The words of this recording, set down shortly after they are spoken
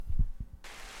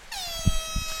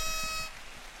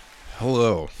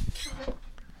Hello.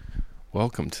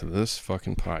 Welcome to this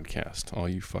fucking podcast, all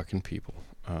you fucking people.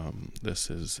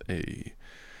 This is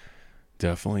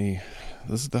definitely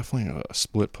a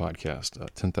split podcast.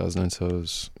 10,000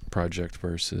 Ensos project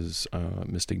versus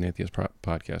Mystic Nathia's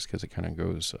podcast, because it kind of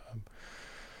goes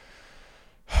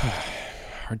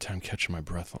hard time catching my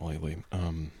breath lately.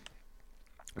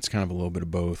 It's kind of a little bit of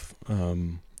both.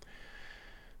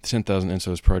 The 10,000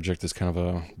 Ensos project is kind of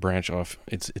a branch off.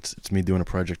 It's me doing a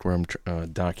project where I'm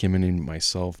documenting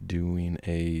myself doing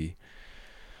an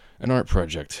art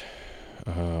project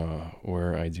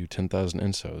where I do 10,000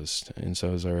 Ensos.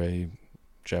 Ensos are a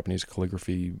Japanese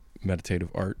calligraphy meditative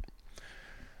art.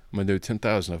 I'm going to do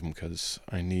 10,000 of them because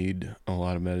I need a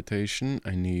lot of meditation.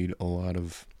 I need a lot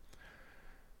of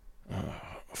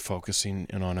focusing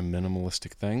in on a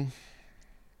minimalistic thing.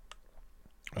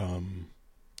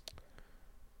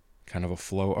 Kind of a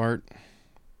flow art.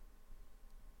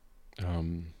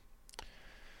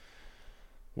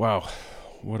 Wow,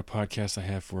 what a podcast I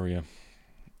have for you.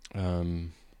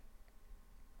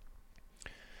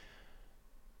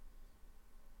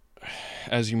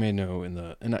 As you may know,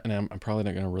 and I'm probably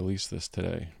not going to release this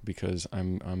today because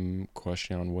I'm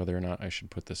questioning on whether or not I should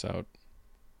put this out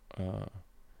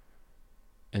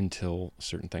until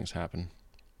certain things happen.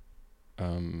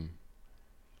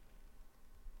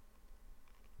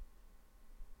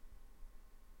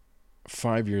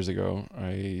 5 years ago,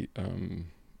 I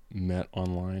met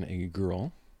online a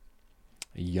girl,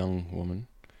 a young woman.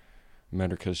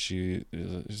 Met her because she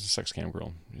is a sex cam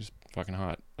girl. She's fucking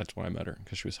hot. That's why I met her,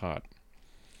 because she was hot.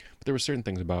 But there were certain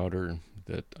things about her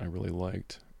that I really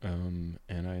liked, and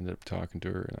I ended up talking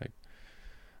to her. And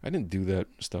I didn't do that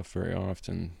stuff very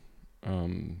often,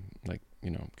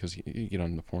 because you get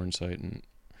on the porn site and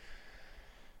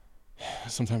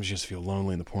sometimes you just feel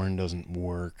lonely and the porn doesn't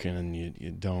work, and you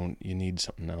need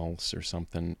something else or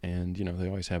something. And they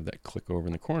always have that click over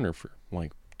in the corner for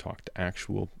talk to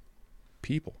actual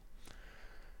people,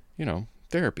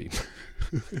 therapy.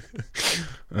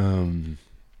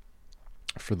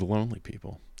 For the lonely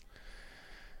people,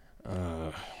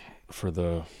 for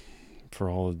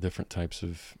all the different types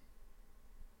of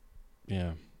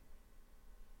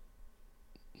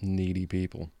needy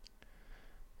people.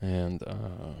 And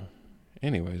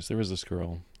anyways, there was this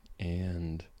girl,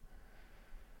 and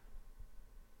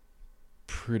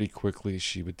pretty quickly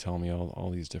she would tell me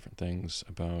all these different things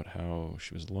about how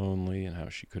she was lonely and how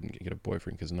she couldn't get a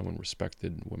boyfriend because no one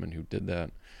respected women who did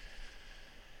that.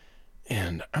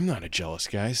 And I'm not a jealous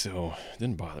guy, so it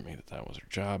didn't bother me that was her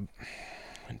job.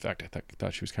 In fact, I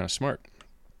thought she was kind of smart.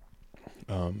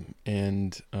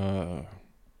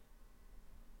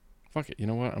 Fuck it, you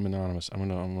know what? I'm anonymous. I'm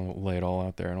gonna lay it all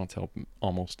out there. I don't tell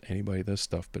almost anybody this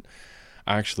stuff, but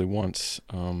I actually once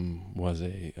was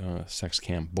a sex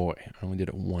cam boy. I only did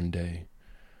it one day,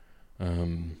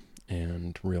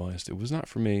 and realized it was not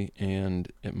for me,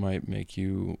 and it might make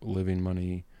you living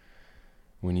money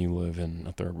when you live in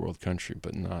a third world country,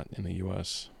 but not in the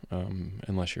U.S.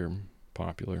 Unless you're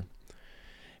popular.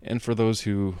 And for those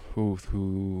who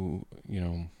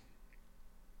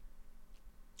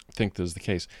think this is the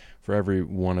case, for every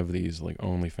one of these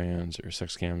OnlyFans or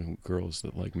sex cam girls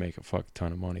that make a fuck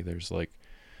ton of money, there's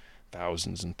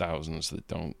thousands and thousands that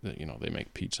don't, they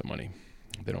make pizza money.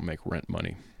 They don't make rent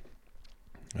money.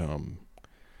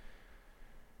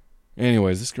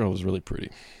 Anyways, this girl was really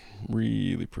pretty,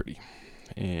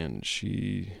 and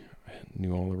she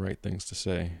knew all the right things to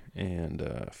say.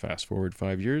 And fast forward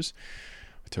 5 years,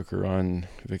 I took her on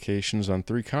vacations on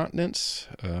 3 continents,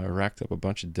 racked up a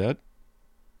bunch of debt.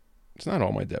 It's not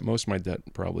all my debt. Most of my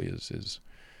debt probably is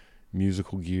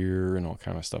musical gear and all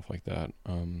kind of stuff like that.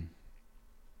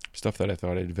 Stuff that I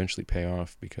thought I'd eventually pay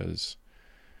off because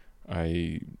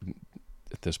I,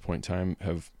 at this point in time,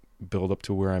 have built up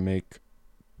to where I make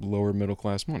lower middle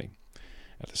class money.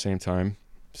 At the same time,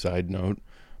 side note,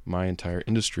 my entire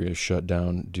industry is shut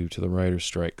down due to the writer's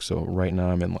strike. So right now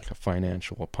I'm in a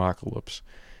financial apocalypse,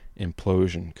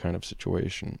 implosion kind of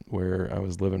situation where I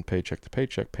was living paycheck to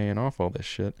paycheck, paying off all this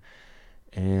shit.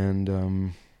 And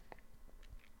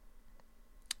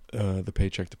the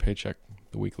paycheck to paycheck,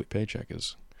 the weekly paycheck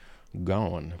is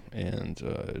gone.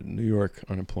 And New York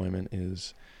unemployment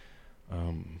is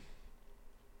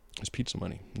pizza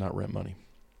money, not rent money.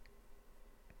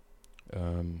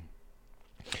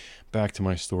 Back to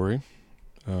my story.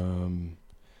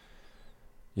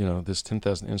 This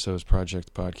 10,000 Ensos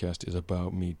project podcast is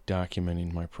about me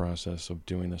documenting my process of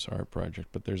doing this art project,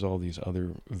 but there's all these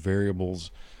other variables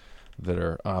that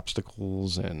are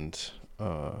obstacles, and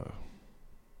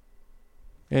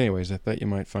anyways, I thought you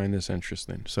might find this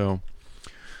interesting. So,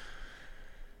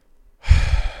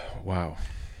 wow.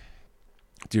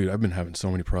 dude, I've been having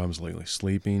so many problems lately.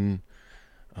 Sleeping,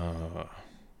 uh,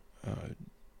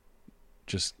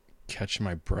 just catching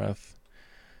my breath.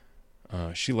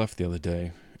 She left the other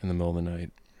day in the middle of the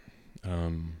night.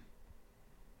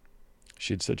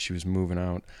 She had said she was moving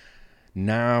out.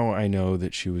 Now I know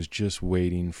that she was just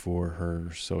waiting for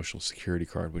her social security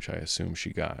card, which I assume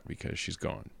she got because she's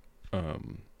gone.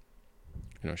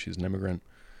 She's an immigrant.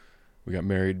 We got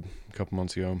married a couple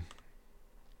months ago.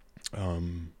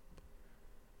 Fun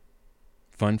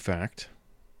fact,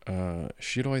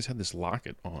 she'd always had this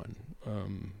locket on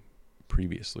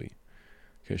previously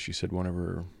because she said one of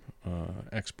her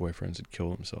ex-boyfriends had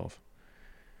killed himself.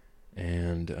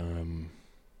 And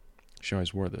she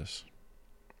always wore this.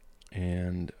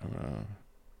 And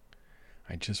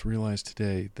I just realized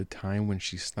today the time when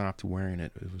she stopped wearing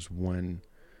it, it was when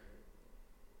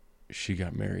she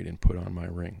got married and put on my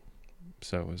ring.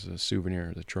 So it was a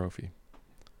souvenir, the trophy.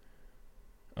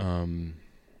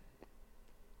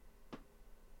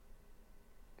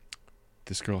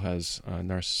 This girl has a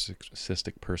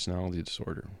narcissistic personality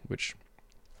disorder, which,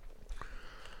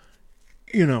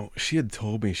 she had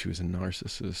told me she was a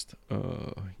narcissist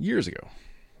years ago.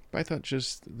 But I thought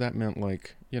just that meant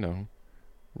like,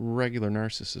 regular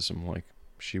narcissism, like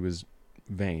she was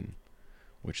vain,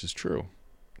 which is true.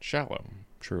 Shallow,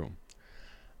 true.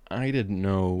 I didn't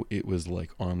know it was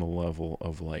like on the level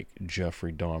of like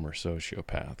Jeffrey Dahmer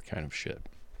sociopath kind of shit.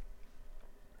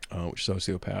 Which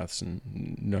sociopaths and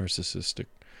narcissistic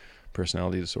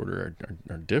personality disorder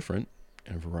are different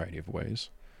in a variety of ways.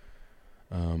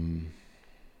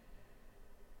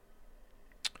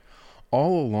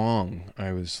 All along,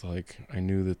 I was like, I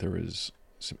knew that there was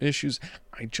some issues.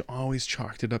 I always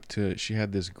chalked it up to, she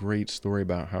had this great story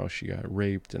about how she got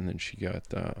raped and then she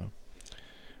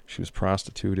was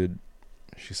prostituted.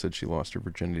 She said she lost her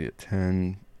virginity at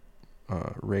 10,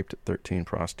 raped at 13,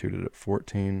 prostituted at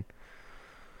 14.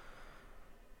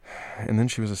 And then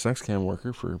she was a sex cam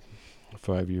worker for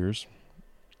 5 years.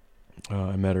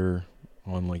 I met her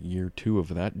on like year 2 of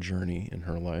that journey in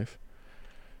her life.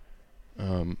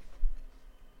 And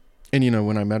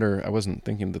when I met her, I wasn't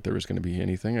thinking that there was going to be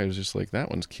anything. I was just like, that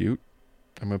one's cute.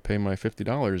 I'm going to pay my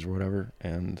 $50 or whatever.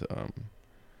 And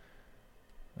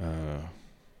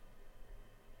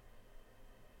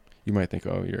you might think,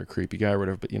 oh, you're a creepy guy or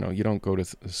whatever. But, you don't go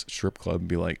to a strip club and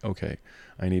be like, okay,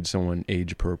 I need someone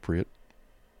age appropriate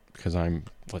because I'm,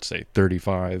 let's say,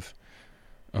 35.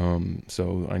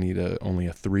 So I need only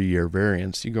a 3-year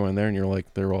variance. You go in there and you're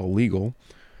like, they're all legal.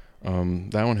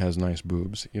 That one has nice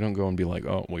boobs. You don't go and be like,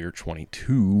 oh, well, you're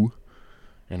 22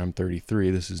 and I'm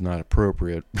 33. This is not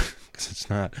appropriate because it's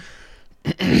not,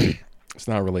 it's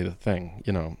not really the thing.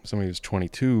 Somebody who's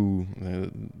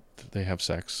 22, they have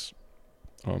sex.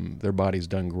 Their body's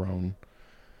done grown.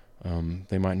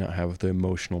 They might not have the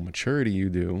emotional maturity you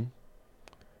do.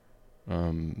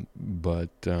 But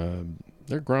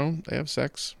they're grown. They have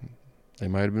sex. They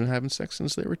might have been having sex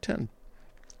since they were 10.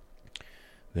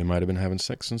 They might have been having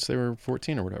sex since they were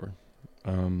 14 or whatever.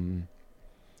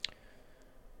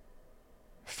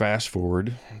 Fast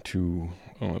forward to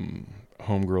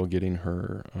homegirl getting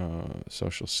her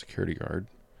social security card.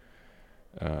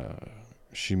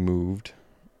 She moved.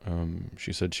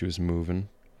 She said she was moving.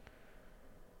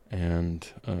 And,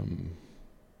 I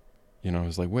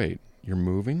was like, wait, you're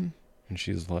moving? And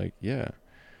she's like, yeah,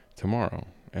 tomorrow.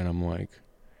 And I'm like,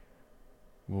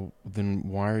 well, then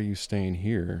why are you staying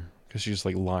here? Because she just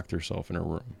like locked herself in her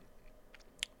room.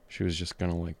 She was just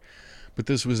gonna like, but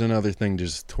this was another thing to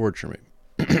just torture me,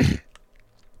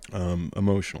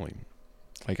 emotionally.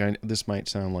 Like this might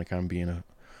sound like I'm being a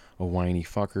whiny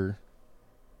fucker,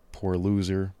 poor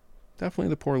loser.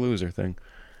 Definitely the poor loser thing.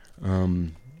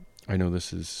 I know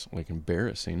this is like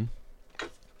embarrassing.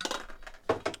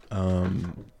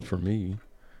 For me,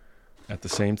 at the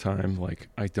same time, like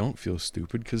I don't feel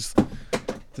stupid because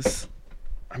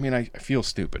I feel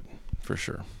stupid for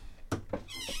sure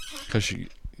because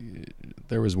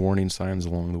there was warning signs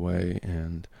along the way,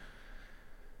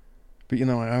 but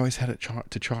I always had it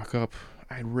to chalk up.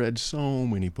 I'd read so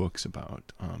many books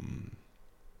about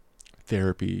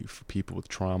therapy for people with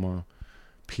trauma,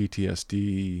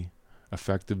 PTSD,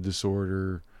 affective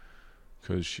disorder,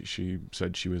 because she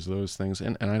said she was those things,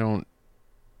 and I don't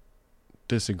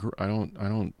disagree. I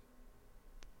don't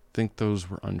think those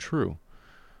were untrue.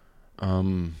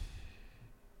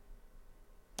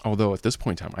 Although at this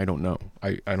point in time, I don't know.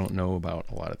 I don't know about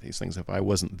a lot of these things. If I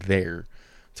wasn't there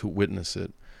to witness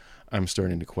it, I'm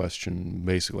starting to question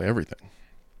basically everything.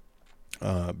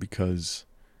 Because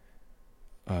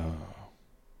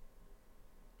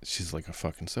she's like a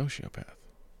fucking sociopath.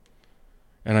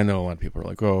 And I know a lot of people are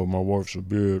like, oh, my wife's a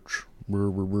bitch.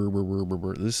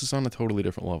 This is on a totally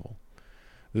different level.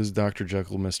 This is Dr.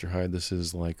 Jekyll, Mr. Hyde. This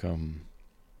is like, and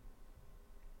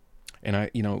I,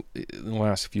 in the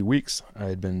last few weeks, I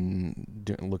had been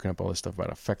looking up all this stuff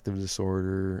about affective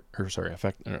disorder,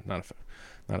 not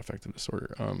affective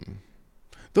disorder.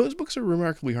 Those books are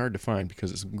remarkably hard to find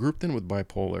because it's grouped in with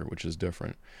bipolar, which is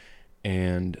different.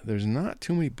 And there's not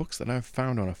too many books that I've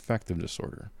found on affective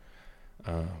disorder.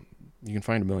 You can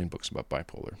find a million books about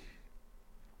bipolar.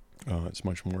 It's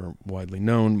much more widely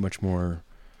known, much more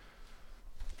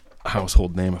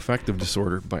household name. Affective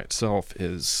disorder by itself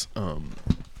is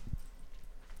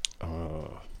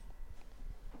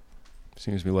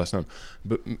seems to be less known.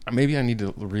 But maybe I need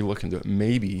to relook into it.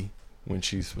 Maybe when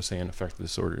she was saying affective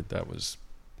disorder, that was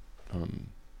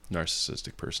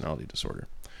narcissistic personality disorder.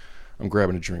 I'm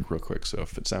grabbing a drink real quick, so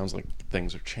if it sounds like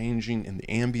things are changing in the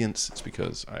ambience, it's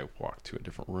because I walked to a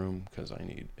different room because I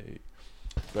need a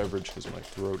beverage because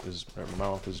my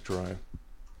mouth is dry.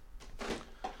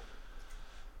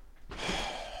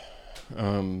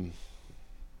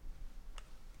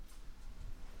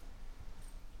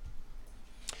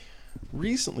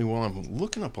 Recently, while I'm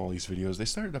looking up all these videos, they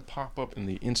started to pop up in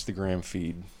the Instagram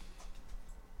feed.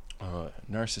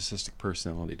 Narcissistic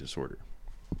personality disorder.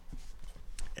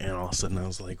 And all of a sudden I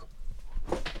was like,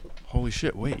 holy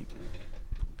shit, wait.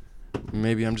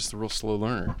 Maybe I'm just a real slow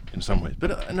learner in some ways.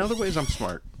 But in other ways, I'm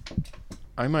smart.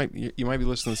 You might be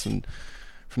listening to this and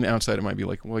from the outside, it might be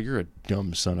like, well, you're a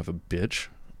dumb son of a bitch.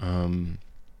 I'm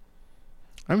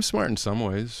smart in some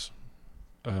ways.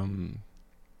 I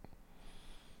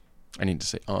need to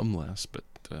say less, but,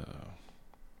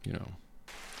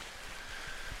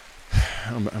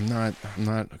 I'm not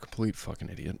a complete fucking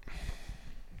idiot.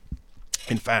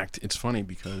 In fact, it's funny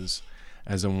because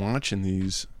as I'm watching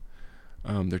these,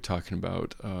 they're talking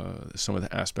about some of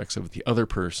the aspects of the other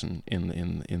person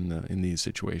in these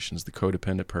situations, the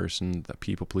codependent person, the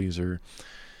people pleaser,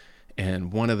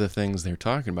 and one of the things they're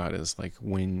talking about is like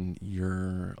when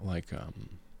you're like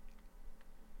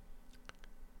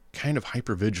kind of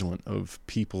hypervigilant of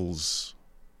people's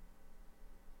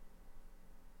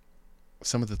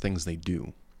some of the things they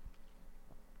do.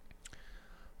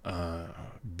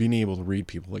 Being able to read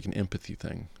people, like an empathy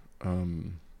thing.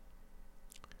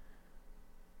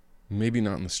 Maybe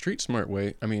not in the street smart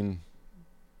way. I mean,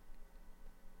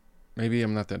 maybe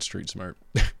I'm not that street smart.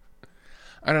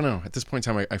 I don't know. At this point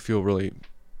in time, I feel really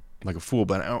like a fool,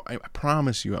 but I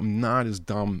promise you, I'm not as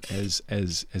dumb as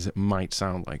it might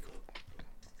sound like.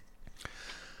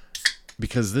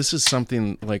 Because this is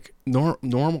something like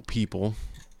normal people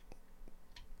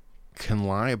can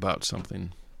lie about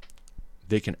something.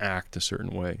 They can act a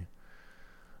certain way.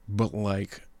 But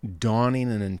like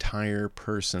donning an entire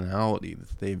personality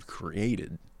that they've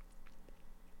created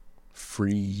for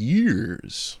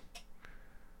years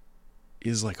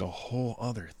is like a whole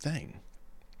other thing.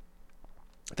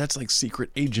 That's like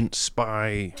secret agent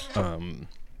spy.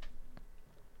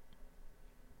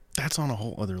 That's on a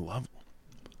whole other level.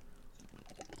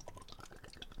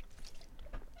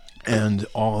 And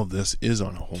all of this is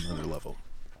on a whole nother level.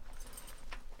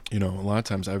 A lot of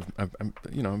times I've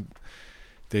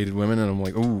dated women and I'm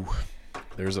like, ooh,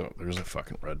 there's a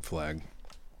fucking red flag.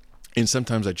 And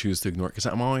sometimes I choose to ignore it because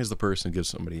I'm always the person who gives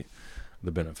somebody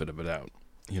the benefit of a doubt.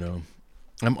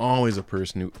 I'm always a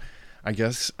person who, I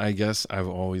guess I've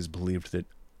always believed that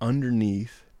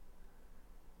underneath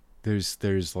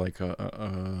there's like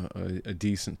a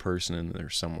decent person in there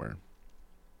somewhere.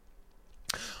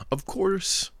 Of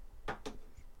course,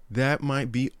 that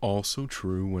might be also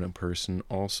true when a person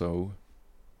also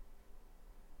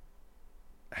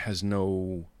has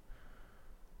no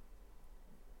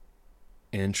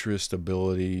interest,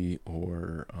 ability,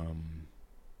 or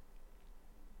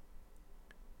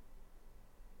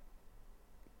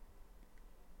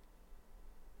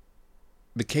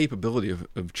the capability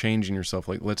of changing yourself.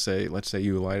 Like let's say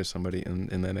you lie to somebody and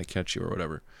then they catch you or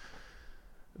whatever.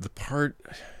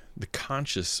 The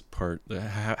conscious part,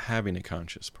 having a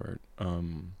conscious part,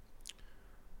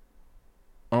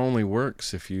 only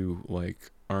works if you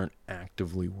like aren't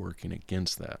actively working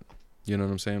against that. You know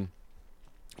what I'm saying?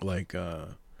 Like,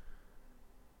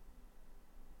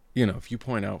 if you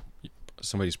point out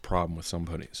somebody's problem with some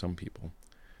people,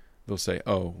 they'll say,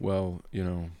 "Oh, well,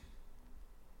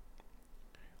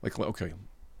 like, okay,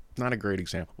 not a great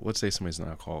example. Let's say somebody's an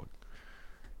alcoholic,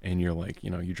 and you're like,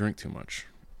 you drink too much."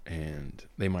 And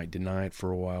they might deny it for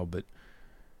a while, but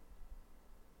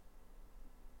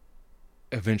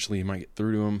eventually you might get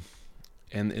through to them,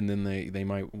 and then they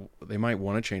might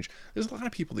want to change. There's a lot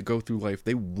of people that go through life,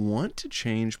 they want to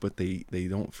change, but they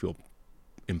don't feel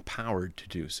empowered to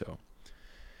do so.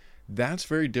 That's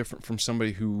very different from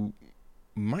somebody who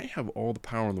might have all the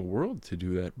power in the world to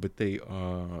do that, but they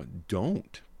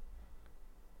don't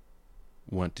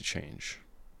want to change.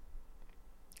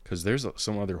 Because there's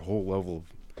some other whole level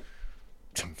of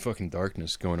some fucking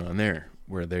darkness going on there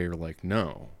where they're like,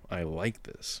 no, I like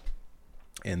this.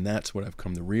 And that's what I've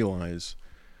come to realize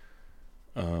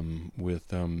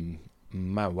with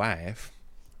my wife.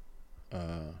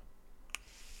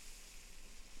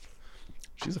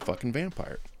 She's a fucking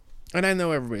vampire. And I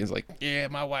know everybody's like, yeah,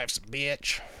 my wife's a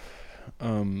bitch.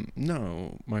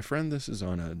 No, my friend, this is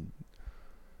on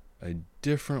a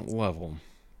different level.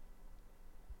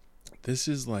 This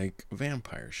is like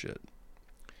vampire shit.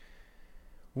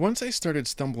 Once I started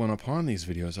stumbling upon these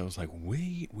videos, I was like,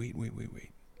 wait.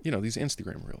 You know, these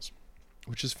Instagram reels.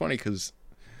 Which is funny because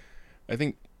I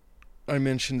think I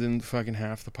mentioned in fucking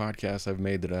half the podcast I've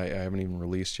made that I haven't even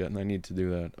released yet, and I need to do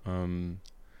that.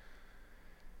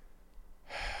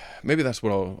 Maybe that's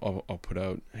what I'll put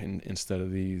out instead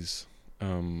of these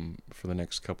for the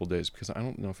next couple days, because I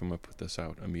don't know if I'm going to put this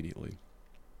out immediately.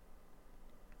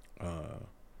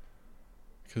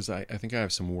 Because I think I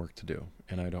have some work to do,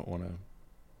 and I don't want to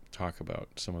talk about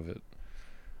some of it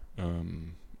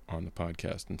on the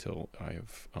podcast until I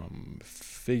have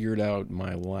figured out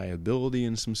my liability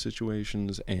in some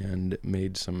situations and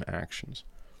made some actions.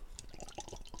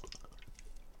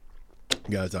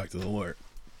 Gotta talk to the lawyer,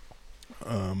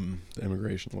 the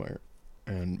immigration lawyer,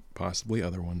 and possibly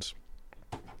other ones,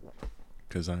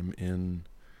 because I'm in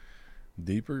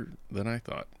deeper than I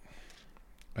thought.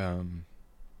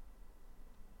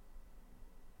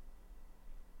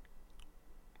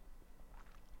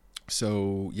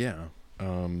 So yeah,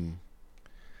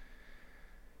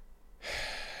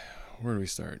 where do we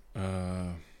start?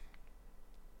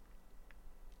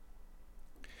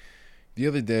 The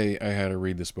other day I had to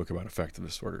read this book about affective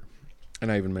disorder,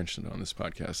 and I even mentioned it on this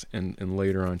podcast, and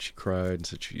later on she cried and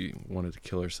said she wanted to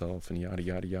kill herself and yada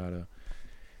yada yada.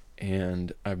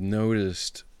 And I've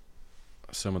noticed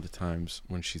some of the times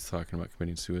when she's talking about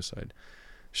committing suicide,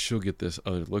 she'll get this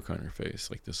other look on her face,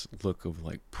 like this look of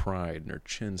like pride, and her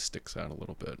chin sticks out a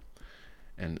little bit,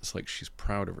 and it's like she's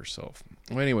proud of herself.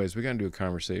 Well, anyways, we got into a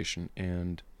conversation,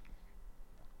 and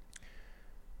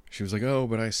she was like, oh,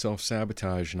 but I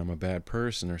self-sabotage and I'm a bad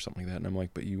person or something like that. And I'm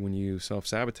like, but when you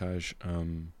self-sabotage,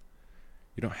 you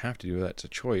don't have to do that. It's a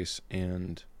choice,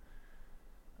 and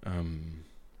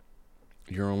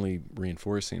you're only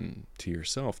reinforcing to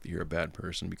yourself that you're a bad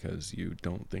person because you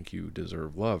don't think you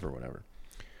deserve love or whatever.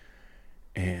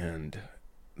 And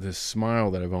this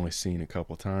smile that I've only seen a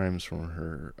couple times from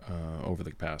her over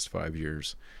the past 5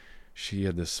 years, she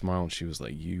had this smile and she was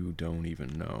like, you don't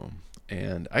even know.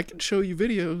 And I can show you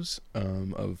videos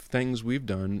of things we've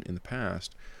done in the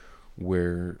past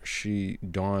where she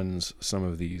dons some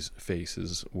of these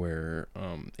faces where,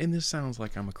 and this sounds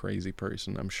like I'm a crazy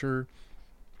person, I'm sure,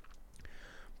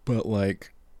 but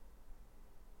like,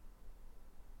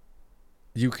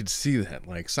 you could see that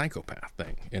like psychopath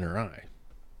thing in her eye.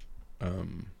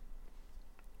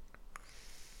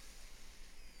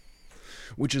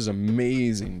 Which is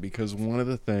amazing, because one of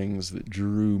the things that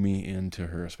drew me into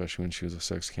her, especially when she was a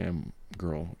sex cam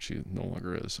girl, she no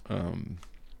longer is,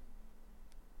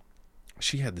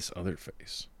 she had this other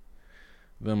face.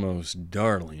 The most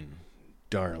darling,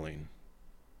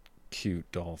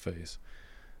 cute doll face.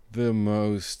 The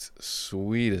most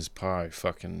sweet as pie,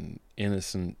 fucking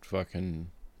innocent,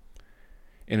 fucking...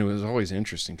 And it was always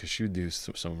interesting because she would do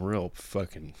some real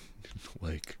fucking,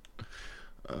 like,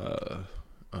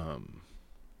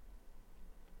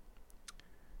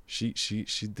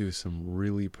 she'd do some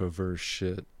really perverse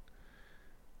shit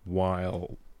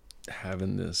while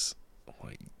having this,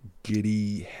 like,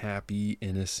 giddy, happy,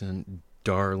 innocent,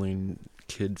 darling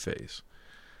kid face,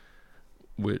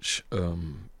 which,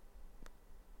 kind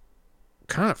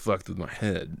of fucked with my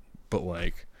head, but,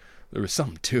 like, there was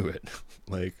something to it.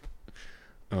 Like,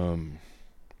 and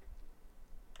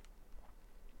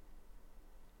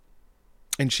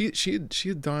she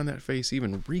had done that face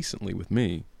even recently with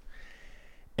me,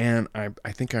 and I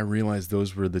think I realized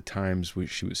those were the times when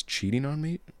she was cheating on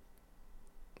me,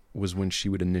 was when she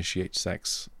would initiate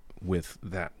sex with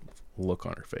that look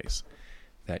on her face,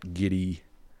 that giddy,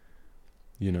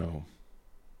 you know,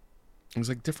 it was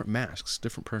like different masks,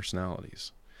 different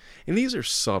personalities, and these are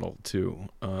subtle too.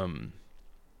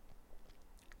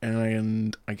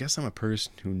 And I guess I'm a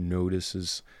person who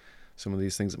notices some of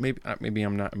these things. Maybe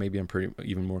I'm not. Maybe I'm pretty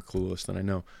even more clueless than I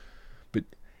know. But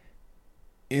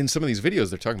in some of these videos,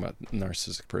 they're talking about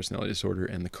narcissistic personality disorder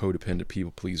and the codependent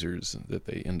people pleasers that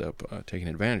they end up taking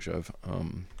advantage of.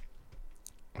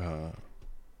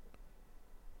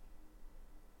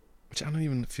 which I don't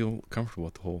even feel comfortable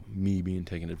with the whole me being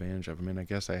taken advantage of. I mean, I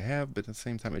guess I have, but at the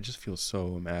same time, it just feels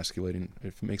so emasculating.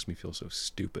 It makes me feel so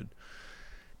stupid.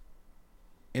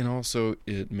 And also,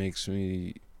 it makes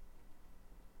me,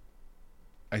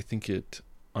 I think it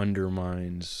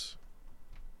undermines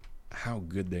how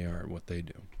good they are at what they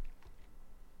do.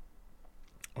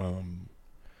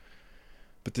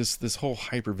 But this whole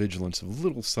hypervigilance of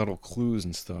little subtle clues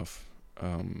and stuff,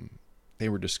 they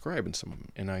were describing some of them,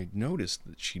 and I noticed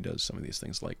that she does some of these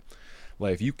things. Like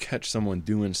if you catch someone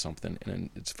doing something and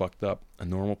it's fucked up, a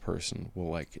normal person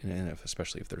will and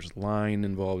especially if there's line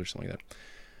involved or something like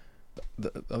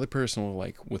that, the other person will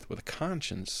with a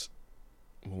conscience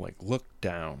will look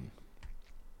down,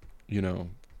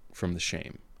 from the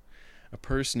shame. A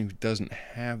person who doesn't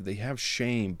have, they have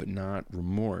shame but not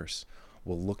remorse,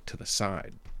 will look to the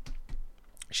side.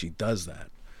 She does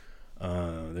that.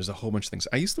 There's a whole bunch of things.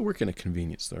 I used to work in a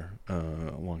convenience store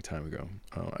a long time ago.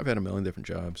 I've had a million different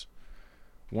jobs.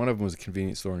 One of them was a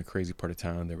convenience store in a crazy part of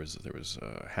town. There was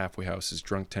halfway houses,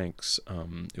 drunk tanks.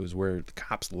 It was where the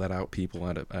cops let out people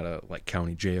out of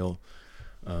county jail.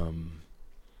 There's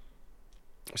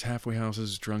halfway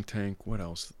houses, drunk tank. What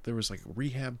else? There was a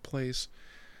rehab place.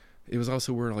 It was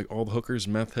also where all the hookers,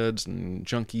 meth heads, and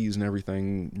junkies and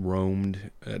everything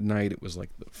roamed at night. It was the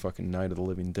fucking Night of the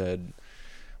Living Dead.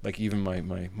 Even my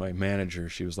manager,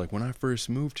 she was when I first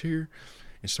moved here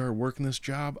and started working this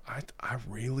job, it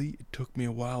took me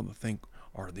a while to think,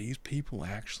 are these people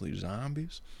actually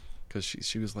zombies? Because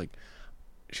she was like,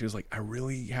 I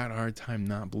really had a hard time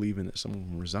not believing that some of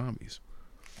them were zombies.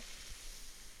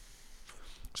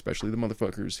 Especially the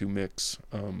motherfuckers who mix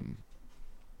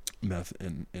meth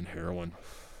and heroin.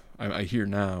 I hear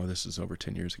now, this is over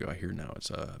 10 years ago, I hear now it's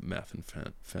meth and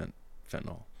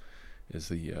fentanyl is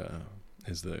the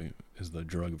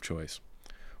drug of choice,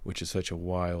 which is such a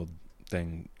wild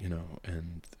thing,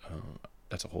 and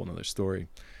that's a whole nother story.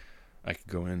 I could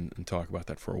go in and talk about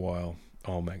that for a while,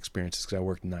 all my experiences, because I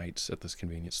worked nights at this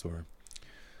convenience store.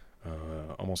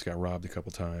 Almost got robbed a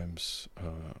couple times.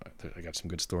 I got some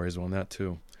good stories on that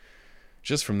too.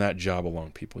 Just from that job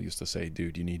alone, people used to say,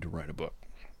 dude, you need to write a book.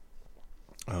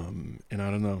 And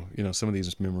I don't know, some of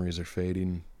these memories are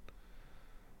fading.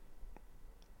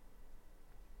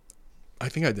 I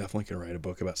think I definitely could write a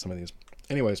book about some of these.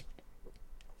 Anyways,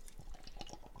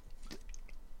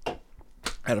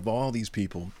 out of all these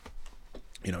people,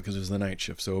 because it was the night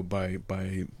shift, so by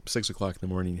 6 o'clock in the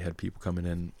morning, you had people coming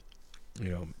in,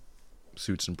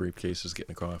 suits and briefcases,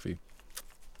 getting a coffee,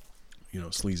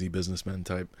 sleazy businessmen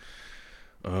type,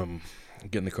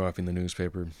 getting the coffee in the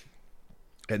newspaper.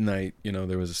 At night,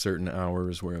 there was a certain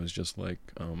hours where it was just like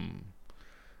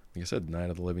I said,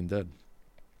 Night of the Living Dead.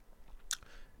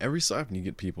 Every so often you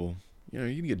get people,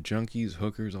 you get junkies,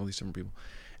 hookers, all these different people.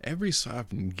 Every so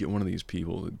often you get one of these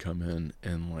people that come in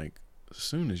and as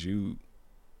soon as you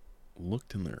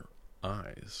looked in their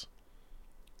eyes,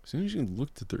 as soon as you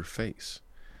looked at their face,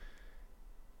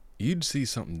 you'd see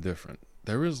something different.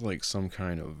 There was some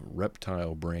kind of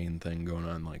reptile brain thing going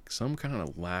on, some kind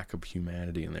of lack of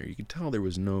humanity in there. You could tell there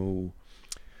was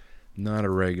not a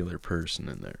regular person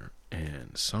in there.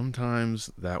 And sometimes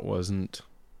that wasn't,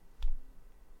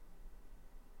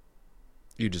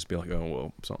 you'd just be like, oh,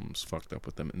 well, something's fucked up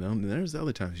with them. And then there's the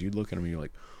other times you'd look at them and you're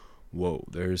like, whoa,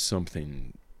 there's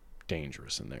something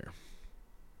dangerous in there.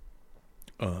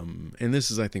 And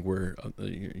this is, I think, where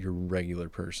your regular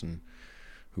person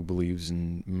who believes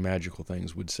in magical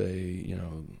things would say,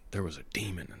 there was a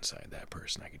demon inside that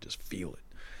person. I could just feel it.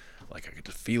 I could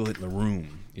just feel it in the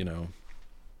room,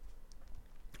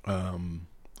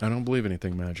 I don't believe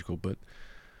anything magical, but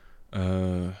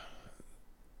I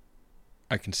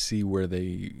can see where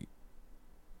they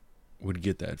would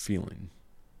get that feeling.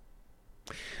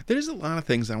 There's a lot of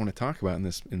things I want to talk about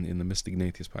in the Mystic and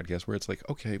Atheist podcast, where it's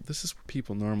okay, this is where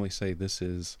people normally say this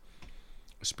is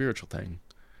a spiritual thing,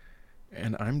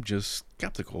 and I'm just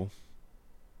skeptical,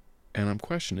 and I'm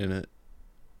questioning it,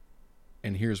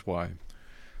 and here's why.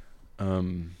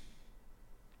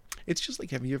 It's just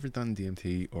have you ever done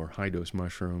DMT or high-dose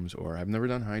mushrooms, or I've never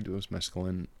done high-dose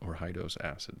mescaline or high-dose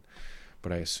acid,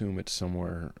 but I assume it's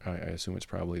somewhere, I assume it's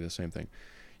probably the same thing.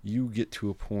 You get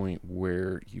to a point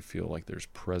where you feel like there's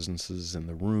presences in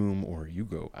the room, or you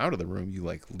go out of the room, you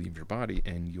leave your body,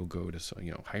 and you'll go to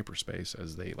hyperspace,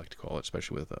 as they like to call it,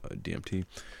 especially with DMT.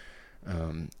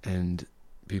 And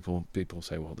people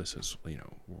say, well, this is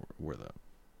where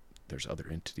there's other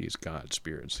entities, God,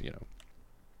 spirits.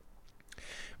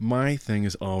 My thing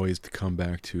is always to come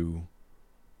back to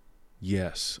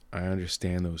yes, I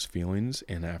understand those feelings.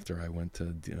 And after I went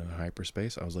to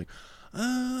hyperspace, I was like,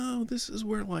 oh, this is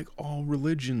where like all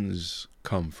religions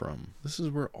come from. This is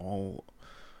where all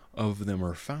of them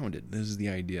are founded. This is the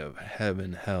idea of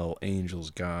heaven, hell, angels,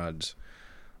 gods,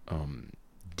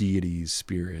 deities,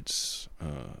 spirits,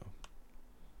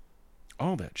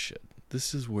 all that shit.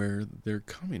 This is where they're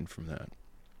coming from, that.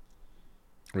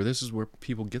 Or this is where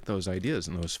people get those ideas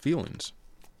and those feelings.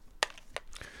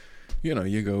 You know,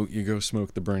 you go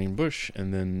smoke the burning bush,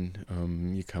 and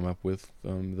then you come up with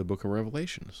the Book of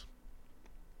Revelations.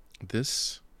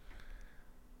 This,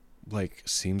 like,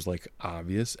 seems like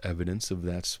obvious evidence of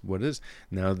that's what it is.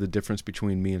 Now, the difference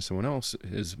between me and someone else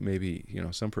is maybe, you know,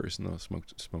 some person though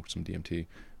smoked some DMT,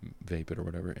 vape it or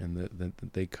whatever, and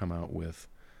they come out with,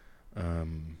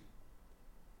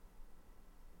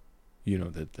 you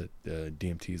know, that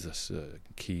DMT is this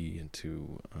key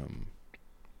into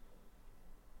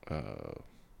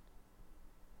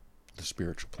the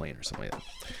spiritual plane or something like that.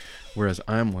 Whereas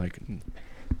I'm like,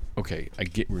 okay, I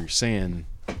get what you're saying.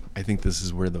 I think this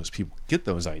is where those people get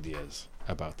those ideas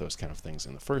about those kind of things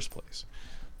in the first place.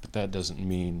 But that doesn't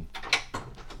mean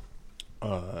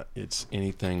it's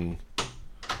anything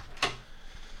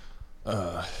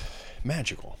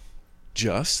magical.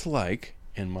 Just like,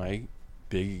 and my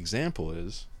big example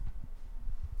is,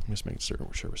 I'm just making sure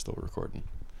we're still recording.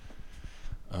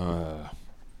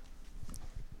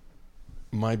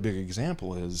 My big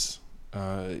example is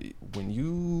when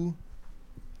you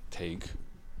take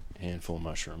a handful of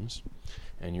mushrooms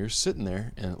and you're sitting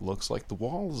there and it looks like the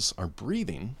walls are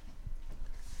breathing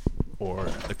or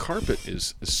the carpet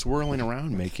is swirling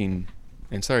around making,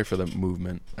 and sorry for the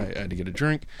movement, I had to get a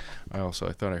drink. I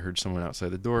thought I heard someone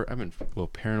outside the door. I've been a little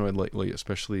paranoid lately,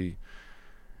 especially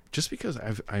just because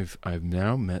I've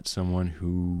now met someone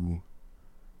who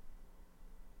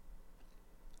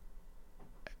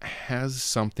has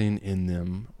something in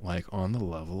them, like on the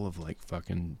level of like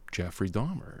fucking Jeffrey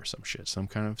Dahmer or some shit, some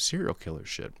kind of serial killer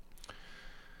shit.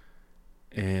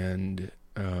 And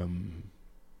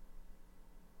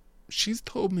she's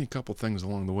told me a couple things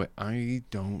along the way. I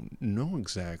don't know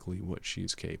exactly what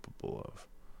she's capable of.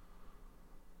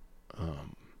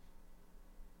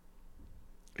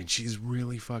 And she's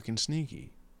really fucking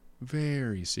sneaky.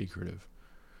 Very secretive.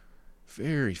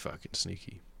 Very fucking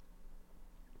sneaky.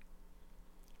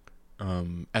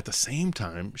 At the same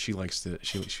time, she likes to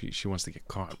she wants to get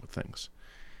caught with things,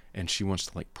 and she wants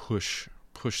to like push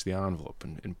the envelope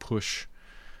and push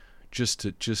just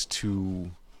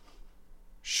to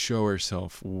show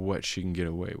herself what she can get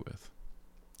away with,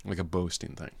 like a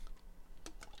boasting thing.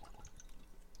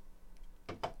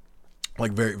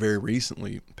 Like very very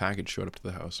recently, a package showed up to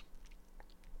the house,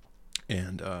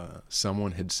 and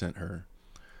someone had sent her.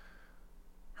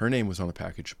 Her name was on the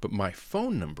package, but my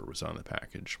phone number was on the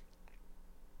package.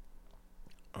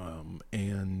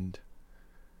 And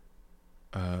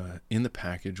in the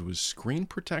package was screen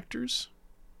protectors,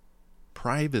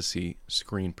 privacy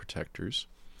screen protectors,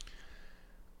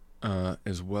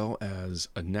 as well as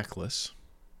a necklace,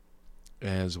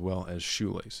 as well as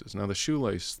shoelaces. Now the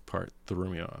shoelace part threw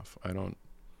me off. I don't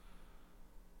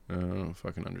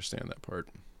fucking understand that part.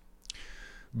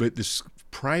 But this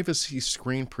privacy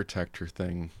screen protector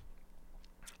thing,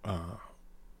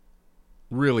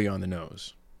 really on the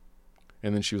nose.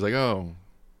 And then she was like, oh,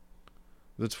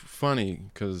 that's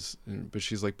funny, but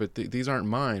she's like, but these aren't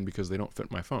mine because they don't fit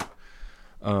my phone.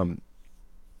 I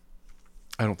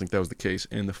don't think that was the case.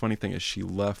 And the funny thing is she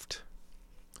left,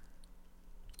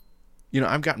 you know,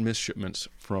 I've gotten misshipments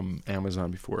from Amazon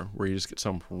before where you just get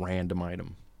some random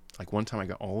item. Like one time I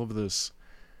got all of these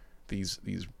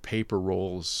paper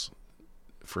rolls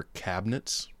for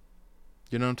cabinets.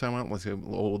 You know what I'm talking about? Like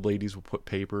old ladies will put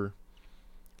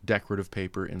decorative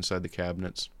paper inside the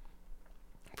cabinets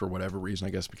for whatever reason, I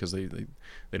guess because they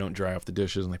don't dry off the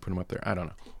dishes and they put them up there. I don't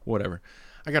know. Whatever.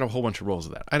 I got a whole bunch of rolls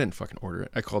of that. I didn't fucking order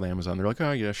it. I called Amazon. They're like,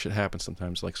 oh yeah, shit happens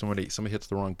sometimes. Like somebody hits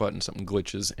the wrong button, something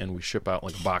glitches, and we ship out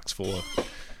like a box full of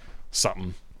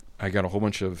something. I got a whole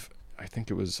bunch of, I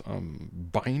think it was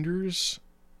binders,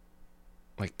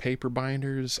 like paper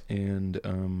binders, and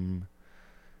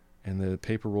the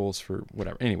paper rolls for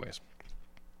whatever. Anyways,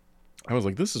 I was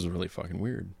like, this is really fucking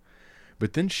weird.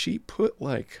 But then she put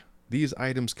like these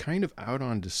items kind of out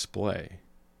on display.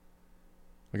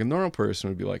 Like a normal person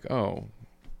would be like, oh,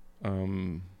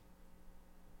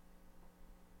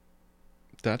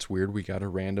 that's weird. We got a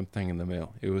random thing in the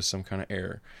mail. It was some kind of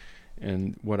error.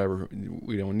 And whatever,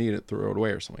 we don't need it, throw it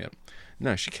away or something like that.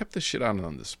 No, she kept this shit out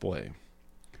on display.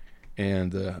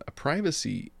 And a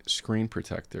privacy screen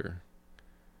protector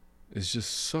is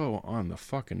just so on the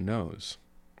fucking nose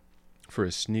for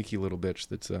a sneaky little bitch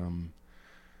that's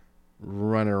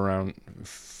running around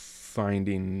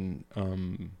finding,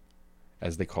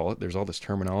 as they call it, there's all this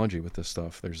terminology with this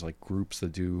stuff. There's like groups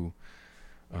that do,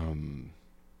 and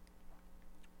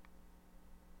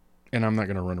I'm not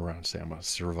going to run around and say I'm a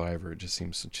survivor. It just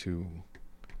seems too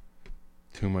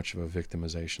much of a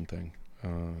victimization thing.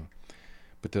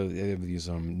 But they have these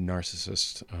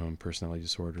narcissist personality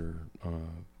disorder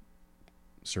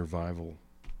survival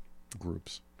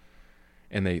groups.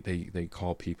 And they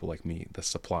call people like me the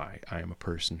supply. I am a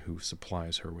person who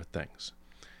supplies her with things.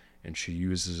 And she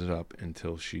uses it up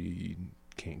until she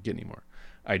can't get anymore.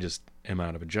 I just am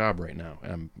out of a job right now.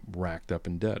 I'm racked up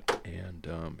in debt. And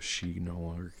she no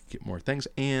longer can get more things.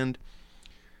 And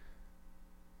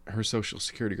her social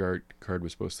security card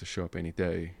was supposed to show up any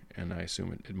day. And I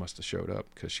assume it must have showed up.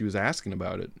 Because she was asking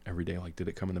about it every day. Like, did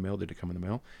it come in the mail? Did it come in the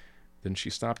mail? Then she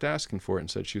stopped asking for it and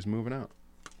said she was moving out.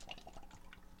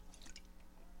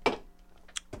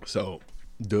 So,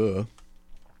 duh.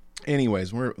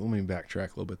 Anyways, let me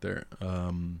backtrack a little bit there.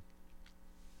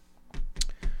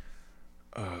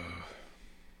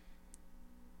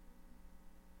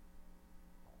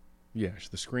 Yeah,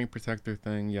 the screen protector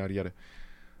thing, yada yada.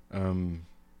 Let me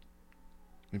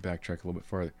backtrack a little bit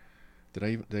farther. Did I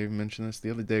even mention this? The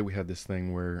other day we had this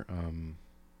thing where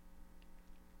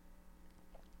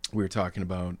we were talking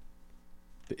about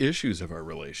the issues of our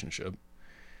relationship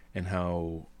and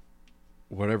how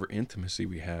whatever intimacy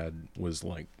we had was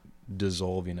like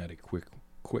dissolving at a quick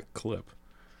clip,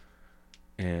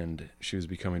 and she was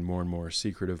becoming more and more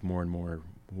secretive, more and more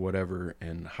whatever,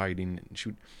 and hiding.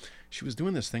 And she was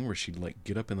doing this thing where she'd like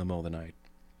get up in the middle of the night,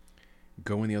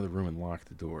 go in the other room and lock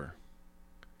the door,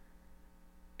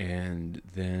 and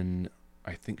then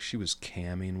I think she was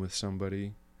camming with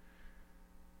somebody.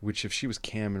 Which, if she was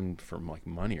camming for like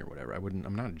money or whatever,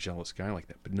 I'm not a jealous guy like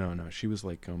that. But no, she was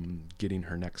like getting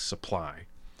her next supply,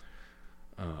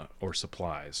 or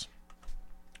supplies,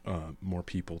 more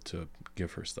people to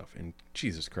give her stuff. And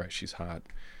Jesus Christ, she's hot.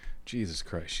 Jesus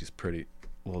Christ, she's pretty,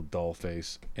 little doll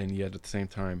face. And yet at the same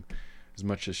time, as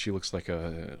much as she looks like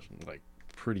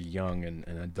pretty young and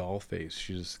a doll face,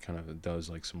 she just kind of does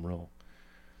like some real,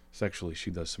 sexually, she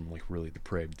does some like really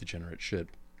depraved, degenerate shit.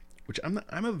 Which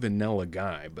I'm a vanilla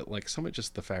guy, but like some of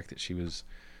just the fact that she was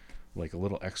like a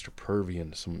little extra pervy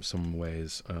in some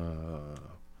ways, I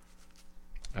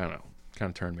don't know,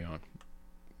 kind of turned me on.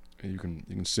 You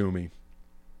can sue me.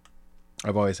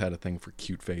 I've always had a thing for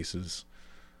cute faces.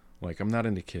 Like, I'm not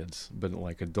into kids, but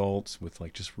like adults with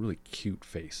like just really cute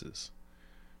faces.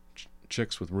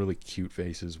 Chicks with really cute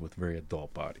faces with very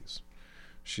adult bodies.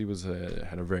 She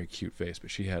had a very cute face,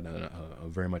 but she had a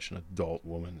very much an adult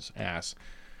woman's ass.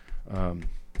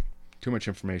 Too much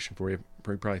information for you.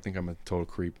 You probably think I'm a total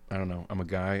creep. I don't know. I'm a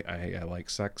guy. I like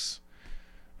sex.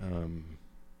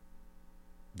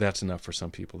 That's enough for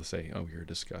some people to say, oh, you're a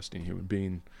disgusting human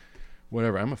being.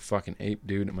 Whatever. I'm a fucking ape,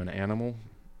 dude. I'm an animal.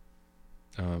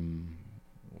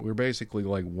 We're basically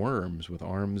like worms with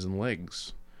arms and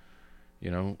legs. You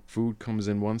know, food comes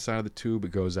in one side of the tube,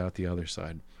 it goes out the other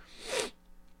side.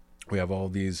 We have all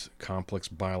these complex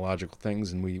biological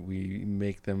things, and we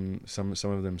make them, some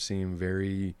of them seem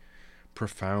very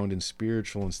profound and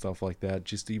spiritual and stuff like that,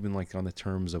 just even like on the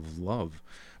terms of love.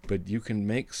 But you can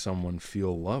make someone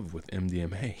feel love with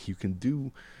MDMA.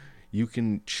 You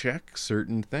can check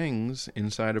certain things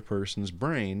inside a person's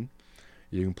brain.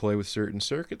 You can play with certain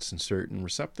circuits and certain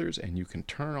receptors, and you can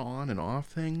turn on and off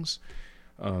things.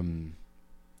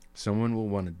 Someone will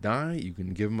want to die. You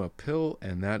can give them a pill,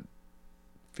 and that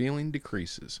feeling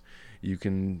decreases. You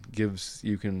can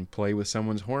play with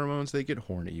someone's hormones, they get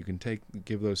horny. You can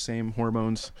give those same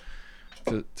hormones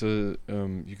to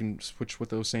you can switch with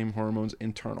those same hormones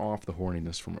and turn off the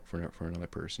horniness for another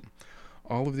person.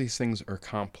 All of these things are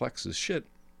complex as shit,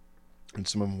 and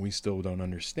some of them we still don't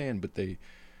understand, but they,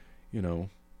 you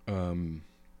can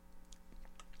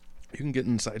get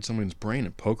inside someone's brain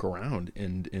and poke around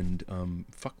and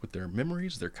fuck with their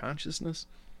memories, their consciousness.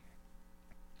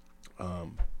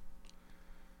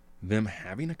 Them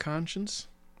having a conscience.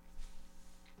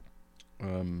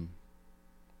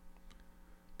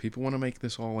 People want to make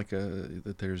this all like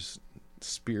that there's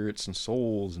spirits and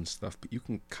souls and stuff, but you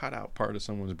can cut out part of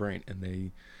someone's brain and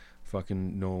they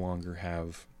fucking no longer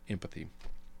have empathy,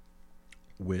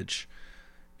 which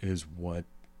is what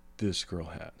this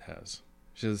girl has.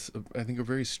 She has, I think, a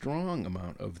very strong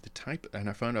amount of the type, and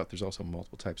I found out there's also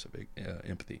multiple types of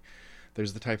empathy.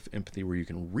 There's the type of empathy where you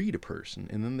can read a person,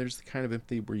 and then there's the kind of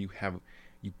empathy where you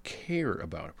care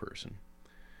about a person.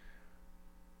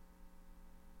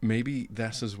 Maybe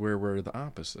this is where we're the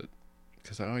opposite,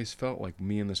 because I always felt like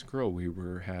me and this girl, we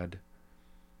had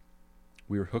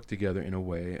we were hooked together in a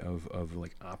way of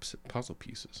like opposite puzzle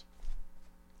pieces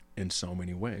in so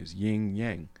many ways, yin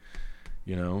yang,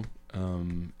 you know.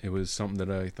 It was something that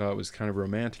I thought was kind of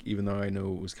romantic, even though I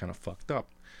know it was kind of fucked up.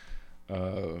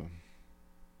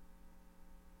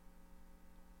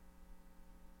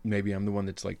 Maybe I'm the one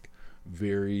that's like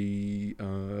very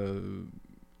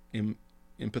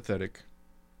empathetic,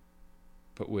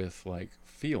 but with like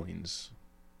feelings.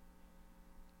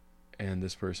 And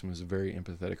this person was very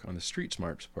empathetic on the street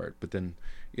smarts part, but then,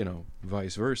 you know,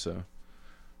 vice versa.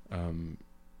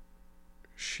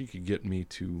 She could get me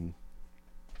to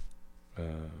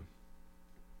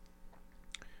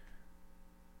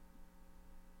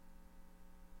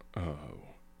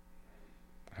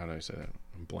how do I say that?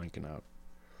 I'm blanking out.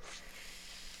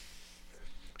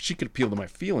 She could appeal to my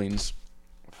feelings,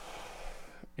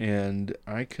 and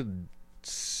I could,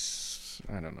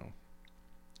 I don't know.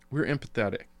 We were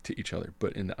empathetic to each other,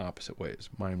 but in the opposite ways.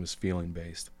 Mine was feeling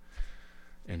based,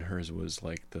 and hers was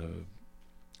like the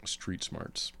street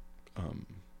smarts,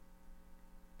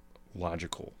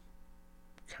 logical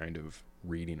kind of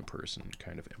reading a person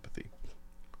kind of empathy.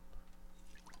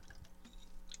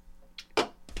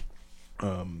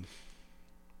 Found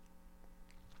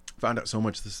out so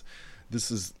much. This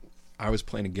is, I was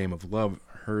playing a game of love.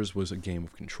 Hers was a game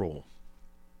of control.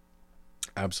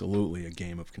 Absolutely a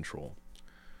game of control.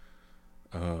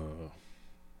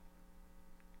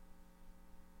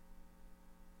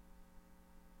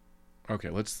 Okay,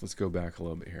 let's go back a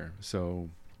little bit here. So,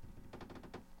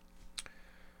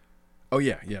 oh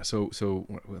yeah. So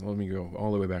let me go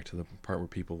all the way back to the part where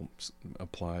people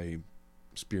apply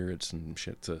spirits and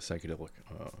shit to psychedelic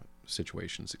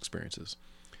situations, experiences.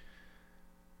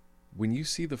 When you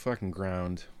see the fucking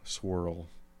ground swirl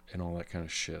and all that kind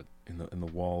of shit, and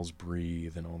the walls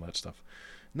breathe and all that stuff,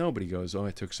 nobody goes, "Oh,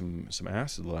 I took some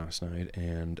acid last night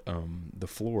and the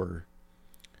floor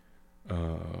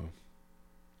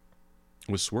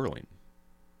was swirling.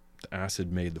 The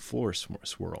acid made the floor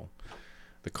swirl.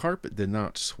 The carpet did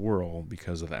not swirl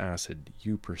because of the acid.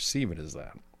 You perceive it as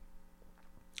that."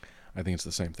 I think it's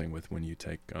the same thing with when you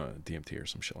take DMT or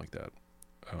some shit like that.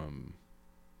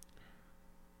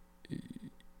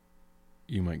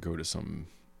 You might go to some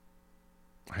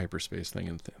hyperspace thing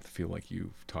and feel like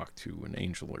you've talked to an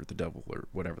angel or the devil or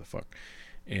whatever the fuck.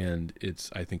 And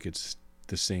I think it's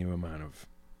the same amount of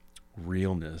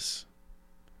realness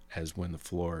as when the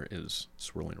floor is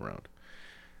swirling around.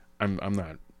 I'm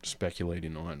not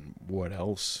speculating on what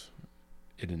else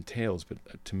it entails, but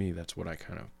to me, that's what I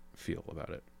kind of feel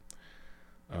about it.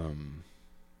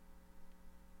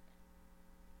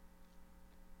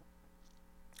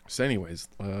 So anyways,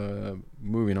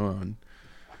 moving on.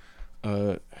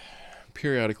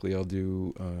 Periodically I'll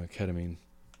do ketamine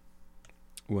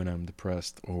when I'm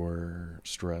depressed or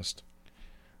stressed.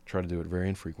 Try to do it very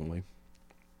infrequently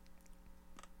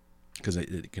because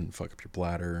it can fuck up your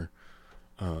bladder.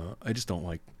 I just don't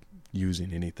like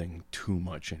using anything too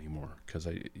much anymore because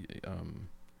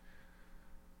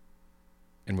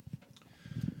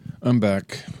I'm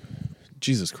back.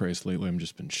 Jesus Christ, lately I've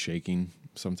just been shaking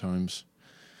sometimes.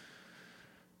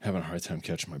 Having a hard time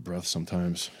catching my breath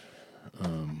sometimes.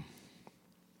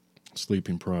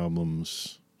 Sleeping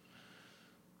problems.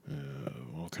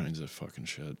 All kinds of fucking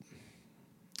shit.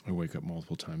 I wake up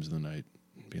multiple times in the night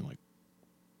being like,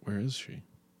 where is she?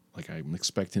 Like I'm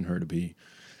expecting her to be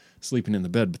sleeping in the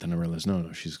bed, but then I realize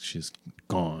no, she's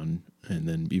gone. And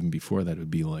then even before that, it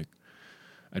would be like,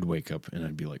 I'd wake up and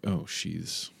I'd be like, oh,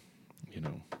 she's,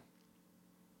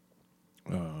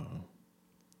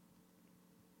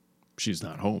 she's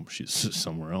not home. She's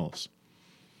somewhere else.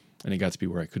 And it got to be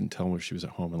where I couldn't tell where she was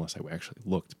at home unless I actually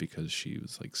looked, because she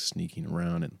was like sneaking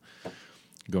around and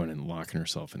going and locking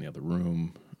herself in the other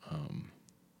room.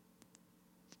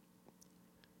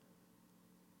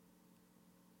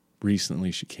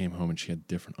 Recently, she came home and she had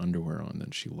different underwear on than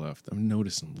she left. I'm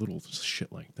noticing little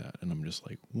shit like that, and I'm just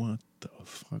like, what the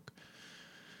fuck?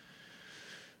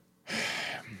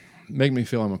 Make me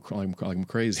feel I'm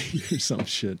crazy or some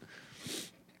shit.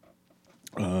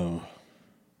 I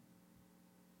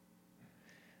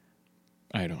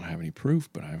don't have any proof,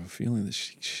 but I have a feeling that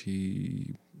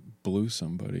she blew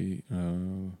somebody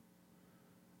and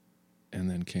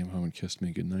then came home and kissed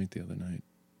me goodnight the other night.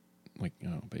 Like,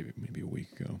 maybe a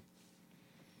week ago.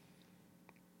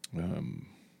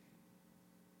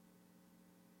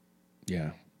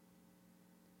 Yeah.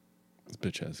 This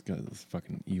bitch has got this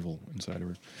fucking evil inside of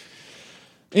her.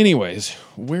 Anyways,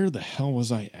 where the hell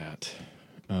was I at?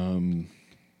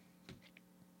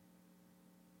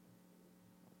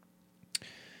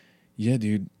 Yeah,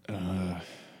 dude.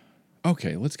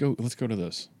 Okay, let's go to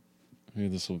this. Maybe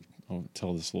I'll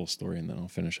tell this little story and then I'll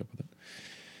finish up with it.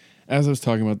 As I was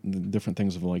talking about the different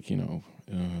things of like,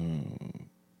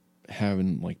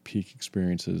 having like peak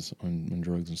experiences on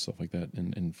drugs and stuff like that,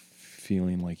 and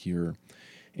feeling like you're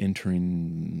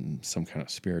entering some kind of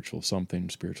spiritual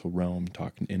realm,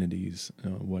 talking entities,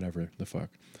 whatever the fuck.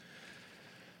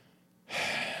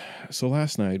 So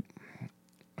last night,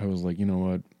 I was like, you know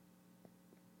what?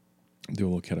 Do a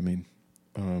little ketamine,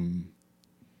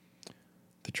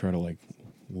 to try to like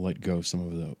let go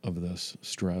some of this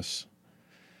stress.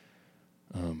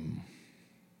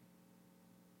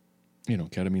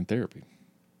 Ketamine therapy.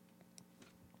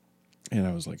 And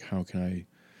I was like, how can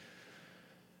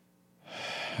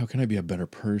I be a better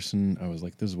person? I was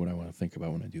like, this is what I want to think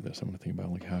about when I do this. I want to think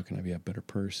about like, how can I be a better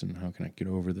person? How can I get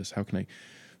over this? How can I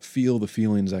feel the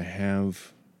feelings I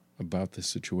have about this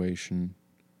situation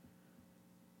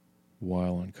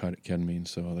while on ketamine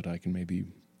so that I can maybe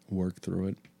work through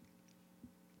it?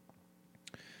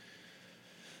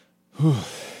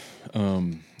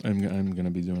 I'm going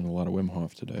to be doing a lot of Wim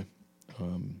Hof today.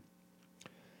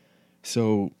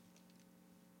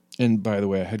 And by the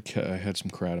way, I had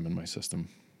some kratom in my system.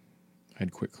 I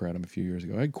had quit kratom a few years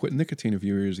ago. I had quit nicotine a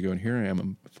few years ago, and here I am.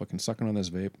 I'm fucking sucking on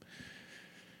this vape,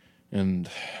 and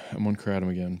I'm on kratom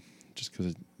again, just because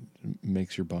it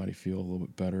makes your body feel a little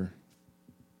bit better.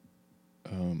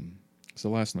 So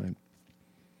last night,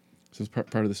 so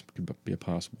part of this could be a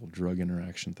possible drug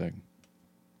interaction thing.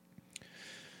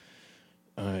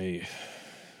 I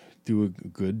do a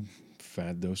good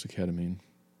fat dose of ketamine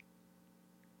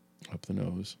up the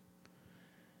nose,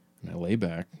 and I lay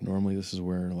back. Normally this is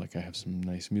where like I have some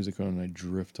nice music on and I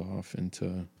drift off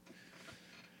into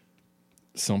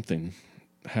something,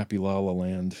 happy la la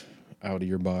land, out of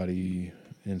your body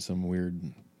in some weird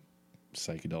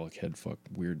psychedelic headfuck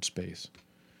weird space.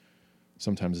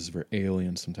 Sometimes it's very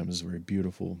alien, sometimes it's very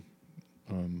beautiful.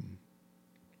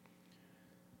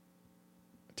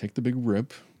 Take the big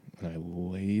rip, and I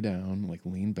lay down, like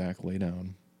lean back, lay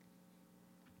down.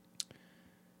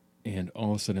 And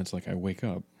all of a sudden, it's like I wake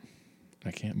up, and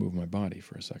I can't move my body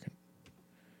for a second.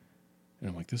 And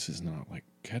I'm like, this is not like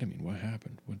ketamine. What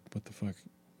happened? What the fuck?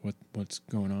 What's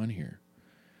going on here?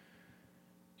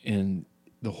 And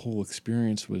the whole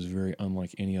experience was very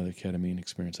unlike any other ketamine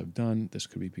experience I've done. This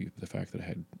could be the fact that I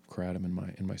had kratom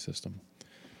in my system.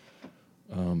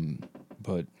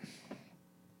 But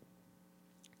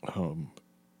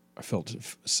I felt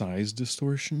size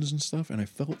distortions and stuff, and I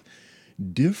felt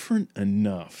different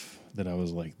enough that I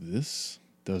was like, this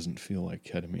doesn't feel like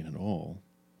ketamine at all.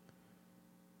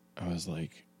 I was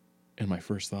like, and my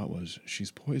first thought was, she's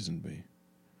poisoned me.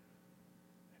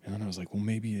 And then I was like, well,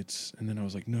 maybe it's, and then I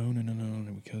was like, no,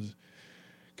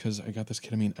 because I got this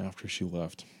ketamine after she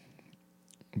left.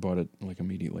 I bought it like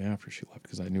immediately after she left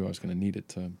because I knew I was going to need it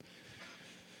to,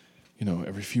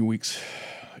 every few weeks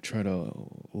I try to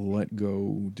let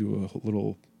go, do a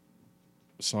little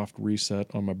soft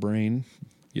reset on my brain,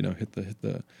 hit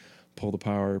the pull the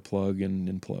power plug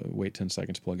and wait 10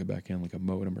 seconds, plug it back in like a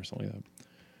modem or something like that,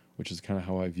 which is kind of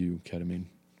how I view ketamine.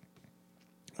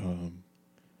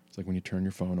 It's like when you turn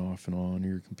your phone off and on, or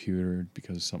your computer,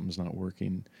 because something's not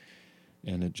working,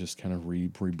 and it just kind of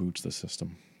reboots the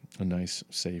system. A nice,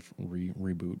 safe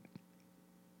reboot.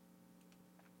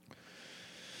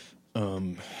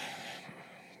 I'm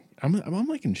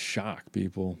like in shock,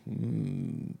 people.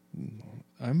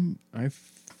 I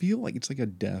feel like it's like a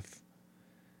death,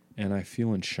 and I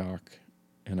feel in shock,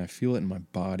 and I feel it in my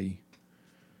body.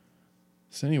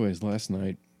 So anyways, last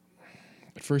night,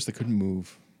 at first I couldn't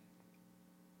move,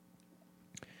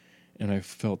 and I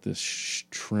felt this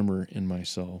tremor in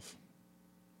myself,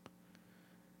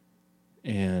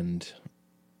 and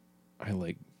I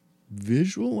like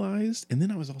visualized, and then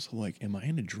I was also like, am I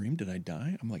in a dream? Did I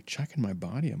die? I'm like checking my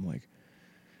body. I'm like,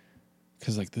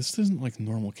 because like this isn't like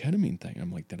normal ketamine thing.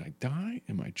 I'm like, did I die?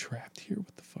 Am I trapped here?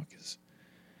 What the fuck is?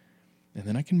 And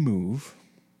then I can move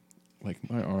like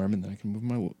my arm, and then I can move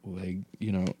my leg,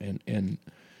 and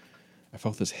I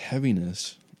felt this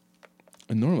heaviness.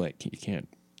 And normally you can't,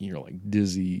 you're like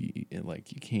dizzy, and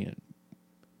like you can't,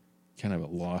 kind of a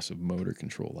loss of motor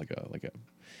control, like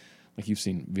you've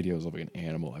seen videos of like an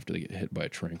animal after they get hit by a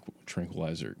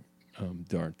tranquilizer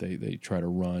dart. They try to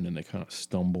run and they kind of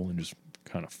stumble and just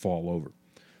kind of fall over.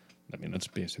 I mean, that's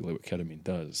basically what ketamine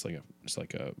does. It's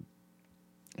like a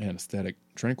anesthetic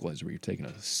tranquilizer where you're taking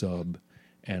a sub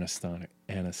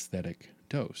anesthetic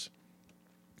dose.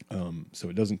 So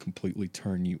it doesn't completely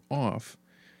turn you off.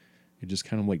 It just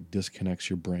kind of like disconnects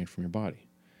your brain from your body.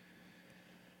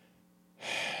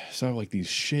 So I have like these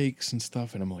shakes and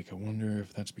stuff, and I'm like, I wonder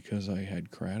if that's because I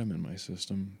had kratom in my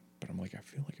system. But I'm like, I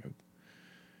feel like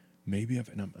maybe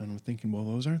I'm thinking, well,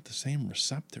 those aren't the same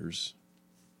receptors.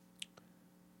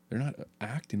 They're not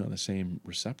acting on the same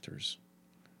receptors.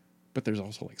 But there's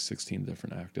also like 16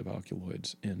 different active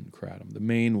alkaloids in kratom. The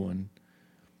main one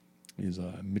is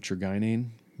mitragynine.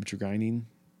 Mitragynine.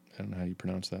 I don't know how you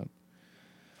pronounce that.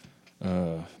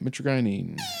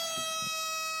 Mitragynine.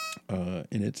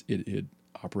 And it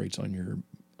operates on your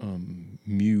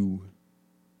mu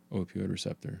opioid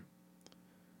receptor.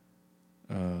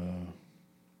 And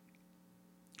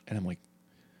I'm like,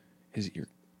 is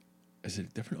it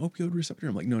a different opioid receptor?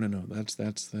 I'm like, no. That's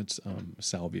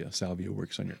salvia. Salvia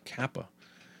works on your kappa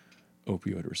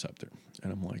opioid receptor.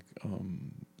 And I'm like,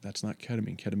 that's not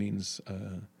ketamine. Ketamine's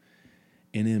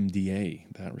NMDA,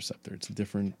 that receptor. It's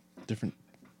different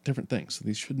things. So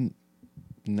these shouldn't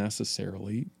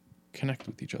necessarily connect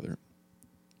with each other.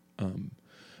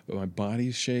 But my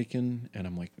body's shaking, and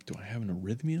I'm like, do I have an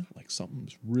arrhythmia? Like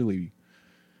something's really...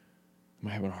 Am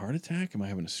I having a heart attack? Am I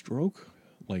having a stroke?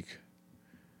 Like...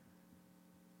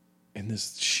 And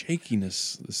this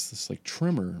shakiness, this like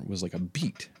tremor was like a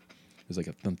beat. It was like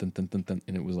a thun, thun, thun, thun, thun,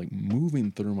 and it was like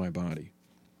moving through my body.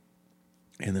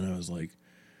 And then I was like,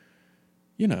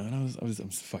 and I was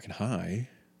fucking high.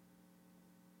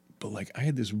 But like I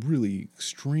had this really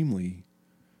extremely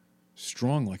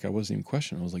strong, like I wasn't even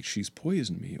questioning. I was like, she's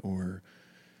poisoned me, or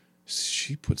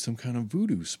she put some kind of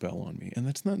voodoo spell on me. And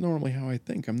that's not normally how I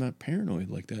think. I'm not paranoid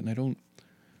like that, and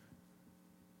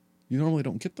you normally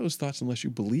don't get those thoughts unless you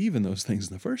believe in those things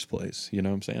in the first place. You know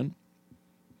what I'm saying?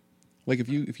 Like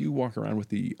if you walk around with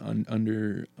the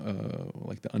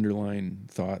like the underlying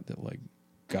thought that like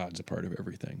God's a part of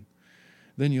everything,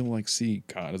 then you'll like see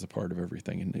God as a part of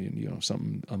everything, and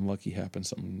something unlucky happens,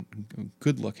 something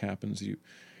good luck happens, you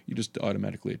just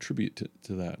automatically attribute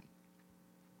to that.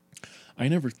 I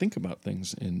never think about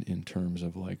things in terms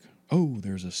of like, oh,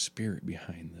 there's a spirit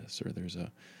behind this, or there's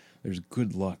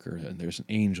good luck, or there's an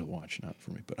angel watching out for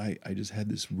me. But I just had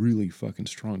this really fucking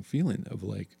strong feeling of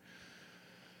like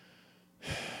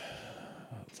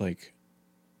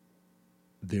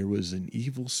there was an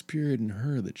evil spirit in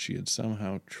her that she had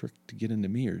somehow tricked to get into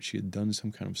me, or she had done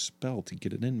some kind of spell to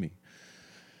get it in me,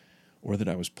 or that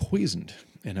I was poisoned.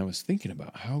 And I was thinking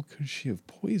about, how could she have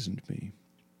poisoned me?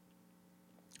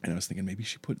 And I was thinking maybe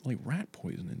she put like rat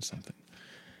poison in something.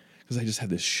 Because I just had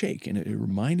this shake, and it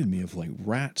reminded me of like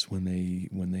rats when they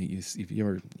if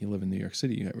you live in New York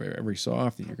City, every so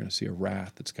often you're going to see a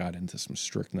rat that's got into some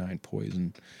strychnine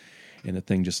poison, and the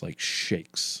thing just like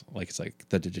shakes, like it's like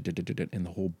and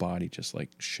the whole body just like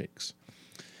shakes.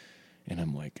 And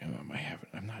I'm like,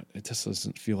 I'm not. It just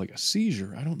doesn't feel like a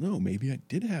seizure. I don't know. Maybe I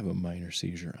did have a minor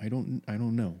seizure. I don't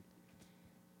know.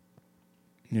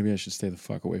 Maybe I should stay the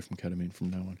fuck away from ketamine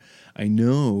from now on. I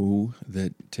know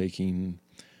that taking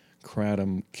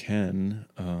kratom can,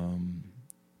 I'm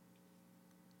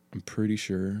pretty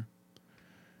sure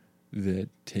that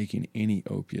taking any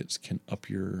opiates can up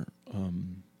your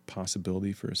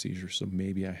possibility for a seizure. So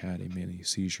maybe I had a mini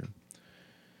seizure.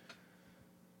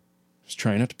 I was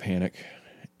trying not to panic,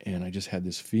 and I just had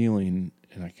this feeling,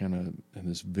 and I kind of had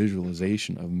this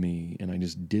visualization of me, and I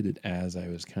just did it as I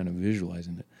was kind of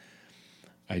visualizing it.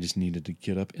 I just needed to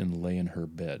get up and lay in her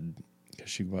bed, because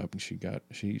she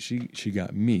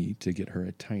got me to get her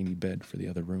a tiny bed for the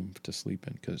other room to sleep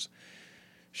in, because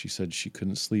she said she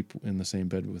couldn't sleep in the same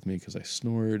bed with me because I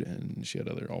snored, and she had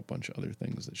a bunch of other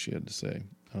things that she had to say.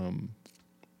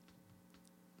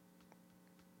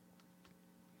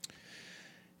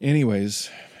 Anyways,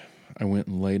 I went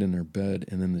and laid in her bed,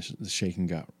 and then the shaking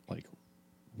got like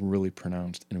really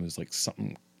pronounced, and it was like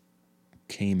something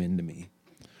came into me.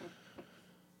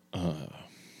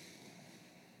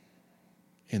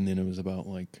 And then it was about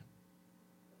like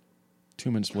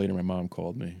 2 minutes later, my mom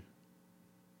called me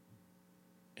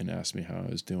and asked me how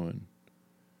I was doing.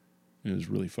 And it was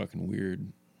really fucking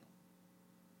weird.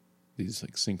 These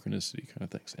like synchronicity kind of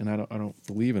things. And I don't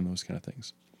believe in those kind of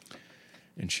things.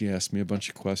 And she asked me a bunch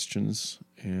of questions,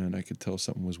 and I could tell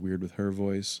something was weird with her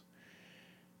voice.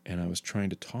 And I was trying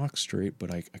to talk straight,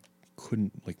 but I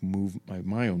couldn't like move.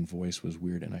 My own voice was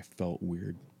weird, and I felt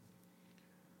weird.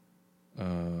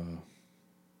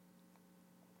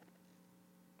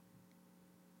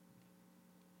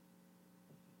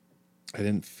 I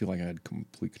didn't feel like I had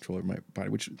complete control over my body,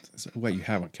 which is what you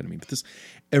have on ketamine. But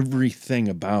everything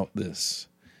about this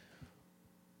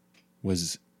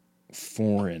was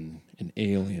foreign and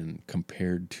alien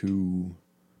compared to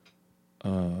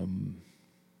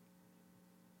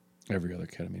every other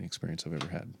ketamine experience I've ever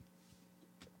had.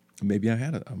 Maybe I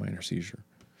had a minor seizure.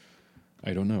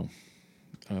 I don't know.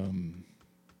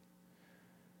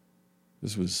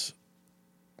 This was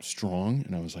strong,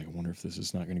 and I was like, I wonder if this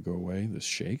is not going to go away, this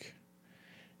shake.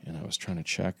 And I was trying to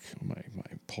check my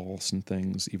pulse and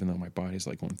things, even though my body's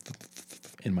like going,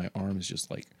 and my arm is just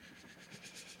like.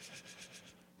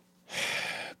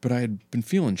 But I had been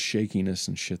feeling shakiness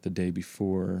and shit the day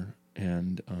before,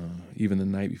 and even the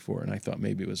night before, and I thought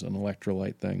maybe it was an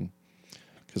electrolyte thing,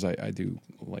 because I do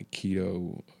like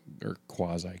keto or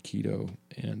quasi keto,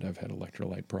 and I've had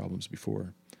electrolyte problems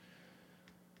before.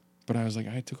 But I was like,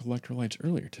 I took electrolytes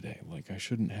earlier today. Like, I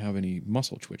shouldn't have any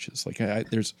muscle twitches. Like, I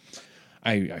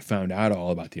found out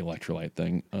all about the electrolyte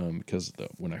thing because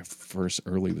when I first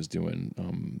early was doing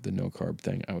the no carb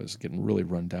thing, I was getting really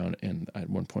run down, and at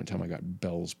one point in time I got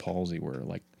Bell's palsy, where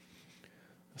like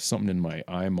something in my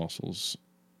eye muscles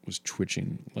was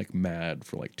twitching like mad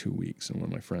for like 2 weeks, and one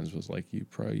of my friends was like, "You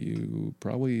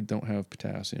probably don't have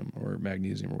potassium or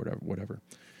magnesium or whatever."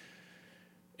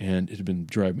 And it had been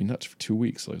driving me nuts for 2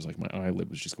 weeks. So I was like, my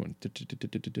eyelid was just going,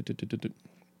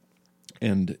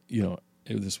 and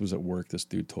this was at work. This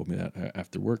dude told me that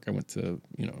after work. I went to,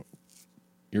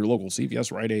 your local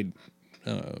CVS, Rite Aid,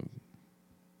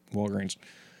 Walgreens.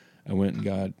 I went and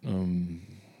got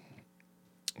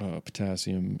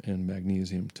potassium and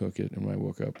magnesium, took it, and when I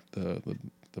woke up, the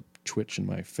twitch in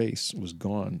my face was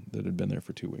gone that had been there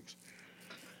for 2 weeks.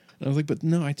 And I was like, but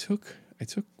no, I took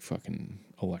fucking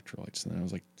electrolytes. And then I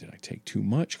was like, did I take too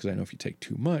much? Because I know if you take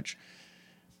too much,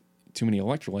 too many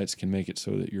electrolytes can make it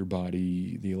so that your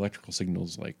body, the electrical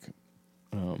signals, like,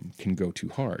 can go too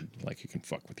hard. Like, it can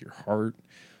fuck with your heart,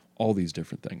 all these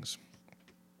different things.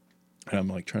 And I'm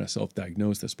like trying to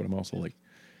self-diagnose this, but I'm also like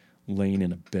laying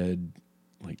in a bed,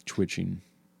 like twitching.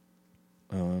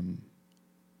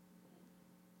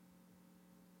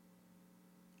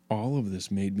 All of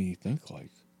this made me think, like,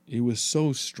 it was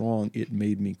so strong, it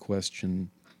made me question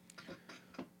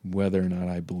whether or not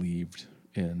I believed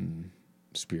in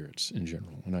spirits in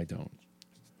general, and I don't.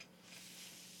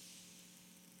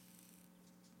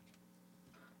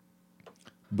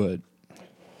 But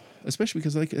especially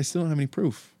because, like, I still don't have any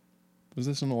proof. Was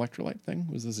this an electrolyte thing?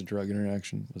 Was this a drug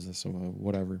interaction? Was this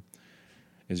whatever?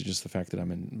 Is it just the fact that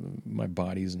my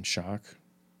body's in shock?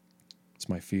 It's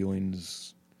my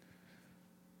feelings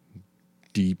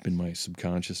deep in my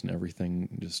subconscious and everything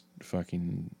just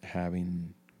fucking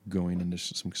going into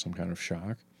some kind of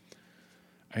shock.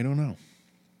 I don't know.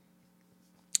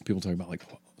 People talk about like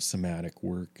somatic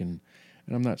work, and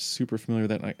I'm not super familiar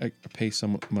with that. I pay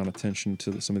some amount of attention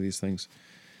to some of these things,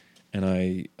 and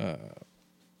I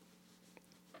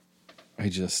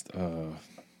just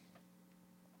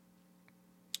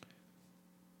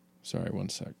sorry, one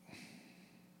sec.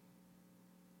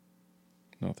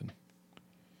 Nothing.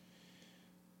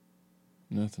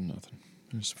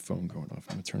 There's a phone going off.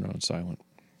 I'm going to turn it on silent.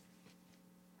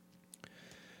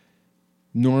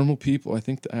 Normal people, I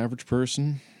think the average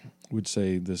person would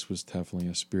say this was definitely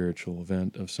a spiritual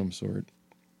event of some sort.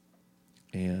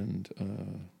 And,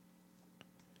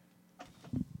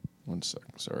 one sec,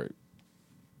 sorry.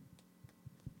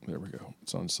 There we go.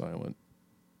 It's on silent.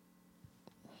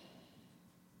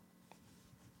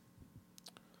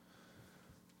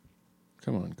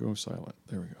 Come on, go silent.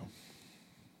 There we go.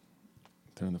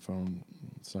 Turn the phone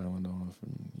silent off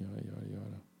and yada, yada,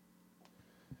 yada.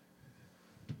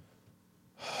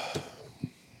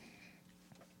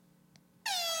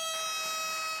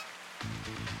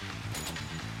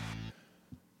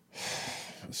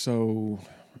 So,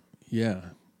 yeah.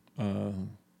 A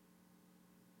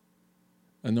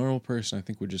normal person, I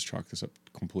think, would just chalk this up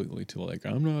completely to like,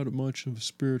 I'm not much of a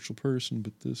spiritual person,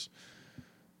 but this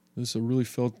I really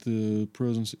felt the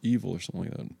presence of evil or something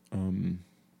like that.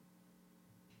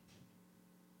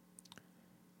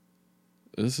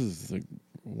 This is like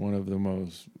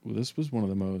this was one of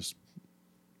the most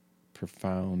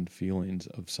profound feelings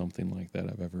of something like that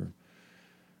I've ever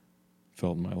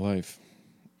felt in my life.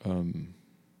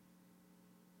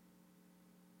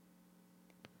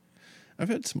 I've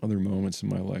had some other moments in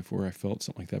my life where I felt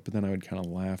something like that, but then I would kind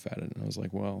of laugh at it, and I was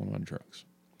like, well, I'm on drugs.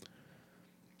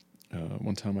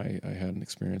 One time I had an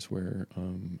experience where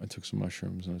I took some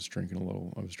mushrooms and I was drinking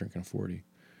a 40.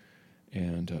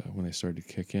 And when they started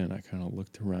to kick in, I kind of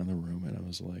looked around the room and I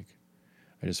was like,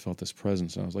 I just felt this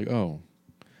presence. And I was like, oh,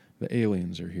 the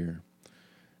aliens are here.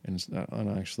 And it's not, I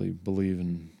don't actually believe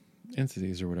in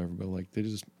entities or whatever, but like they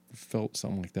just felt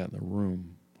something like that in the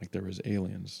room. Like there was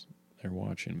aliens. They're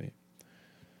watching me.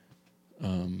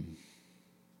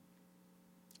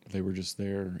 They were just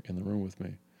there in the room with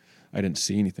me. I didn't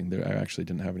see anything there. I actually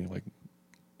didn't have any like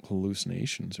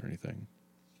hallucinations or anything.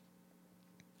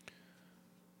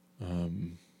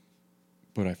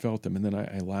 But I felt them, and then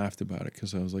I laughed about it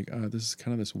because I was like, this is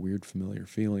kind of this weird familiar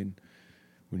feeling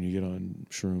when you get on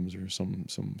shrooms or some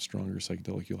stronger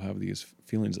psychedelic, you'll have these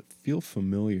feelings that feel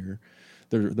familiar.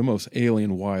 They're the most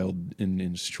alien, wild,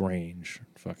 and strange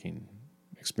fucking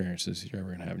experiences you're ever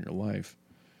going to have in your life.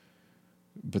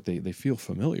 But they feel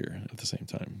familiar at the same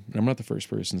time. And I'm not the first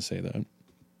person to say that.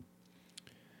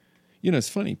 You know, it's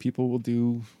funny. People will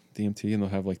do DMT and they'll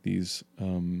have like these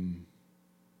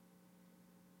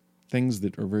things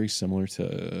that are very similar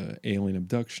to alien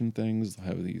abduction things. They'll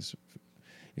have these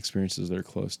experiences that are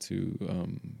close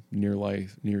to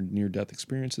near death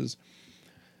experiences.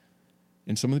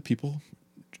 And some of the people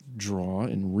draw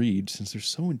and read, since they're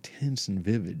so intense and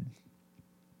vivid.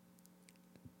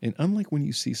 And unlike when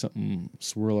you see something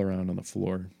swirl around on the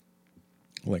floor,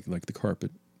 like the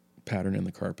carpet pattern in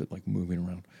the carpet, like moving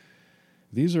around,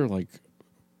 these are like,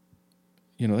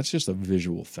 you know, that's just a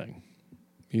visual thing.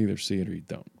 You either see it or you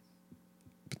don't.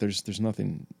 But there's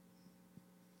nothing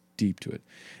deep to it.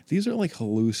 These are like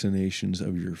hallucinations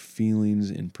of your feelings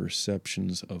and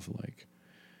perceptions of like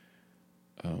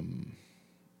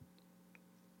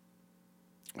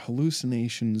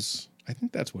hallucinations. I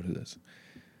think that's what it is,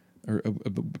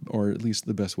 or at least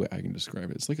the best way I can describe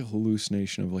it. It's like a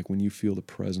hallucination of like when you feel the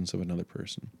presence of another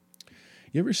person.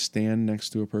 You ever stand next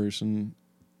to a person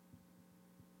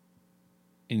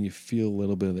and you feel a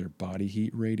little bit of their body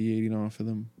heat radiating off of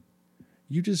them?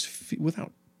 You just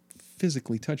without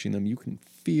physically touching them, you can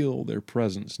feel their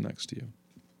presence next to you.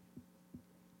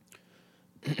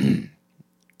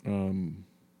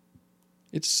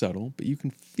 It's subtle, but you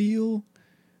can feel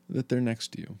that they're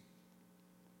next to you.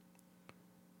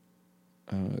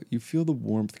 You feel the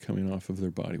warmth coming off of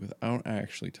their body without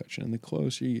actually touching. And the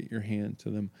closer you get your hand to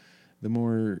them, the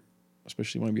more,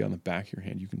 especially when you be on the back of your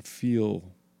hand, you can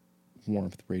feel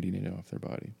warmth radiating off their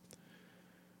body.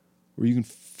 Or you can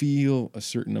feel a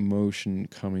certain emotion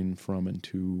coming from and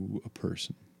to a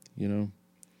person, you know?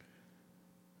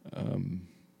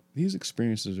 These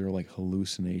experiences are like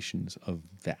hallucinations of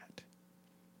that.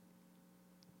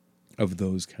 Of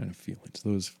those kind of feelings.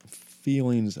 Those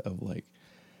feelings of like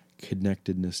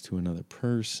connectedness to another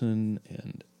person,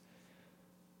 and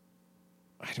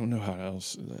I don't know how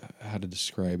to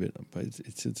describe it, but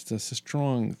it's just a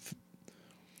strong.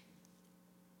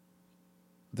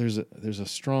 There's a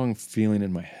strong feeling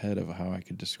in my head of how I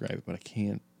could describe it, but I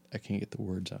can't get the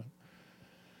words out.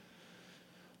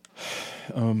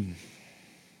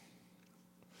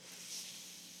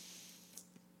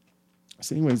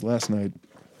 So anyways, last night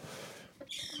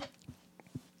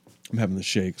I'm having the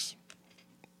shakes.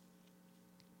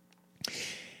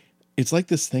 It's like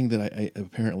this thing that I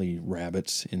apparently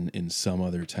rabbits in some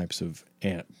other types of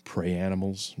prey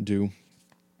animals do.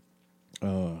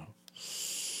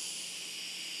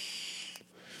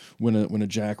 When a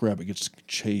jackrabbit gets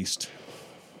chased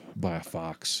by a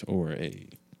fox or I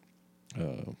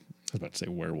was about to say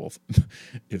werewolf,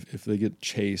 if they get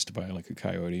chased by like a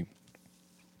coyote,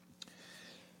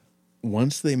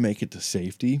 once they make it to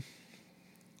safety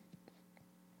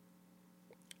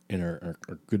and are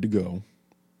good to go,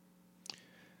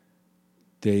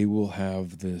 they will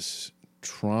have this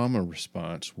trauma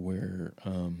response where,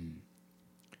 all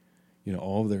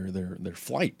of their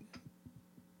flight,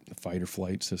 the fight or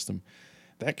flight system,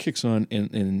 that kicks on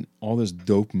and all this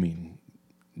dopamine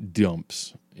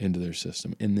dumps into their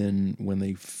system. And then when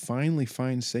they finally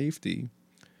find safety,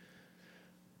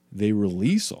 they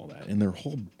release all that and their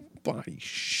whole body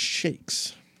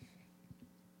shakes.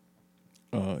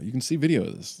 You can see video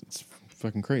of this. It's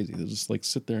fucking crazy. They just like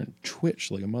sit there and twitch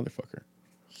like a motherfucker.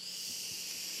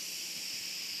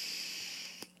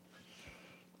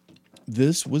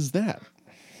 This was that,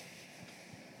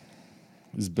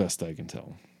 as best I can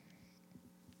tell.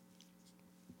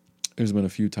 There's been a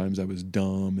few times I was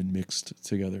dumb and mixed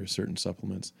together certain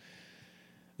supplements,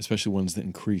 especially ones that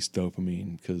increase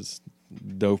dopamine, because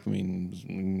dopamine is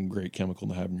a great chemical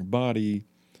to have in your body.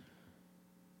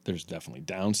 There's definitely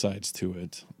downsides to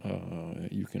it.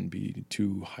 You can be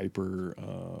too hyper,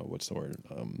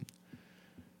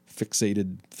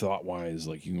 fixated thought-wise,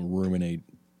 like you can ruminate.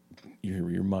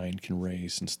 Your mind can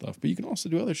race and stuff, but you can also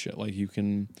do other shit. Like you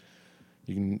can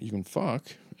fuck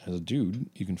as a dude.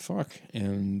 You can fuck,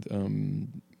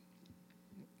 and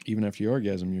even after you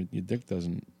orgasm, your dick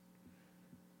doesn't.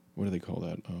 What do they call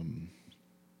that?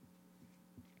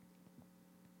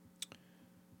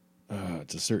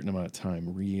 It's a certain amount of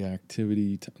time.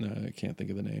 Reactivity. I can't think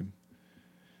of the name,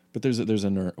 but there's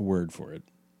a word for it.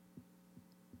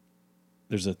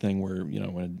 There's a thing where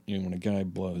when a guy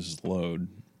blows his load,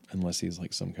 unless he's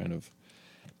like some kind of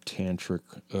tantric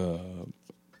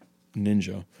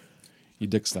ninja, your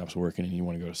dick stops working and you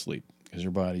want to go to sleep because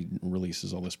your body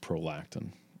releases all this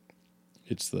prolactin.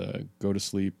 It's the go to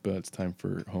sleep, but it's time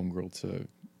for homegirl to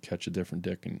catch a different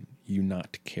dick and you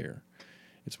not to care.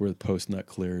 It's where the post-nut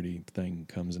clarity thing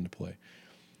comes into play.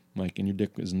 Like, and your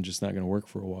dick isn't just not going to work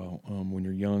for a while. When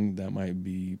you're young, that might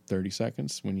be 30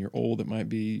 seconds. When you're old, it might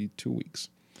be 2 weeks.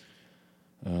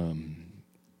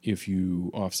 If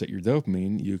you offset your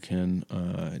dopamine, you can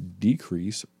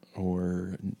decrease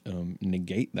or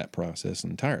negate that process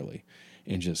entirely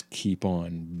and just keep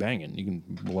on banging. You can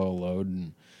blow a load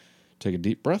and take a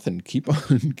deep breath and keep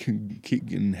on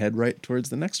and head right towards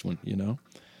the next one, you know?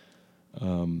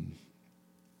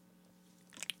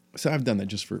 So I've done that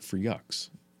just for yucks.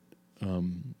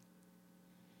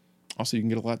 Also, you can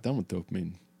get a lot done with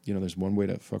dopamine. You know, there's one way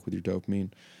to fuck with your dopamine.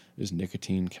 There's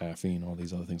nicotine, caffeine, all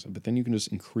these other things. But then you can just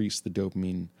increase the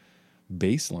dopamine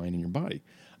baseline in your body.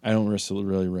 I don't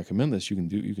really recommend this. You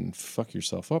can fuck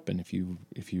yourself up, and if you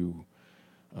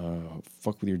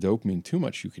fuck with your dopamine too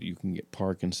much, you can get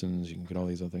Parkinson's. You can get all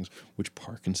these other things. Which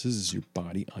Parkinson's is your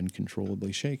body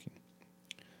uncontrollably shaking.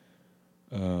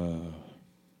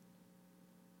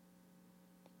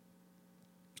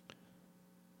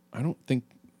 I don't think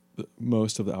that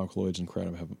most of the alkaloids in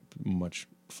kratom have much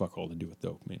fuck all to do with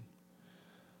dopamine.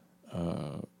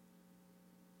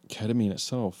 Ketamine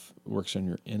itself works on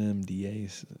your NMDA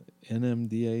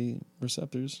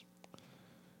receptors.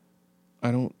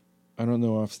 I don't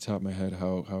know off the top of my head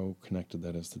how connected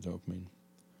that is to dopamine.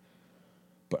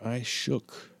 But I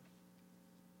shook.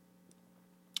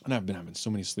 And I've been having so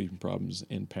many sleeping problems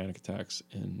and panic attacks,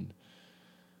 and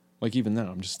like even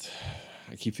now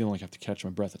I keep feeling like I have to catch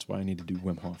my breath. That's why I need to do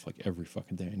Wim Hof like every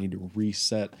fucking day. I need to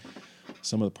reset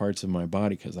some of the parts of my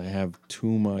body because I have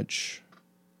too much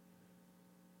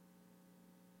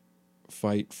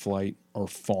fight, flight, or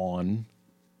fawn,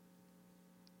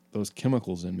 those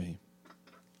chemicals in me.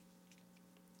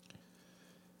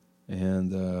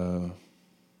 And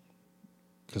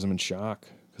because I'm in shock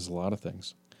because of a lot of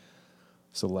things.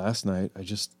 So last night I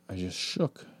just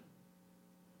shook.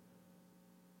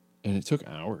 And it took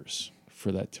hours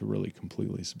for that to really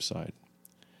completely subside.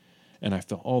 And I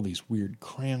felt all these weird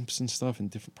cramps and stuff in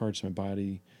different parts of my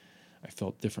body. I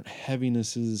felt different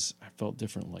heavinesses. I felt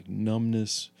different like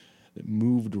numbness that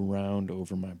moved around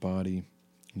over my body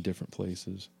in different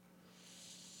places.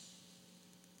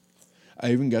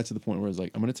 I even got to the point where I was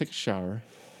like, I'm going to take a shower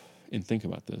and think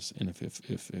about this. And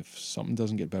if something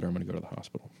doesn't get better, I'm going to go to the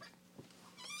hospital.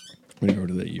 I'm going to go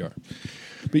to the ER.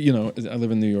 But, you know, I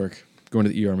live in New York. Going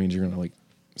to the ER means you're going to like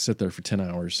sit there for 10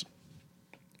 hours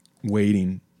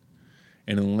waiting.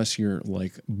 And unless you're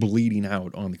like bleeding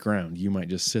out on the ground, you might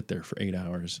just sit there for 8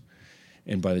 hours.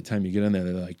 And by the time you get in there,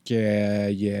 they're like, yeah,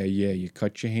 you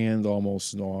cut your hand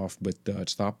almost off, but it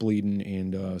stopped bleeding.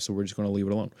 And so we're just going to leave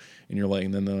it alone. And you're like,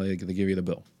 and then they give you the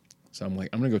bill. So I'm like,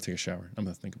 I'm going to go take a shower. I'm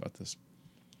going to think about this.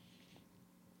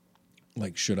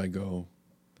 Like, should I go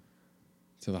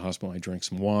to the hospital? I drank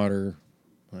some water.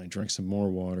 I drank some more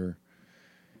water.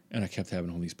 And I kept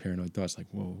having all these paranoid thoughts like,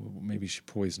 whoa, maybe she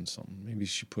poisoned something. Maybe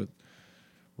she put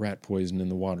rat poison in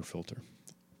the water filter.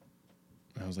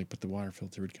 And I was like, but the water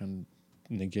filter would kind of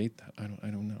negate that. I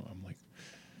don't know. I'm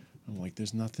like,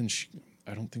 there's nothing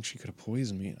I don't think she could have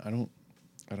poisoned me. I don't,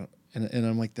 and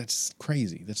I'm like, that's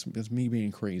crazy. That's me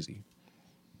being crazy.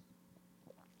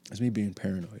 That's me being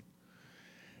paranoid.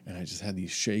 And I just had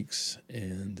these shakes,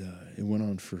 and it went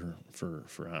on for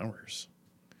hours.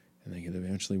 And then it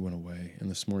eventually went away. And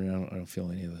this morning, I don't feel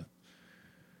any of the...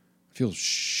 I feel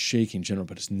shaky in general,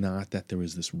 but it's not that there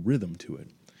was this rhythm to it.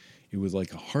 It was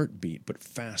like a heartbeat, but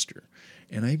faster.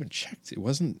 And I even checked. It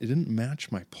didn't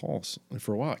match my pulse. And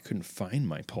for a while, I couldn't find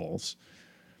my pulse.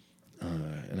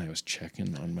 And I was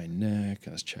checking on my neck.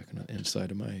 I was checking on the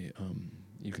inside of my...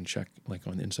 you can check like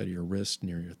on the inside of your wrist,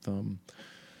 near your thumb.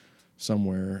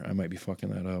 Somewhere. I might be fucking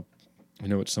that up. I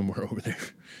know it's somewhere over there.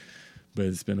 But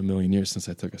it's been a million years since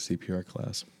I took a CPR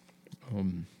class.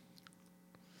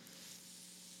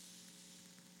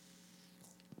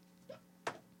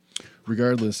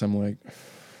 Regardless, I'm like,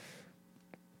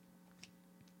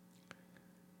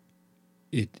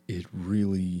 it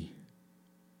really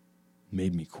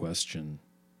made me question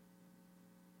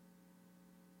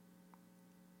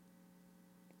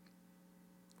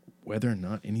whether or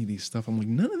not any of these stuff, I'm like,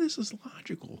 none of this is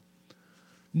logical.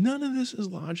 None of this is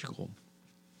logical.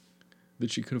 That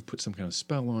she could have put some kind of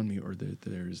spell on me, or that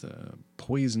there's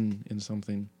poison in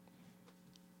something.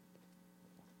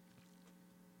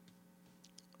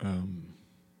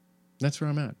 That's where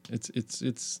I'm at.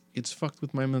 It's fucked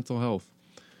with my mental health.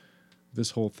 This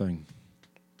whole thing,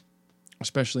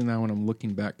 especially now when I'm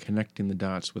looking back, connecting the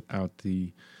dots without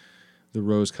the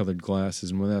rose-colored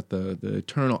glasses and without the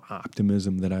eternal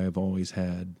optimism that I have always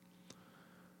had.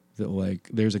 that like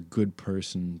there's a good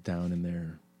person down in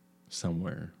there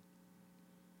somewhere.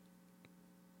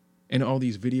 And all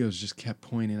these videos just kept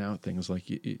pointing out things like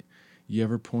you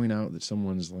ever point out that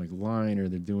someone's like lying or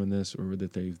they're doing this or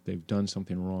that they've done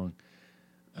something wrong,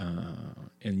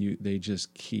 and they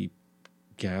just keep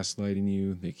gaslighting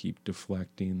you, they keep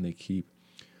deflecting, they keep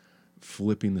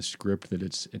flipping the script that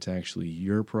it's actually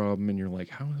your problem, and you're like,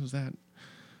 how is that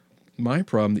my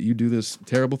problem that you do this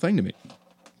terrible thing to me?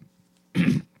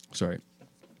 Sorry.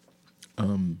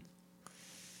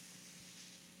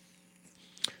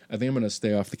 I think I'm going to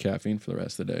stay off the caffeine for the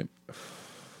rest of the day.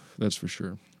 That's for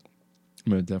sure. I'm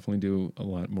going to definitely do a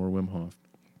lot more Wim Hof.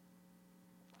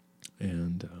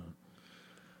 And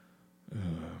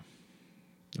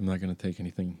I'm not going to take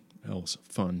anything else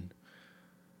fun.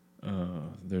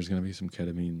 There's going to be some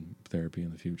ketamine therapy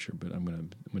in the future, but I'm going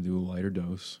to do a lighter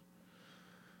dose.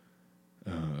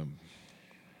 I'm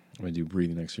going to do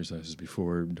breathing exercises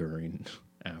before, during,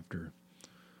 after.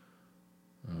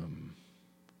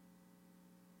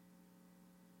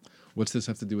 What's this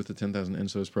have to do with the 10,000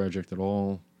 Ensos project at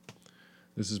all?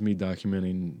 This is me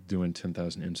documenting doing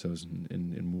 10,000 Ensos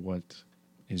and what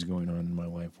is going on in my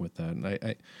life with that. And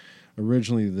I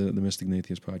originally the Mystic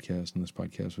Natheist podcast and this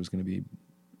podcast was going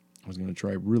to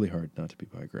try really hard not to be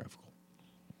biographical.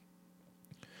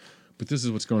 But this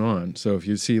is what's going on. So if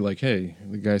you see like, hey,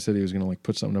 the guy said he was going to like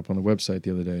put something up on the website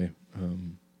the other day,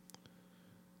 and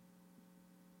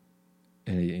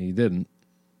he didn't.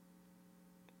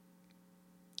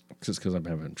 Just because I'm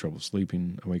having trouble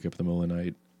sleeping. I wake up in the middle of the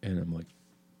night and I'm like,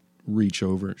 reach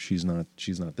over. She's not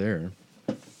there.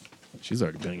 She's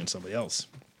already banging somebody else.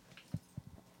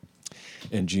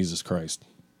 And Jesus Christ,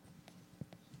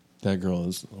 that girl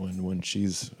is when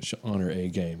she's on her A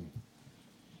game,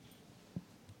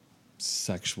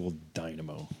 sexual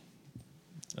dynamo.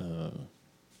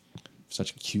 Such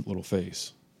a cute little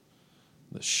face.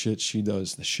 The shit she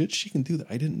does, the shit she can do that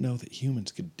I didn't know that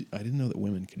humans could do. I didn't know that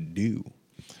women could do.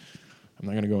 I'm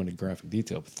not going to go into graphic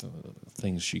detail, but the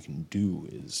things she can do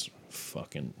is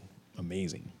fucking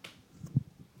amazing.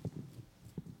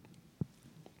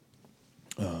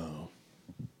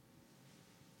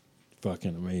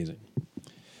 Fucking amazing.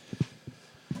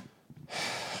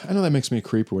 I know that makes me a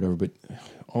creep or whatever, but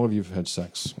all of you have had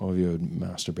sex. All of you have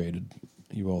masturbated.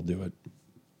 You all do it.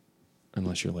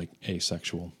 Unless you're like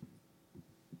asexual.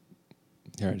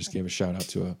 Here, I just gave a shout out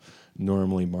to a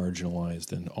normally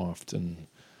marginalized and often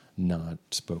not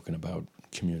spoken about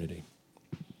community.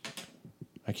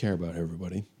 I care about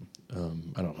everybody.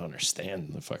 I don't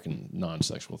understand the fucking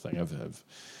non-sexual thing. I've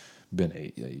been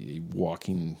a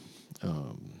walking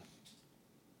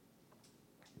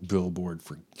billboard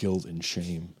for guilt and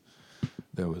shame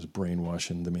that was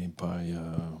brainwashing to me by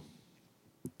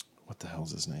what the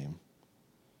hell's his name?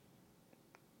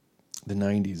 The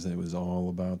 90s. It was all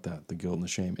about that, the guilt and the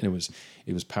shame, and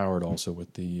it was powered also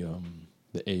with the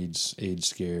AIDS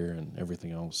scare and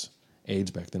everything else.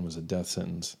 AIDS back then was a death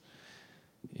sentence,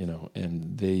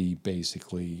 and they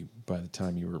basically, by the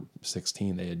time you were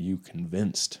 16, they had you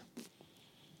convinced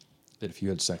that if you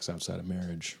had sex outside of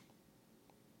marriage,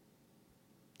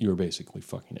 you were basically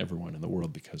fucking everyone in the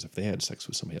world, because if they had sex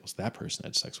with somebody else, that person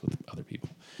had sex with other people.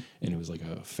 And it was like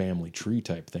a family tree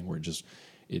type thing where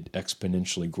it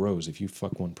exponentially grows. If you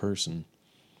fuck one person,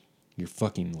 you're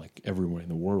fucking like everyone in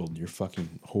the world. You're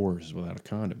fucking whores without a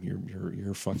condom.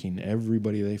 You're fucking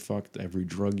everybody they fucked, every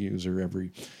drug user,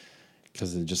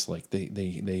 because they just like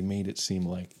they made it seem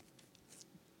like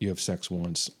you have sex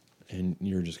once and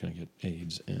you're just gonna get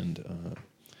AIDS and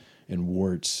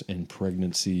warts, and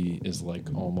pregnancy is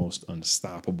like almost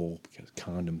unstoppable because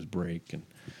condoms break and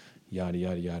yada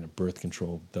yada yada. Birth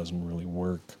control doesn't really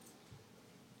work.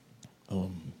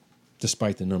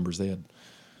 Despite the numbers, they had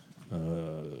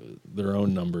their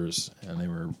own numbers, and they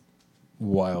were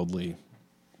wildly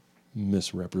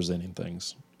misrepresenting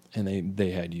things, and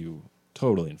they had you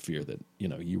totally in fear that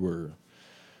you were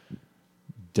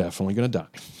definitely going to die.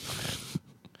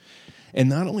 And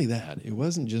not only that, it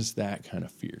wasn't just that kind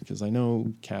of fear, because I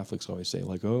know Catholics always say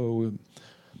like, oh,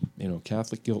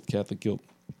 Catholic guilt.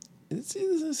 It's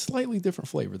a slightly different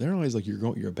flavor. They're always like,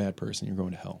 you're a bad person, you're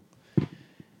going to hell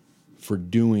for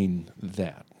doing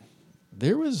that.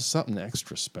 There was something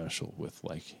extra special with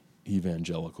like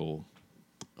evangelical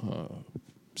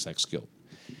sex guilt.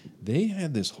 They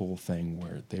had this whole thing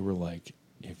where they were like,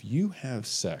 if you have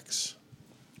sex,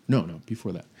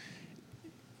 before that,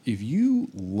 if you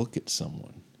look at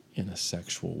someone in a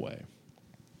sexual way,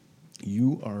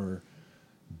 you are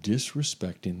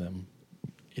disrespecting them.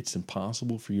 It's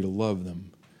impossible for you to love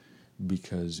them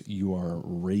because you are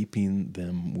raping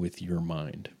them with your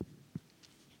mind.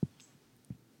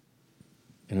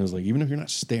 And it was like, even if you're not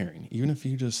staring, even if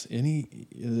you just, it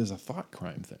is a thought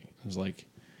crime thing. It was like,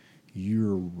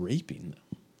 you're raping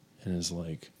them. And it's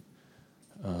like,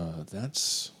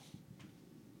 that's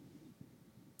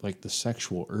like the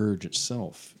sexual urge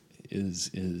itself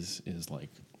is like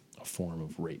a form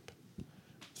of rape.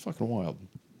 It's fucking wild.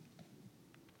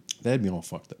 That'd be all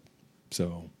fucked up.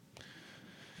 So,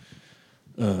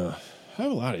 I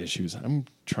have a lot of issues I'm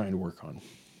trying to work on.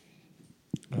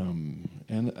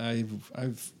 And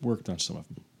I've worked on some of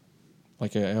them.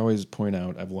 Like I always point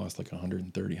out, I've lost like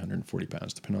 130, 140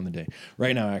 pounds, depending on the day.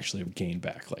 Right now, actually, I've gained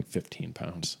back like 15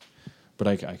 pounds. But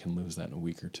I can lose that in a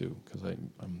week or two because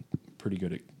I'm pretty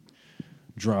good at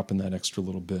dropping that extra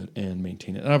little bit and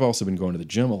maintain it. And I've also been going to the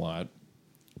gym a lot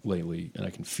lately, and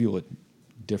I can feel it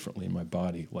differently in my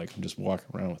body. Like I'm just walking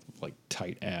around with like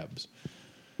tight abs.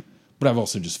 But I've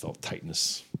also just felt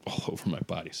tightness all over my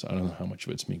body. So I don't know how much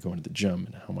of it's me going to the gym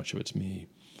and how much of it's me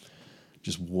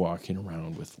just walking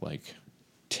around with like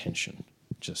tension,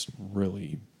 just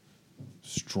really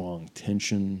strong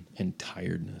tension and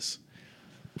tiredness.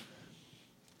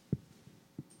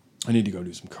 I need to go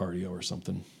do some cardio or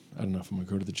something. I don't know if I'm going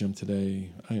to go to the gym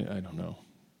today. I don't know.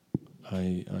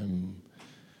 I'm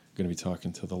going to be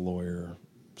talking to the lawyer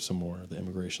some more, the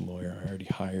immigration lawyer I already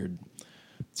hired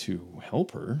to help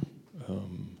her.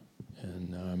 And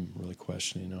now I'm really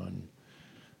questioning on,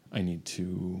 I need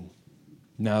to,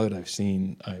 now that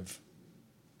I've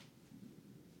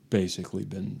basically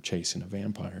been chasing a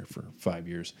vampire for 5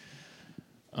 years.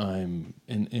 And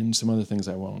some other things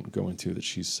I won't go into that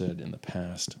she's said in the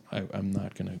past. I'm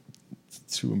not going to,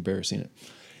 it's too embarrassing it.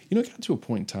 You know, it got to a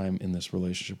point in time in this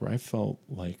relationship where I felt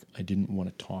like I didn't want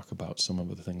to talk about some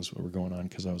of the things that were going on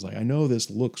because I was like, I know this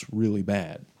looks really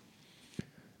bad.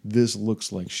 This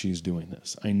looks like she's doing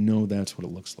this. I know that's what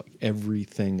it looks like.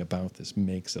 Everything about this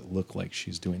makes it look like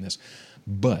she's doing this.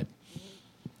 But,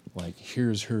 like,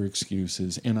 here's her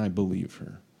excuses, and I believe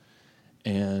her.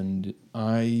 And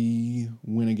I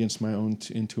went against my own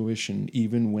intuition,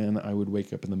 even when I would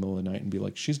wake up in the middle of the night and be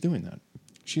like, she's doing that.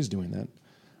 She's doing that.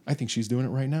 I think she's doing it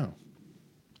right now.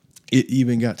 It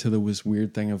even got to this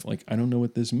weird thing of, like, I don't know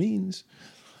what this means.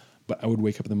 But I would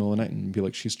wake up in the middle of the night and be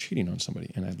like, she's cheating on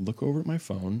somebody. And I'd look over at my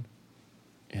phone,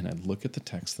 and I'd look at the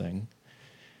text thing,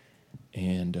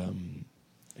 and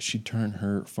she'd turn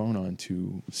her phone on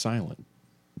to silent.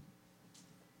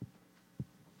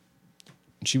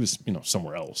 She was,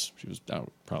 somewhere else. She was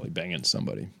out probably banging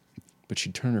somebody. But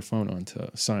she'd turn her phone on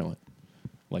to silent,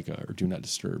 or do not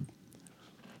disturb.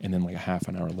 And then like a half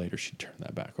an hour later, she'd turn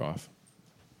that back off.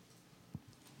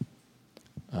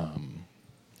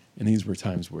 And these were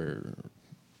times where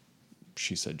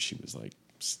she said she was like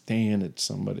staying at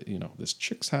somebody, this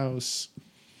chick's house.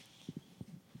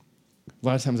 A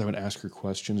lot of times I would ask her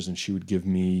questions and she would give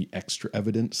me extra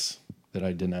evidence that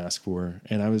I didn't ask for.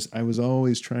 And I was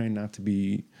always trying not to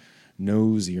be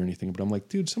nosy or anything, but I'm like,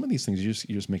 dude, some of these things you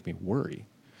just make me worry.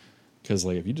 Because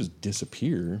like if you just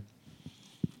disappear,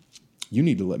 you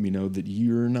need to let me know that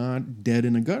you're not dead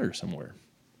in a gutter somewhere.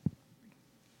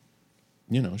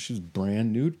 She's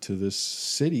brand new to this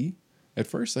city. At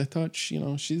first I thought,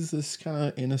 she's this kind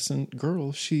of innocent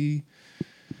girl.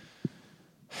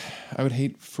 I would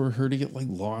hate for her to get like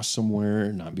lost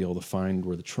somewhere, not be able to find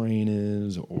where the train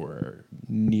is, or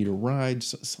need a ride.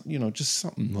 Just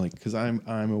something like, because I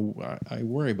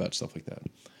worry about stuff like that.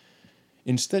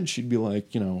 Instead, she'd be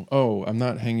like, oh, I'm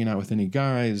not hanging out with any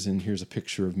guys, and here's a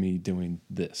picture of me doing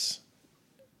this,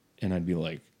 and I'd be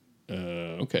like,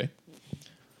 okay.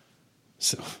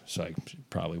 So I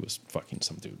probably was fucking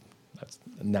some dude. That's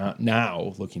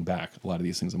now looking back, a lot of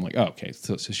these things, I'm like, oh, okay,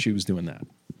 so she was doing that.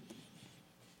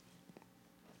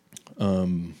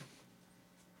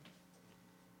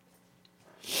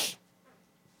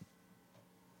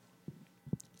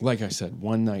 Like I said,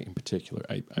 one night in particular,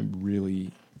 I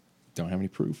really don't have any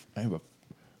proof. I have a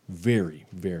very,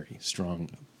 very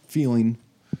strong feeling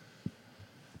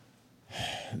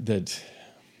that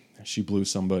she blew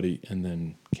somebody and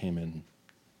then came in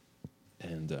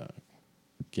and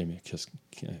gave me a kiss,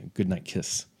 a goodnight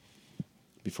kiss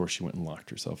before she went and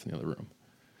locked herself in the other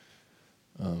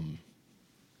room.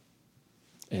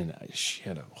 And she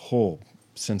had a whole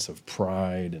sense of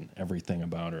pride and everything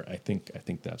about her. I think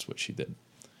that's what she did.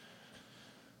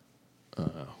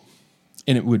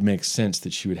 And it would make sense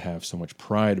that she would have so much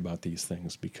pride about these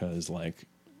things because, like,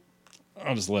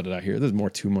 I'll just let it out here. There's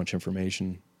too much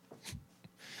information.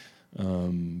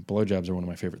 Blowjobs are one of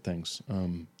my favorite things.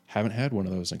 Haven't had one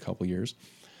of those in a couple years,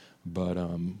 but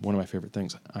one of my favorite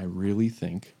things. I really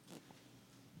think,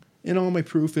 and all my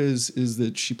proof is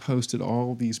that she posted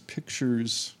all these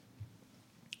pictures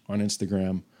on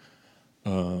Instagram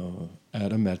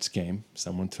at a Mets game.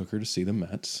 Someone took her to see the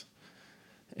Mets.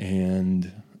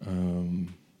 And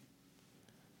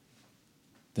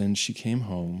then she came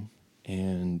home,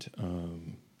 and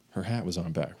her hat was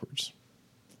on backwards.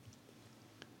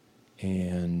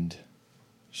 And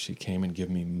she came and gave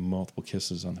me multiple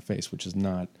kisses on the face, which is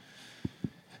not,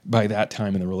 by that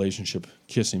time in the relationship,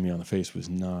 kissing me on the face was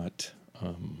not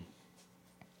her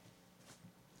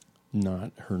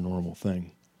normal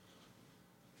thing.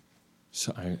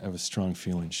 So I have a strong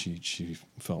feeling she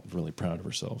felt really proud of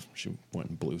herself. She went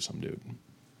and blew some dude.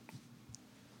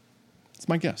 It's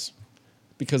my guess.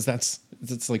 Because that's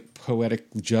like poetic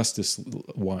justice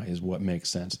wise what makes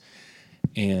sense.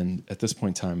 And at this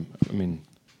point in time, I mean,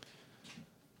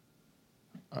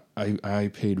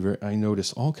 I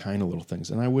noticed all kind of little things,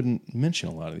 and I wouldn't mention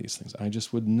a lot of these things. I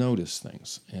just would notice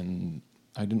things, and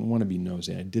I didn't want to be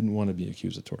nosy. I didn't want to be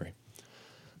accusatory.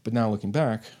 But now looking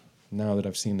back, now that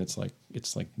I've seen it's like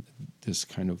this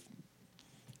kind of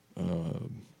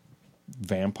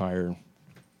vampire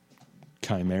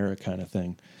chimera kind of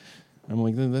thing. I'm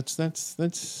like, that's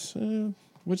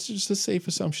what's just a safe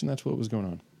assumption that's what was going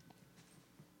on.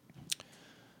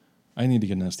 I need to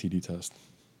get an STD test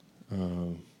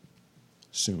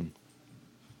soon.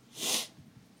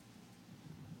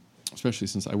 Especially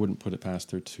since I wouldn't put it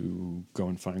past her to go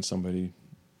and find somebody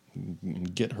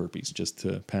and get herpes just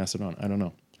to pass it on. I don't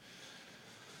know.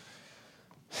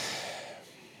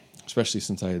 Especially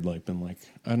since I had been like,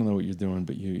 I don't know what you're doing,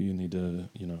 but you need to,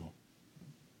 you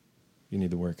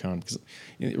need to wear a condom. Because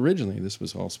originally this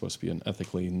was all supposed to be an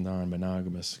ethically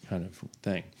non-monogamous kind of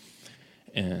thing.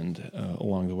 And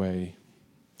along the way,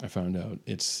 I found out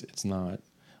it's not.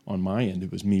 On my end,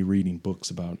 it was me reading books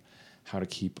about how to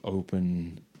keep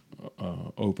open,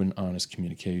 honest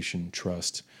communication,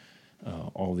 trust,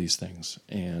 all these things.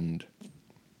 And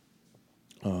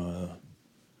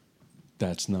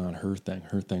that's not her thing.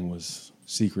 Her thing was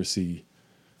secrecy,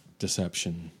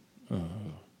 deception,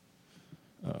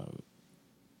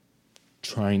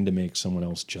 trying to make someone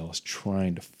else jealous,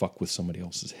 trying to fuck with somebody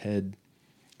else's head,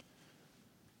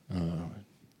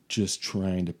 just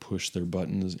trying to push their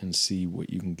buttons and see what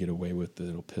you can get away with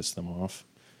that'll piss them off,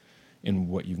 and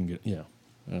what you can get. Yeah,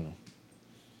 I don't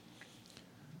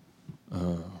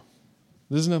know.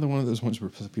 This is another one of those ones where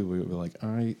people will be like,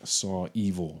 I saw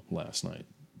evil last night.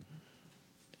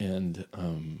 And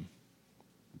I'm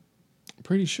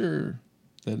pretty sure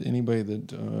that anybody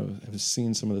that has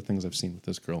seen some of the things I've seen with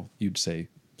this girl, you'd say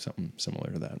something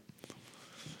similar to that.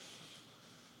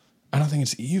 I don't think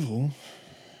it's evil.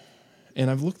 And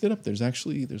I've looked it up. There's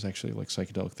actually like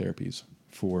psychedelic therapies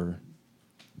for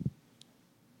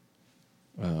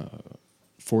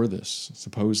this.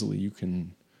 Supposedly you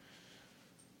can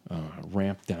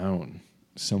ramp down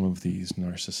some of these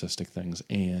narcissistic things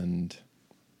and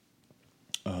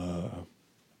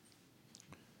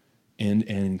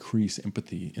increase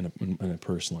empathy in a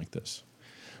person like this.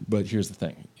 But here's the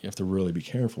thing: you have to really be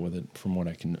careful with it. From what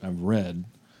I've read,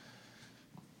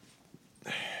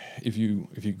 if you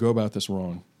go about this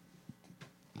wrong,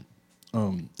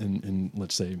 and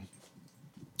let's say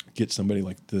get somebody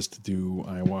like this to do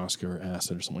ayahuasca or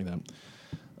acid or something like that.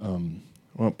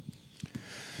 Well,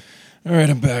 all right,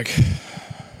 I'm back.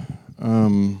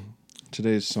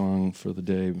 Today's song for the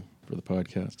day for the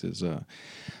podcast is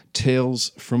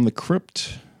 "Tales from the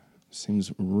Crypt."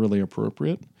 Seems really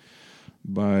appropriate,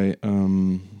 by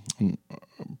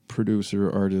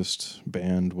producer, artist,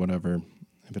 band, whatever.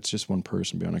 If it's just one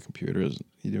person behind a computer,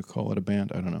 you call it a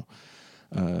band. I don't know.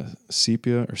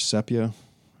 Sepia.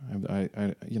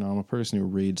 I'm a person who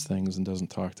reads things and doesn't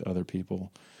talk to other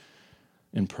people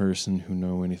in person who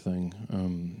know anything.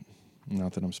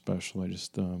 Not that I'm special. I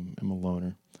just am a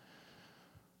loner.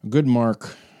 A good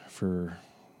mark for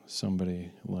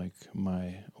somebody like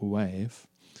my wife.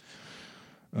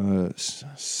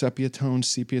 Sepia tone.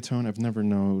 I've never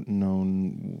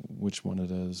known which one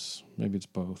it is. Maybe it's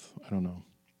both. I don't know.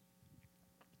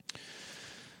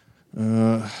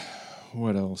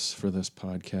 What else for this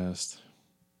podcast?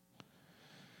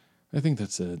 I think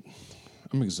that's it.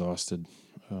 I'm exhausted.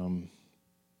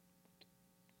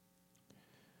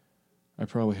 I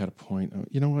probably had a point.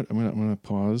 You know what? I'm gonna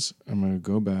pause. I'm gonna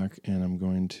go back and I'm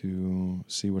going to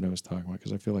see what I was talking about,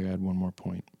 because I feel like I had one more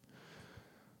point.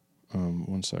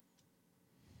 1 sec.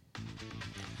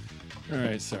 All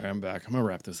right, sorry, I'm back. I'm gonna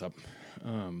wrap this up.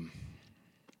 I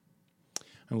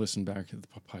listened back to the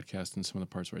podcast and some of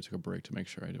the parts where I took a break to make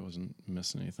sure I wasn't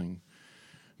missing anything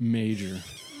major.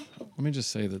 Let me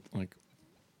just say that, like,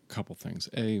 a couple things.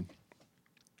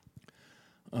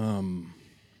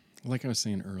 Like I was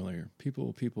saying earlier,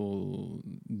 people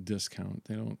discount.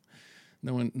 They don't.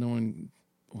 No one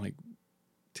like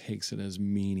takes it as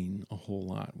meaning a whole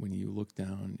lot when you look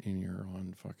down and you're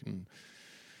on fucking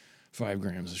 5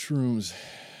 grams of shrooms.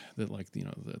 That, like, you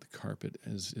know, the carpet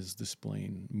is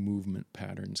displaying movement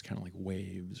patterns, kind of like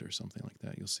waves or something like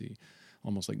that. You'll see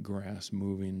almost like grass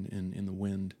moving in the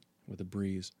wind with a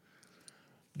breeze.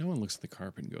 No one looks at the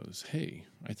carpet and goes, hey,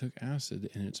 I took acid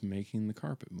and it's making the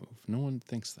carpet move. No one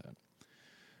thinks that.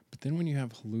 But then when you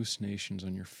have hallucinations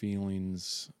on your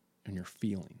feelings and your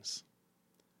feelings,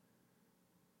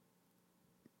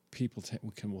 people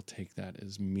will take that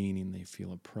as meaning they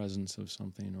feel a presence of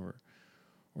something,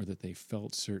 or that they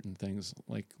felt certain things.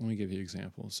 Like, let me give you an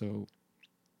example. So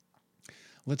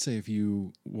let's say if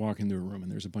you walk into a room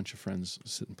and there's a bunch of friends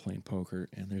sitting playing poker,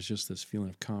 and there's just this feeling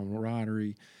of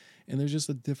camaraderie, and there's just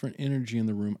a different energy in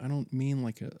the room. I don't mean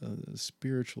like a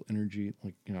spiritual energy,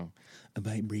 like, you know, a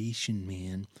vibration,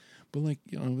 man. But like,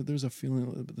 you know, there's a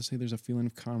feeling, let's say there's a feeling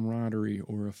of camaraderie,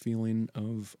 or a feeling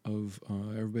of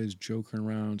everybody's joking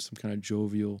around, some kind of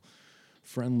jovial,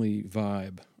 friendly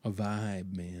vibe, a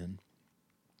vibe, man.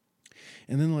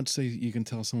 And then let's say you can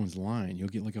tell someone's lying. You'll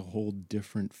get like a whole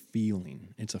different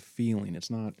feeling. It's a feeling. It's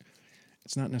not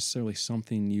necessarily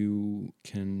something you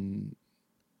can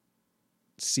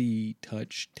see,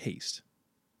 touch, taste.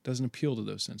 It doesn't appeal to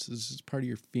those senses. This is part of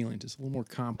your feelings. It's a little more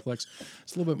complex.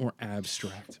 It's a little bit more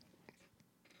abstract.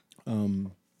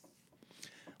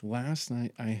 Last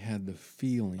night I had the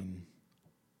feeling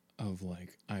of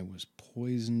like I was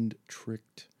poisoned,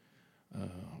 tricked,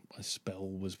 a spell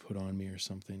was put on me or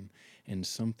something, and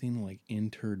something like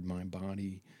entered my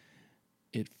body.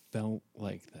 It felt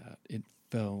like that. It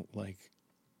felt like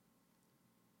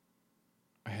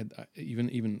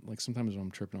even like sometimes when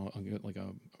I'm tripping, I'll get like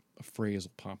a phrase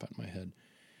will pop out in my head.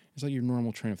 It's like your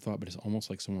normal train of thought, but it's almost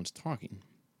like someone's talking.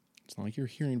 It's not like you're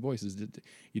hearing voices.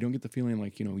 You don't get the feeling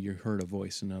like, you know, you heard a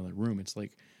voice in another room. It's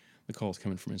like the call's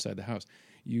coming from inside the house.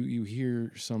 You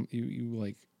hear you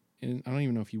like, and I don't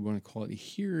even know if you want to call it, you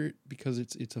hear it because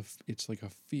it's like a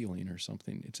feeling or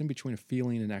something. It's in between a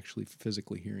feeling and actually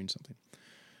physically hearing something.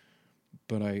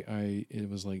 But it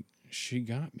was like, she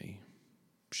got me.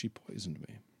 She poisoned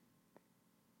me.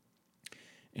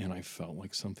 And I felt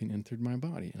like something entered my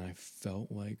body, and I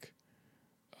felt like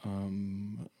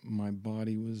my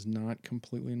body was not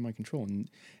completely in my control, and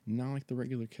not like the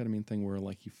regular ketamine thing where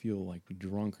like you feel like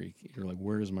drunk, or you're like,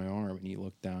 where's my arm? And you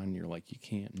look down and you're like, you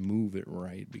can't move it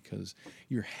right because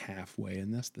you're halfway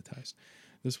anesthetized.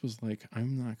 This was like,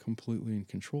 I'm not completely in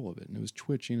control of it, and it was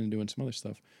twitching and doing some other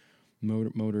stuff,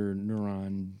 motor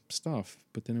neuron stuff.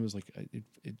 But then it was like,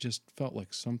 it just felt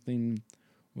like something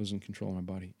was in control of my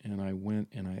body, and I went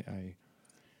and I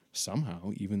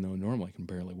somehow, even though normally I can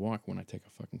barely walk, when I take a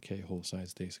fucking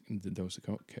K-hole-sized dose of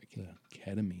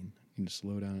ketamine, I need to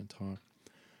slow down and talk.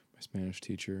 My Spanish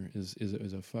teacher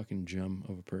is a fucking gem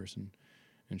of a person,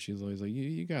 and she's always like,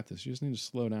 you got this. You just need to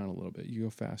slow down a little bit. You go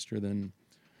faster than,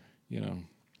 you know,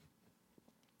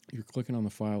 you're clicking on the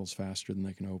files faster than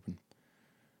they can open,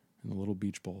 and the little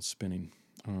beach ball's spinning.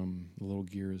 The little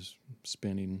gear is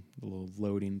spinning, the little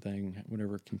loading thing,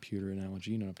 whatever computer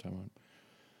analogy, you know what I'm talking about.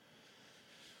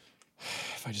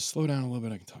 If I just slow down a little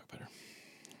bit, I can talk better.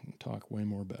 I can talk way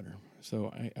more better.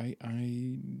 So I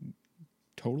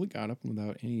totally got up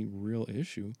without any real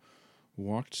issue,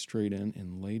 walked straight in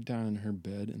and laid down in her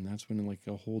bed, and that's when like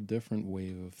a whole different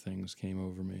wave of things came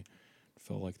over me. It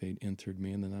felt like they'd entered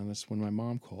me, and then that's when my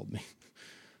mom called me,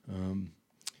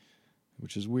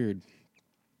 which is weird.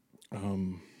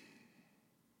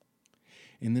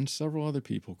 And then several other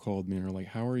people called me and were like,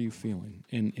 how are you feeling?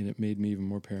 And it made me even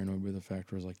more paranoid with the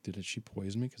fact where I was like, did she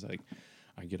poison me? Because I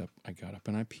got up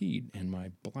and I peed, and my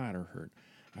bladder hurt.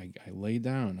 I lay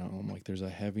down. I'm like, there's a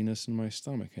heaviness in my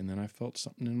stomach. And then I felt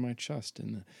something in my chest,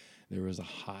 and there was a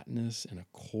hotness and a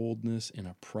coldness and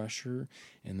a pressure.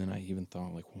 And then I even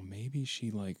thought like, well, maybe she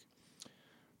like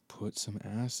put some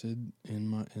acid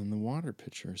in the water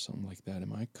pitcher or something like that.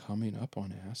 Am I coming up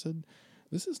on acid?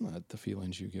 This is not the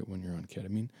feelings you get when you're on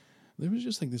ketamine. There was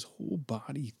just like this whole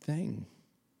body thing.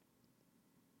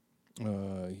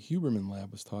 Huberman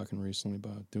Lab was talking recently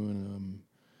about doing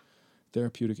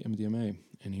therapeutic MDMA,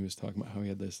 and he was talking about how he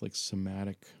had this like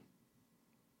somatic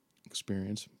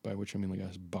experience, by which I mean like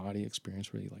a body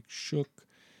experience where he like shook,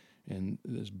 and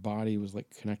his body was like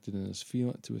connected in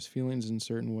to his feelings in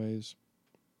certain ways.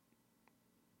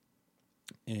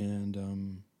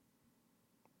 And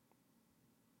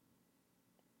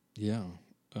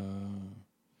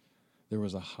there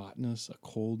was a hotness, a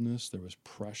coldness, there was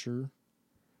pressure,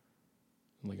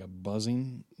 like a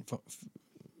buzzing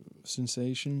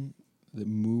sensation that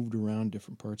moved around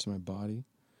different parts of my body.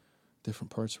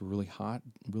 Different parts were really hot,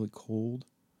 really cold.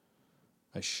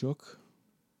 I shook.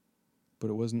 but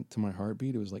it wasn't to my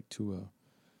heartbeat. It was like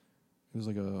it was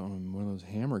like one of those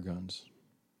hammer guns.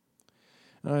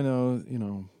 And I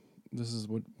know, this is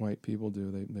what white people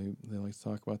do. They like to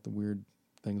talk about the weird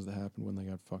things that happened when they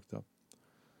got fucked up.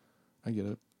 I get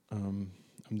it. I'm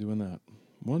doing that.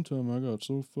 One time I got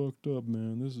so fucked up,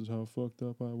 man. This is how fucked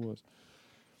up I was.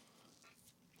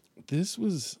 This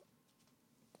was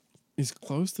is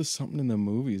close to something in the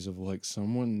movies of like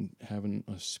someone having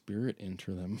a spirit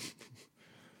enter them.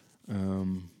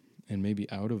 And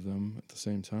maybe out of them at the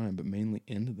same time, but mainly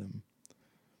into them.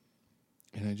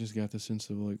 And I just got the sense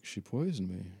of like she poisoned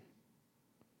me.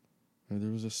 Or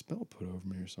there was a spell put over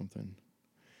me or something.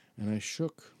 And I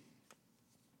shook.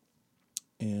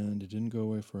 And it didn't go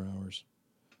away for hours.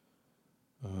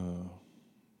 I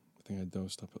think I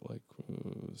dosed up at like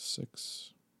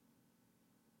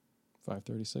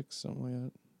 5:36, something like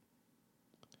that.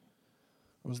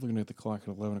 I was looking at the clock at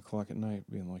 11 o'clock at night,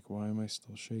 being like, why am I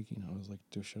still shaking? I was like,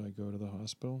 should I go to the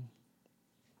hospital?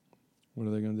 What are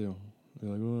they going to do?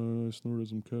 They're like, oh, I snorted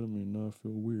some ketamine, now I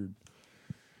feel weird.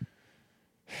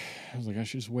 I was like, I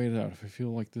should just wait it out. If I feel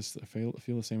like this, if I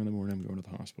feel the same in the morning, I'm going to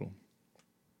the hospital.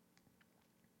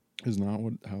 It's not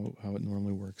how it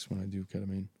normally works when I do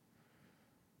ketamine.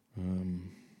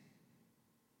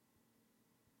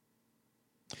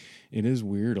 It is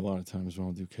weird a lot of times when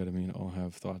I'll do ketamine, I'll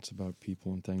have thoughts about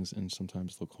people and things, and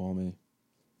sometimes they'll call me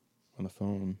on the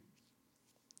phone.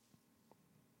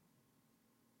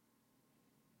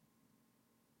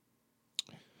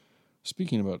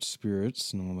 Speaking about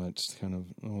spirits and all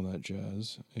that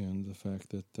jazz, and the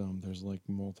fact that there's like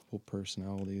multiple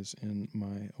personalities in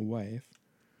my wife,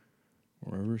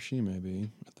 wherever she may be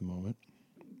at the moment,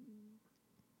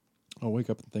 I'll wake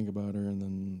up and think about her, and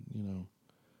then,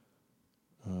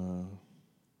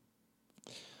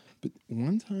 but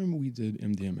one time we did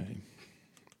MDMA.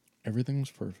 Everything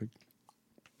was perfect.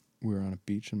 We were on a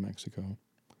beach in Mexico.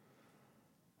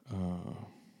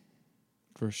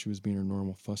 First, she was being her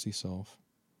normal fussy self.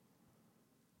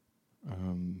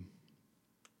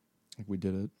 Like we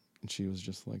did it, and she was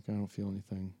just like, I don't feel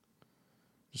anything.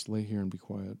 Just lay here and be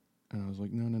quiet. And I was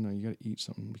like, no, you got to eat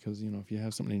something, because, if you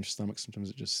have something in your stomach,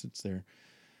 sometimes it just sits there.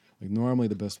 Like normally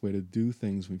the best way to do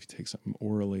things when you take something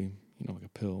orally, like a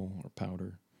pill or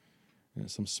powder, and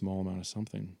it's some small amount of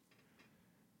something.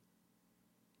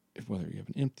 Whether you have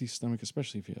an empty stomach,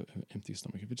 especially if you have an empty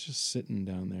stomach, if it's just sitting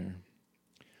down there,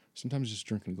 sometimes just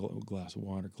drinking a glass of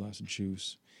water, glass of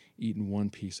juice, eating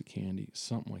one piece of candy,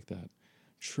 something like that,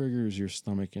 triggers your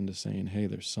stomach into saying, hey,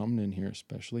 there's something in here,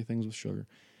 especially things with sugar,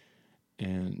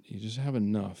 and you just have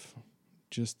enough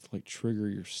just to like trigger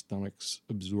your stomach's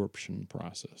absorption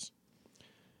process.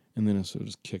 And then it'll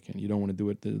just kick in. You don't want to do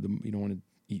it, you don't want to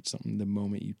eat something the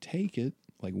moment you take it,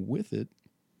 like with it,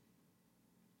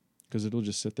 because it'll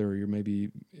just sit there, or maybe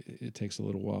it takes a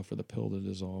little while for the pill to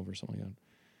dissolve or something like that.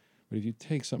 But if you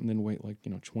take something, then wait like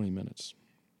 20 minutes,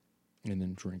 and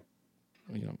then drink,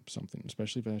 something,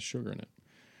 especially if it has sugar in it,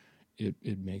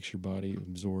 it makes your body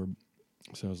absorb.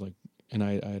 So I was like, and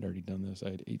I had already done this. I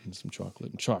had eaten some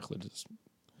chocolate, and chocolate is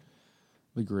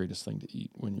the greatest thing to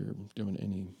eat when you're doing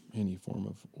any form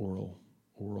of oral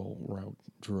route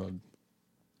drug.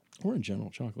 Or in general,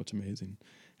 chocolate's amazing.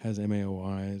 It has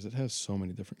MAOIs. It has so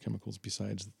many different chemicals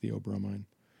besides the theobromine,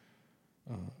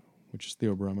 which is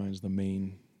theobromine is the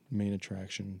main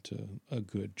attraction to a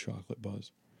good chocolate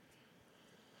buzz.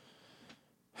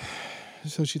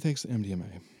 So she takes the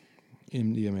MDMA.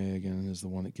 MDMA, again, is the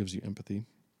one that gives you empathy.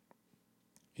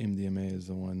 MDMA is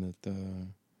the one that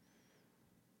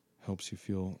helps you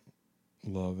feel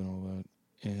love and all that.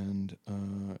 And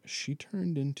she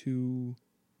turned into,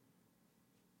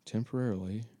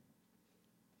 temporarily,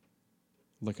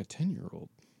 like a 10-year-old.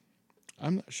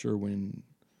 I'm not sure when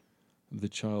the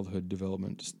childhood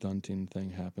development stunting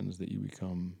thing happens that you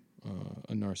become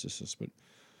a narcissist, but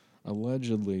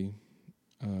allegedly,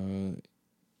 in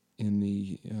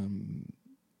the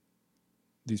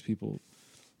these people,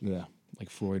 like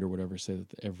Freud or whatever, say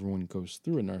that everyone goes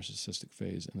through a narcissistic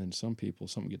phase, and then something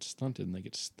gets stunted and they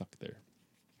get stuck there.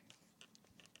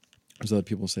 There's other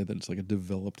people say that it's like a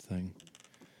developed thing.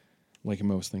 Like in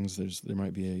most things, there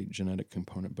might be a genetic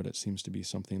component, but it seems to be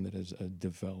something that is a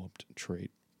developed trait.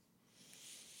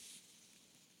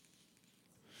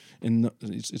 And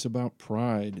it's about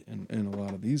pride and a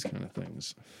lot of these kind of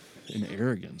things, and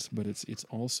arrogance, but it's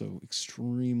also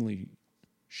extremely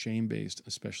shame-based,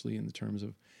 especially in the terms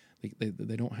of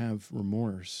they don't have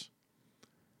remorse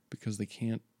because they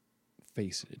can't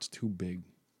face it. It's too big.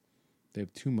 They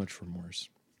have too much remorse.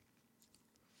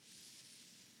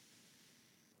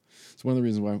 It's one of the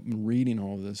reasons why I'm reading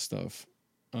all of this stuff.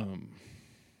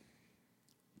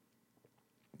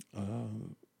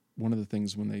 one of the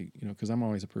things when they, because I'm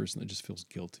always a person that just feels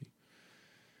guilty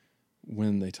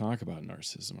when they talk about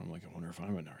narcissism. I'm like, I wonder if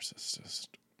I'm a narcissist,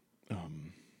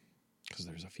 because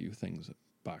there's a few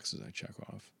boxes I check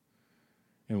off,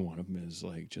 and one of them is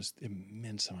like just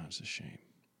immense amounts of shame.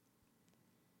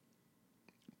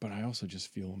 But I also just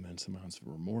feel immense amounts of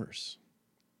remorse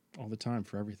all the time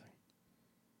for everything.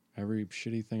 Every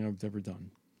shitty thing I've ever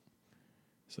done.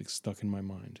 It's like stuck in my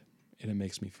mind. And it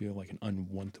makes me feel like an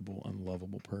unwantable,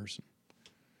 unlovable person.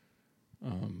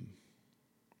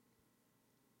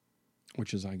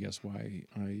 Which is, I guess, why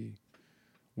I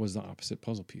was the opposite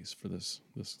puzzle piece for this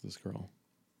girl.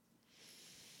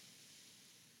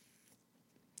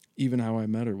 Even how I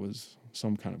met her was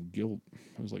some kind of guilt.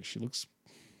 I was like, she looks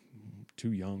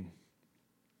too young.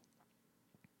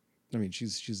 I mean,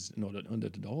 she's an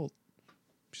adult.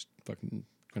 She's fucking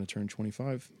gonna turn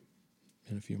 25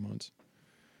 in a few months.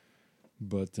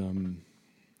 But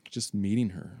just meeting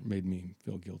her made me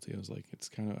feel guilty. I was like,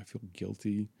 I feel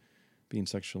guilty being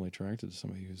sexually attracted to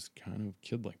somebody who's kind of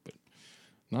kid-like, but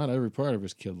not every part of her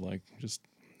is kid-like. Just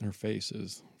her face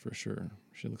is, for sure.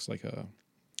 She looks like a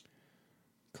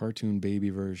cartoon baby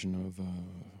version of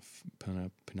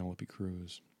Penelope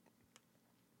Cruz.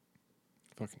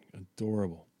 Fucking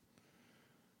adorable.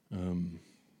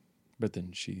 But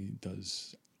then she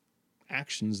does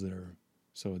actions that are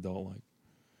so adult-like.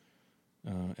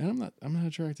 And I'm not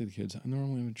attracted to kids. I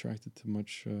normally am attracted to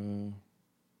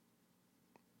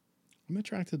I'm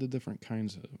attracted to different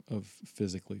kinds of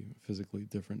physically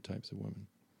different types of women.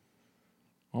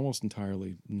 Almost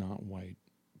entirely not white,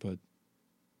 but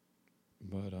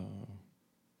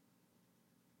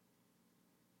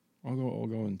I'll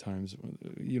go in times.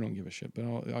 You don't give a shit, but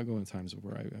I'll go in times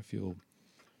where I feel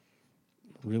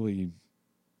really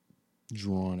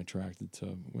attracted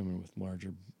to women with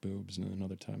larger boobs, and then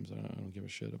other times I don't give a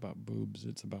shit about boobs.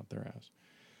 It's about their ass.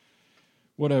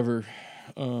 Whatever.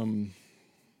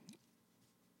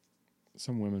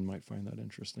 Some women might find that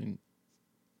interesting.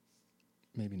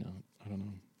 Maybe not. I don't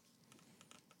know.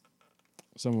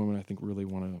 Some women, I think, really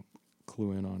want to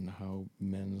clue in on how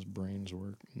men's brains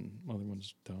work, and other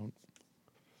ones don't.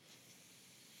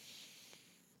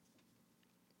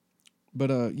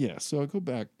 But, yeah, so I go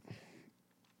back.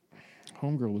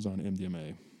 Homegirl was on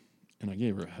MDMA, and I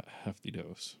gave her a hefty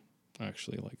dose.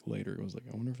 Actually, like, later, it was like,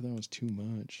 I wonder if that was too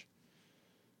much.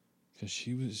 Because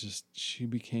she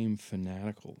became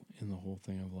fanatical in the whole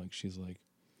thing of, like, she's like,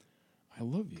 I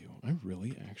love you. I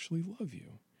really actually love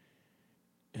you.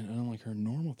 And unlike her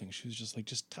normal thing, she was just like,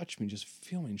 just touch me, just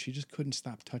feel me. And she just couldn't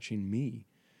stop touching me,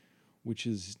 which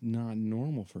is not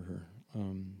normal for her.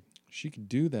 She could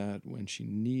do that when she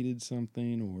needed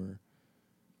something, or,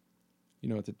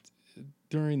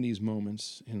 during these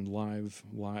moments in live,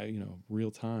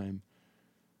 real time,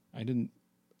 I didn't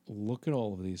look at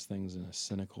all of these things in a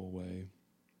cynical way.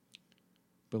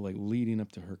 But like leading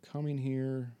up to her coming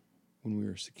here, when we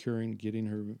were getting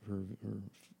her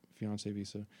fiance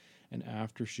visa, and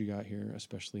after she got here,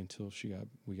 especially until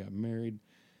we got married,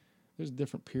 there's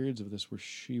different periods of this where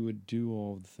she would do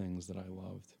all the things that I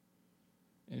loved.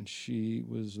 And she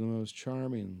was the most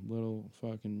charming little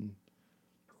fucking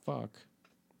fuck.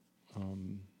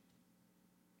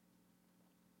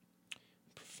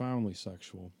 Profoundly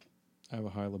sexual. I have a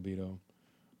high libido.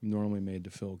 I'm normally made to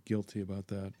feel guilty about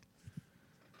that.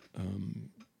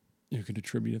 You could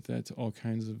attribute that to all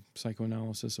kinds of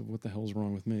psychoanalysis of what the hell's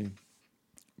wrong with me.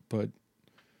 But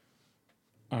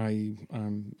I'm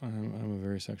a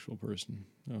very sexual person,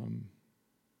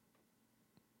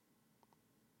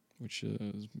 which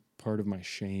is part of my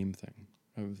shame thing.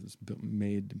 I was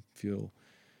made to feel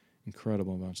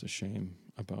incredible amounts of shame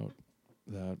about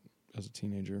that as a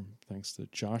teenager, thanks to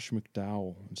Josh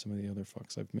McDowell and some of the other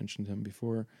fucks. I've mentioned him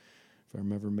before. If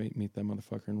I ever meet that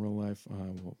motherfucker in real life,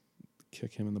 I will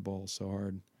kick him in the balls so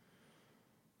hard.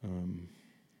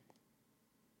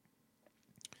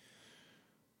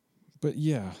 But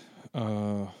yeah,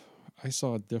 I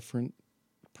saw a different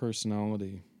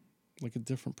personality, like a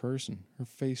different person. Her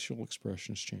facial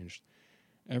expressions changed.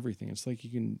 Everything. It's like you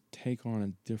can take on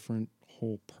a different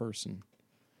whole person.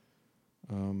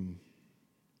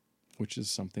 Which is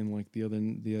something like the other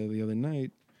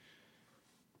night.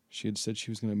 She had said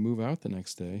she was going to move out the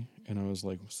next day, and I was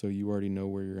like, so you already know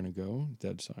where you're going to go?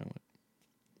 Dead silent.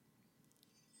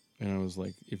 And I was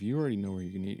like, if you already know where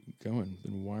you're going,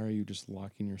 then why are you just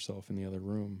locking yourself in the other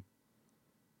room?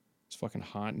 It's fucking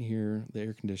hot in here. The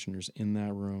air conditioner's in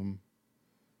that room.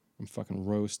 I'm fucking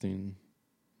roasting.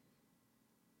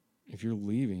 If you're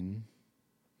leaving,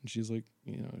 and she's like,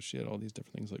 she had all these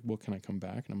different things like, well, can I come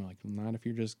back? And I'm like, not if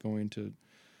you're just going to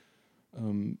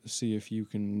See if you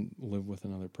can live with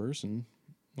another person.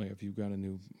 Like if you've got a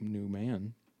new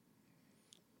man.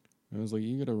 And I was like,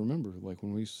 you got to remember, like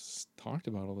when we talked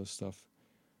about all this stuff,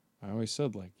 I always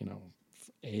said, like,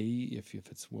 if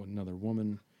it's another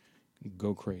woman,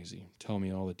 go crazy. Tell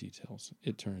me all the details.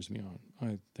 It turns me on.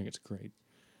 I think it's great.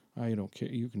 I don't care.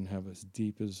 You can have as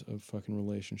deep as a fucking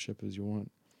relationship as you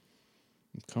want.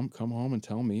 Come home and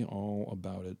tell me all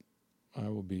about it. I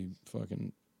will be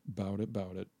fucking about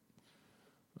it.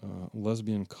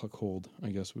 Lesbian cuckold,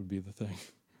 I guess, would be the thing.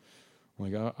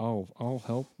 Like I'll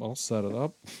help. I'll set it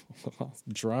up. I'll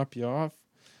drop you off.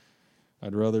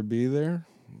 I'd rather be there.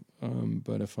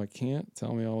 But if I can't,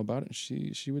 tell me all about it.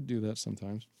 She would do that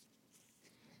sometimes.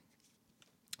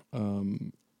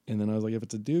 And then I was like, if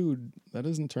it's a dude, that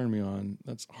doesn't turn me on.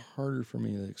 That's harder for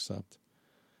me to accept.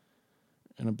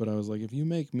 But I was like, if you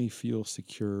make me feel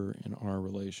secure in our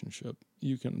relationship,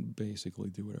 you can basically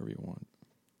do whatever you want.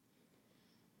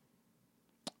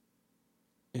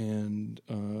 And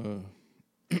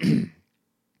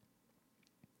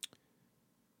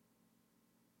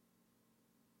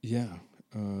yeah,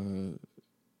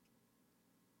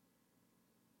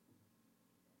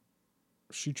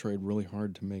 she tried really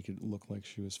hard to make it look like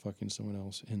she was fucking someone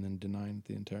else, and then denying it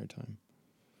the entire time.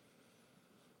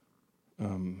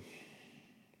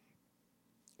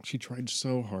 She tried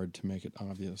so hard to make it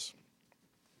obvious.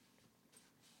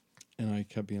 And I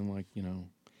kept being like,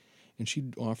 and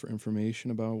she'd offer information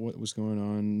about what was going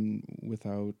on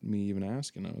without me even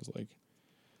asking. I was like,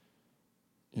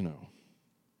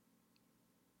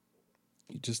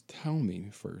 just tell me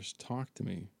first. Talk to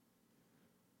me.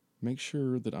 Make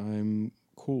sure that I'm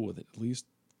cool with it. At least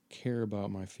care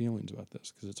about my feelings about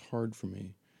this, because it's hard for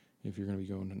me if you're going to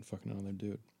be going and fucking another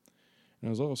dude. And I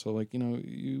was also like,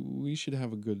 we should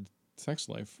have a good sex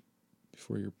life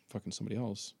before you're fucking somebody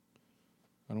else.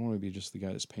 I don't want to be just the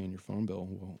guy that's paying your phone bill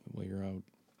while you're out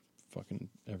fucking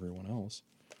everyone else.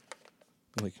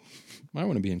 Like, I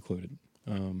want to be included.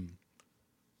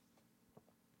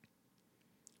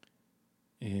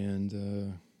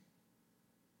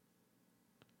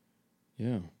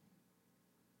 Yeah.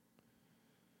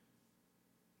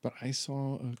 But I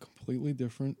saw a completely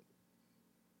different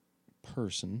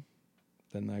person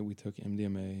that night we took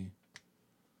MDMA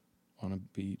on a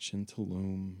beach in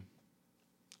Tulum.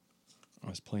 I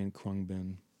was playing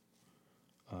Krungbin.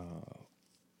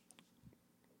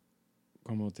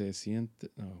 Como te sientes?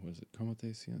 No, was it Como te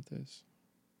sientes?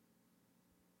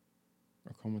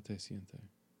 Or Como te siente?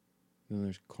 Then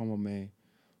there's Como me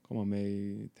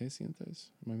te sientes?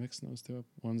 Am I mixing those two up?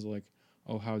 One's like,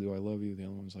 oh, how do I love you? The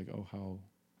other one's like, oh, how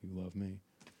you love me.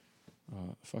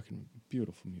 Fucking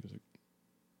beautiful music.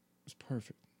 It was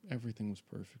perfect. Everything was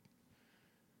perfect.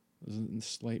 There's a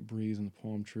slight breeze in the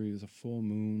palm trees, a full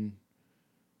moon.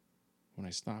 When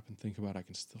I stop and think about it, I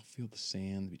can still feel the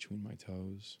sand between my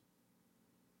toes.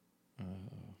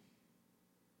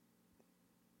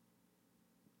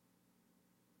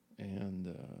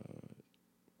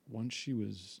 Once she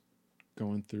was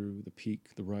going through the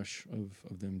peak, the rush of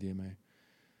the MDMA,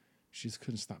 she just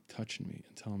couldn't stop touching me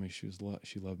and telling me she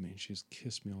loved me, and she just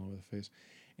kissed me all over the face.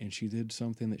 And she did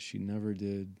something that she never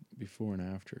did before and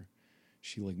after.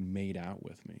 She like made out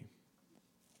with me,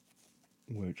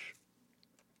 which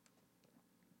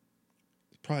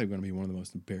is probably going to be one of the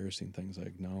most embarrassing things I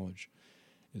acknowledge,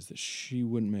 is that she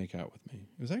wouldn't make out with me.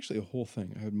 It was actually a whole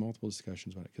thing. I had multiple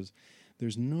discussions about it, because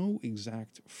there's no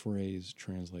exact phrase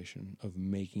translation of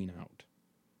making out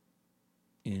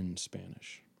in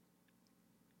Spanish.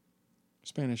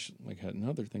 Spanish, like had in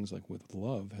other things, like with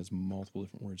love, has multiple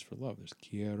different words for love. There's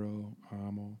quiero,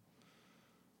 amo.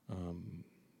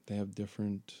 They have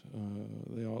different.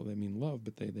 They mean love,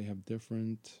 but they have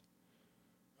different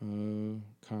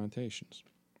connotations.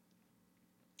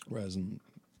 Whereas in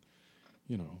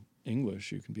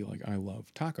English, you can be like, I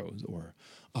love tacos, or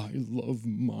I love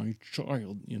my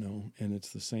child, and it's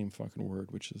the same fucking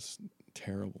word, which is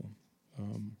terrible.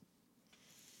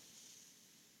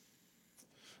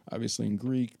 Obviously, in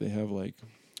Greek, they have like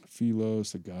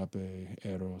philos, agape,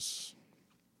 eros.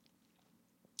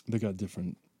 They got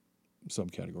different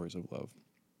subcategories of love.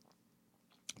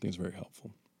 I think it's very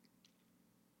helpful.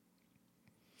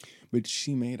 But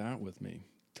she made out with me,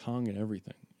 tongue and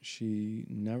everything. She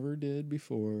never did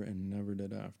before and never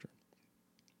did after.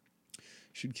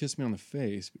 She'd kiss me on the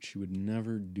face, but she would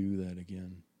never do that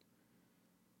again.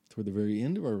 Toward the very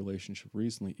end of our relationship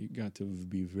recently, it got to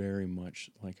be very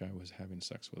much like I was having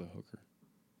sex with a hooker.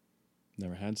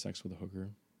 Never had sex with a hooker.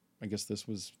 I guess this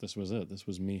was it. This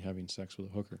was me having sex with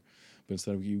a hooker. But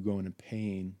instead of you going and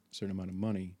paying a certain amount of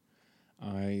money,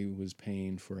 I was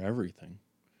paying for everything.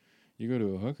 You go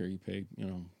to a hooker, you pay,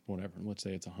 whatever. Let's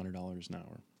say it's $100 an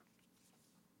hour,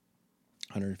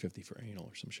 150 for anal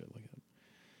or some shit like that.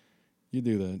 You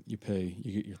do that, you pay,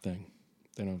 you get your thing.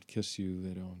 They don't kiss you,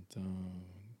 they don't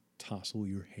tousle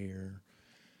your hair.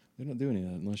 They don't do any of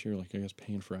that unless you're like, I guess,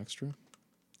 paying for extra.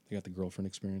 They got the girlfriend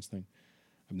experience thing.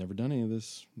 I've never done any of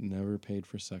this, never paid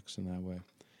for sex in that way.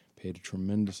 Paid a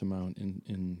tremendous amount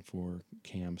in for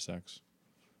cam sex.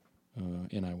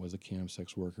 And I was a cam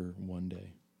sex worker one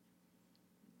day.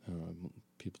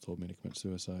 People told me to commit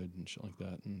suicide and shit like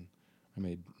that, and I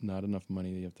made not enough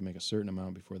money. You have to make a certain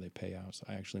amount before they pay out. So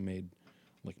I actually made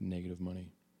like negative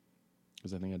money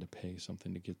because I think I had to pay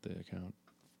something to get the account,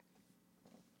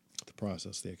 to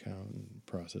process the account and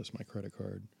process my credit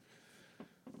card.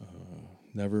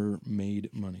 Never made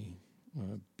money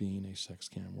being a sex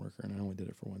cam worker, and I only did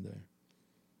it for one day.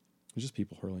 It was just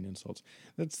people hurling insults.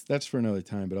 That's for another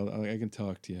time, but I can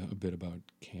talk to you a bit about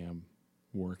cam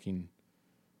working,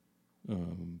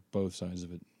 both sides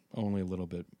of it. Only a little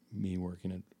bit, me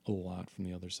working it a lot from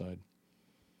the other side.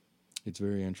 It's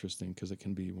very interesting because it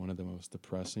can be one of the most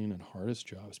depressing and hardest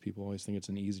jobs. People always think it's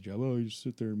an easy job. Oh, you just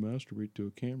sit there and masturbate to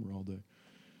a camera all day.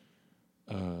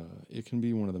 It can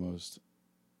be one of the most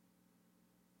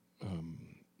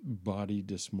body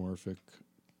dysmorphic,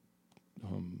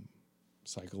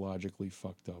 psychologically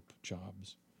fucked up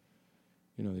jobs.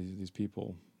 These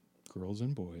people, girls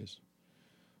and boys,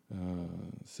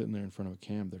 sitting there in front of a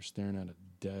cam, they're staring at a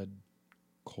dead,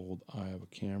 cold eye of a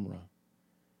camera.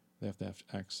 They have to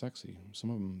act sexy. Some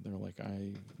of them, they're like,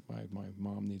 my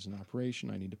mom needs an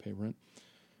operation, I need to pay rent.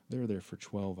 They're there for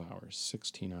 12 hours,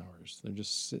 16 hours. They're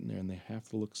just sitting there, and they have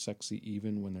to look sexy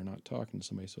even when they're not talking to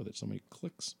somebody, so that somebody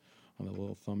clicks on the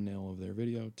little thumbnail of their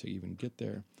video to even get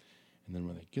there. And then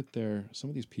when they get there, some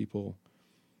of these people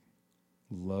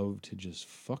love to just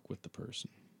fuck with the person.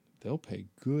 They'll pay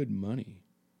good money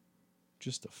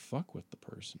just to fuck with the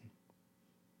person,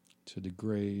 to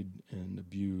degrade and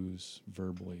abuse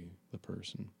verbally the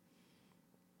person.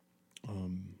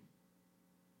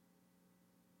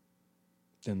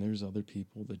 Then there's other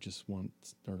people that just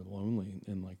are lonely,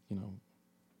 and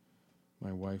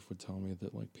my wife would tell me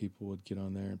that like people would get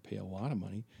on there and pay a lot of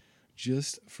money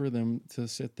just for them to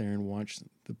sit there and watch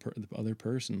the other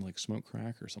person like smoke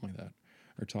crack or something like that,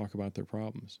 or talk about their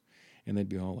problems. And they'd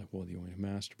be all like, well, do you want me to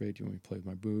masturbate? Do you want me to play with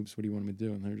my boobs? What do you want me to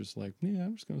do? And they're just like, yeah,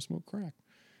 I'm just going to smoke crack.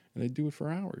 And they'd do it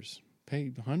for hours,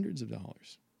 pay hundreds of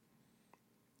dollars.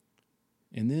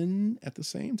 And then at the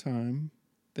same time,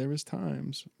 there was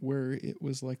times where it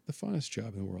was like the funnest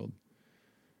job in the world,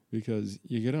 because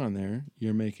you get on there,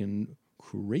 you're making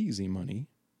crazy money,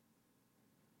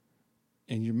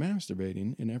 and you're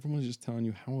masturbating, and everyone's just telling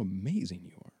you how amazing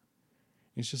you are.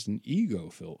 It's just an ego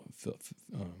filling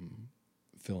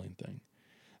thing.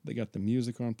 They got the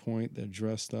music on point, they're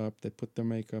dressed up, they put their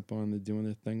makeup on, they're doing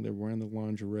their thing, they're wearing the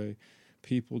lingerie.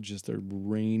 People just are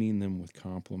raining them with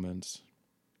compliments.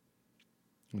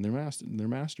 And they're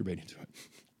masturbating to it.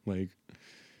 Like,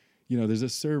 there's a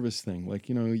service thing. Like,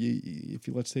 if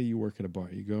you, let's say you work at a bar,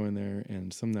 you go in there,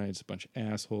 and some nights a bunch of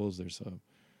assholes, there's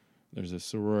a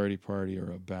sorority party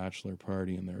or a bachelor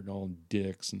party, and they're all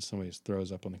dicks, and somebody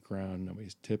throws up on the ground,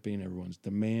 nobody's tipping, everyone's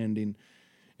demanding.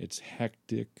 It's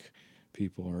hectic.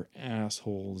 People are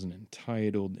assholes and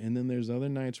entitled. And then there's other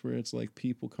nights where it's like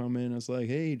people come in, it's like,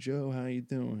 hey, Joe, how you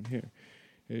doing?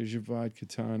 Here's your vodka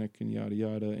tonic and yada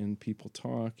yada, and people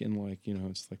talk, and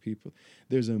it's like people,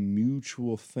 there's a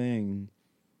mutual thing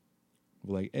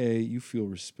of like, you feel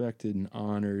respected and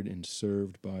honored and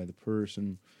served by the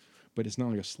person, but it's not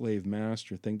like a slave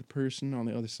master thing. The person on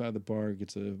the other side of the bar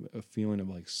gets a feeling of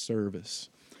like service.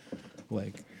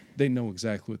 Like, they know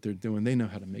exactly what they're doing. They know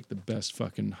how to make the best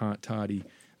fucking hot toddy.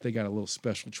 They got a little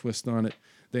special twist on it.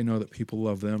 They know that people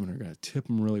love them and are going to tip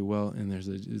them really well. And there's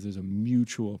a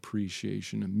mutual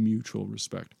appreciation, a mutual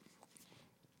respect.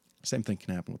 Same thing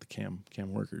can happen with the cam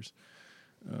workers.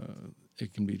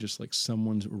 It can be just like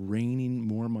someone's raining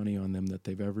more money on them that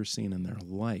they've ever seen in their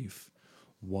life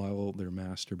while they're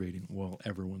masturbating, while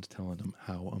everyone's telling them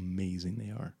how amazing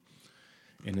they are.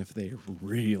 And if they're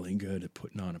really good at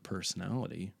putting on a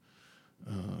personality,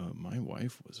 my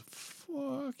wife was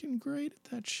fucking great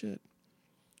at that shit.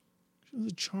 She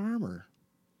was a charmer.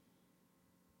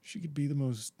 She could be the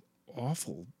most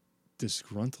awful,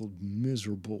 disgruntled,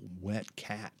 miserable, wet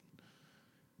cat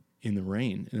in the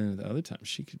rain. And then at the other time,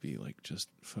 she could be like just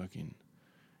fucking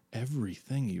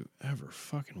everything you ever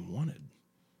fucking wanted.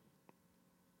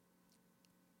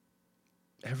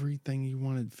 Everything you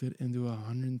wanted fit into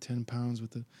 110 pounds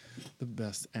with the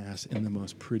best ass and the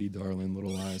most pretty, darling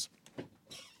little eyes.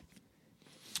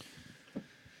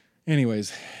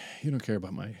 Anyways, you don't care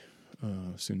about my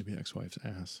soon-to-be ex-wife's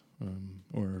ass,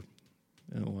 or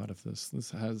a lot of this.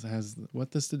 This has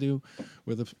what this to do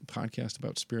with a podcast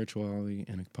about spirituality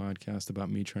and a podcast about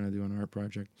me trying to do an art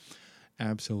project?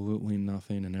 Absolutely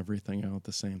nothing and everything all at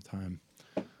the same time.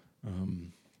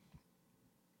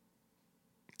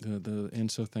 The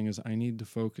Enso thing is I need to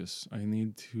focus. I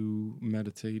need to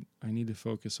meditate. I need to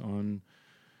focus on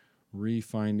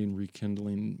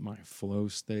rekindling my flow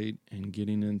state and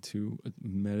getting into a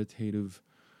meditative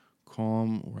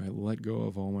calm where I let go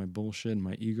of all my bullshit and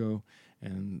my ego.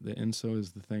 And the Enso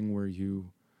is the thing where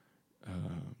you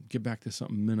get back to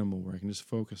something minimal, where I can just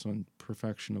focus on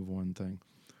perfection of one thing.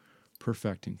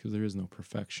 Perfecting, because there is no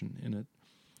perfection in it.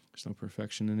 There's no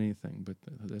perfection in anything, but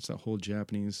that's that whole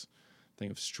Japanese thing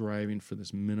of striving for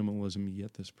this minimalism,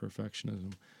 yet this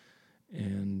perfectionism.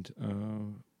 And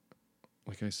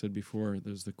like I said before,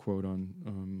 there's the quote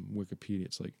on Wikipedia.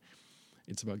 It's like,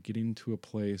 it's about getting to a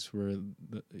place where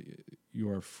you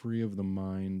are free of the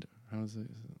mind. How is it?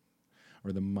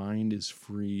 Or the mind is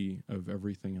free of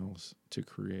everything else to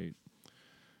create.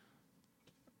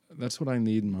 That's what I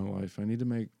need in my life. I need to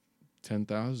make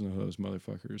 10,000 of those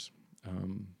motherfuckers.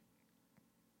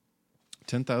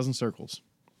 10,000 circles.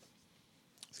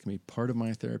 It's going to be part of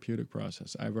my therapeutic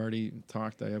process. I've already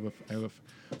talked. I have a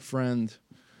friend,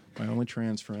 my only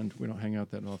trans friend. We don't hang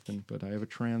out that often, but I have a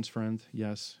trans friend.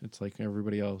 Yes, it's like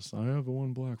everybody else. I have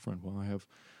one black friend. Well, I have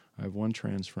one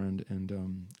trans friend,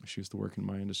 and she used to work in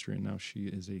my industry, and now she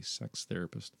is a sex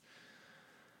therapist.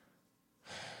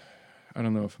 I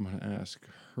don't know if I'm going to ask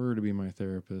her to be my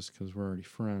therapist because we're already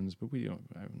friends, but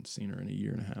I haven't seen her in a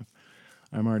year and a half.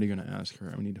 I'm already going to ask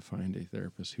her. I need to find a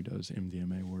therapist who does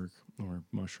MDMA work or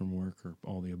mushroom work or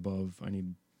all the above. I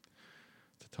need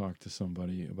to talk to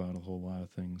somebody about a whole lot of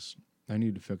things. I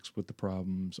need to fix what the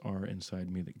problems are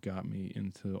inside me that got me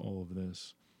into all of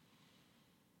this.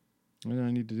 And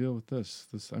I need to deal with this.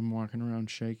 I'm walking around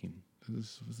shaking.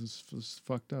 This is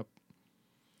fucked up.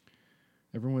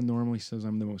 Everyone normally says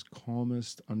I'm the most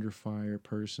calmest, under fire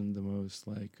person, the most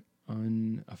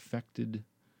unaffected.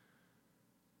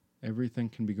 Everything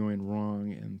can be going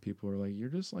wrong, and people are like, "You're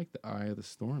just like the eye of the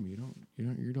storm.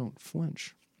 You don't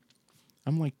flinch."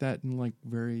 I'm like that in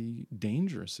very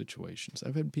dangerous situations.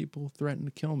 I've had people threaten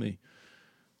to kill me.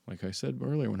 Like I said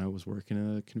earlier, when I was working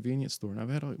at a convenience store, and I've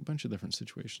had a bunch of different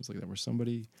situations like that where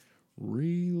somebody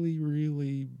really,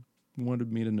 really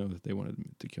wanted me to know that they wanted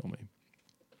to kill me.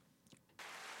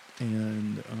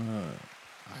 And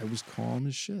I was calm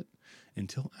as shit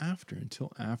until after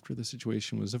the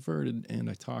situation was averted and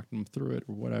I talked them through it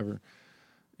or whatever.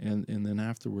 And then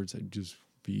afterwards I'd just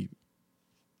be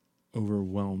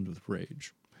overwhelmed with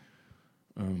rage.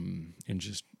 And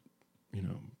just,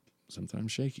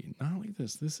 sometimes shaky. Not like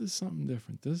this. This is something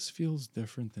different. This feels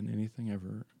different than anything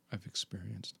ever I've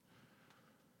experienced.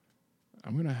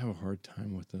 I'm going to have a hard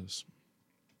time with this.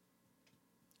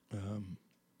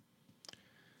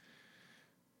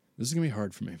 This is gonna be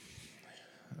hard for me.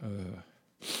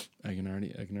 I can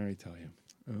already tell you.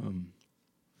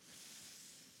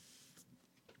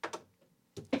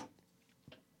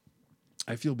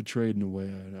 I feel betrayed in a way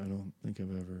I don't think I've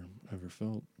ever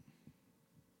felt.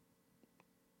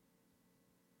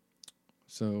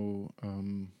 So,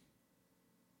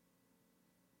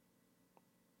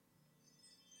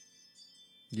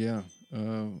 yeah.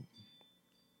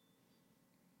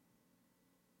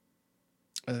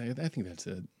 I think that's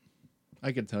it.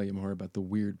 I could tell you more about the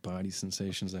weird body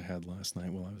sensations I had last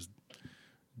night while I was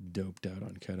doped out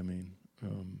on ketamine,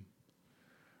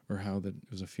 or how that it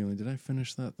was a feeling. Did I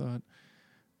finish that thought?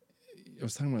 I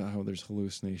was talking about how there's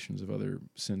hallucinations of other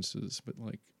senses, but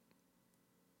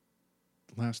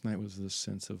last night was this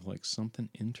sense of something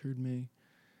entered me,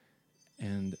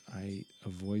 and a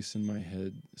voice in my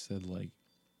head said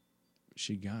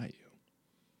she got you.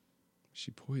 She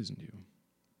poisoned you.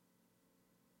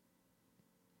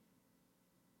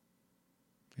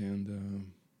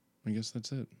 And I guess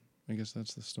that's it. I guess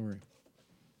that's the story.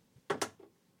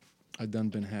 I done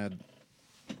been had.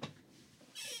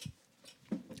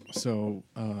 So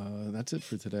that's it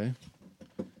for today.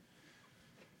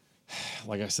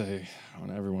 Like I say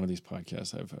on every one of these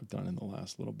podcasts I've done in the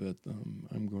last little bit,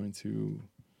 I'm going to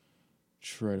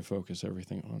try to focus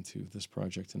everything onto this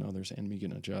project and others and me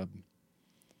getting a job.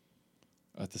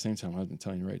 At the same time, I've been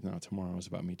telling you right now, tomorrow is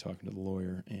about me talking to the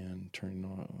lawyer and turning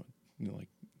on,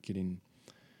 getting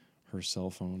her cell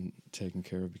phone taken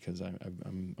care of because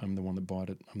I'm the one that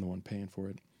bought it. I'm the one paying for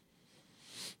it.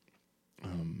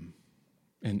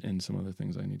 And some other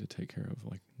things I need to take care of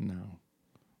now.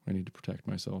 I need to protect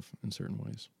myself in certain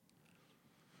ways.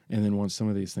 And then once some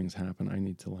of these things happen, I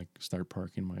need to start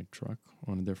parking my truck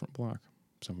on a different block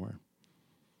somewhere.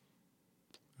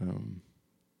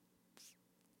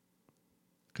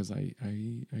 Because I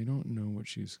don't know what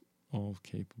she's all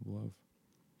capable of.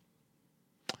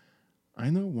 I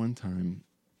know one time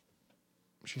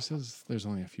she says there's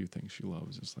only a few things she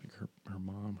loves. It's like her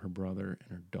mom, her brother,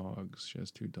 and her dogs. She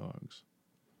has 2 dogs.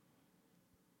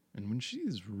 And when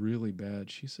she's really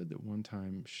bad, she said that one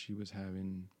time she was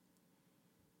having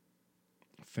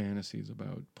fantasies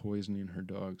about poisoning her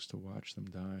dogs to watch them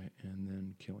die and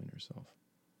then killing herself.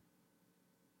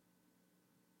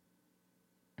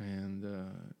 And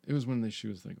it was when she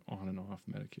was like on and off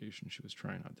medication. She was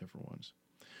trying out different ones,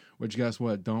 which guess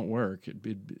what? Don't work.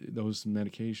 Those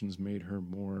medications made her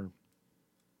more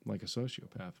like a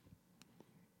sociopath.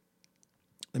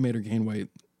 They made her gain weight.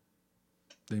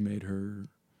 They made her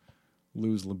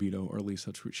lose libido, or at least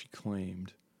that's what she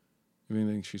claimed. I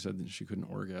mean, she said that she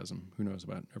couldn't orgasm. Who knows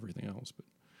about everything else? But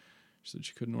she said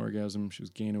she couldn't orgasm. She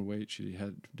was gaining weight. She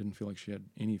didn't feel like she had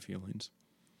any feelings.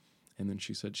 And then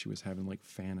she said she was having like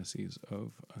fantasies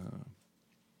of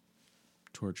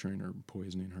torturing or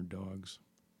poisoning her dogs.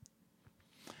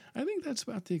 I think that's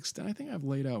about the extent. I think I've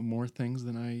laid out more things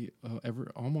than I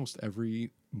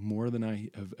more than I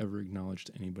have ever acknowledged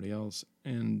to anybody else.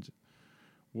 And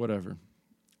whatever.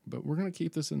 But we're going to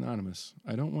keep this anonymous.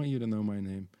 I don't want you to know my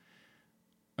name.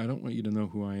 I don't want you to know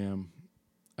who I am.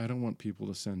 I don't want people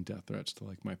to send death threats to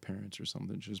like my parents or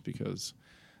something just because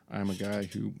I'm a guy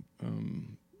who,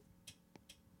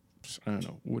 I don't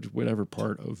know, whatever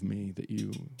part of me that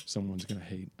someone's going to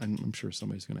hate. I'm sure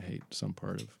somebody's going to hate some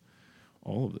part of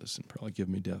all of this and probably give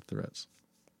me death threats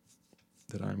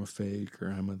that I'm a fake or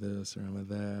I'm a this or I'm a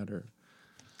that or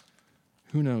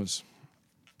who knows.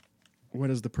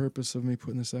 What is the purpose of me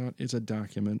putting this out? It's a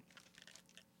document.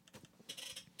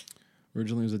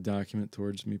 Originally, it was a document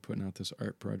towards me putting out this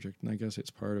art project, and I guess it's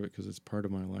part of it because it's part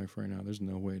of my life right now. There's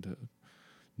no way to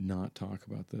not talk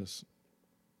about this.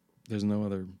 There's no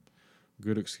other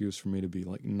good excuse for me to be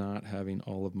like not having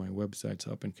all of my websites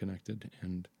up and connected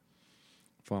and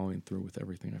following through with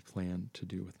everything I plan to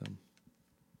do with them.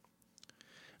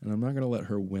 And I'm not going to let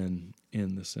her win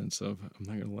in the sense of I'm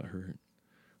not going to let her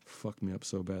fuck me up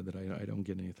so bad that I don't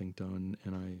get anything done,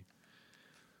 and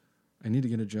I need to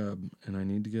get a job, and I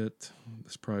need to get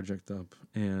this project up,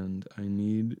 and I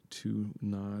need to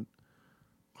not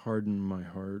harden my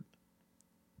heart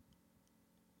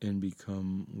and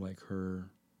become like her,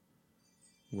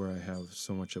 where I have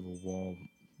so much of a wall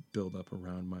built up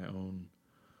around my own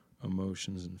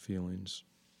emotions and feelings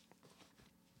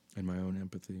and my own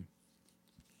empathy.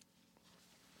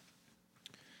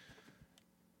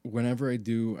 Whenever I'm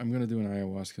going to do an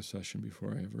ayahuasca session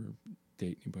before I ever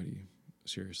date anybody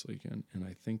seriously again. And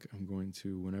I think I'm going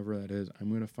to, whenever that is, I'm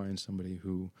going to find somebody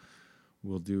who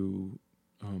will do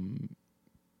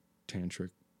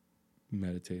tantric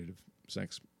meditative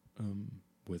sex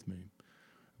with me.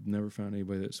 I've never found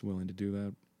anybody that's willing to do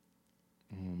that.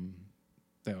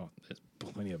 There's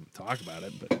plenty of them talk about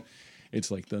it, but it's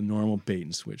like the normal bait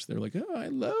and switch. They're like, oh, I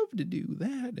love to do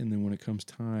that. And then when it comes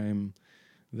time,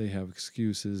 they have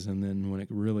excuses. And then when it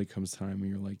really comes time and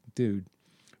you're like, dude,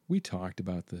 we talked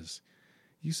about this.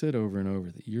 You said over and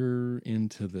over that you're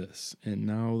into this. And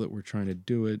now that we're trying to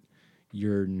do it,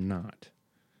 you're not.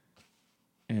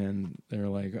 And they're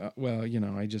like, well,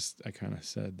 I kind of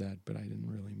said that, but I didn't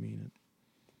really mean it.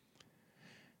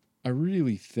 I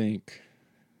really think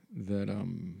that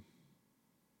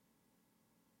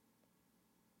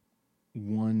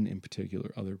one in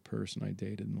particular other person I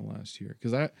dated in the last year,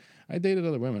 because I dated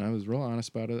other women. I was real honest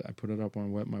about it. I put it up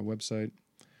on my website.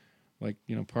 Like,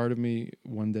 part of me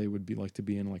one day would be like to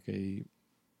be in like a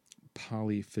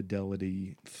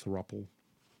polyfidelity throuple,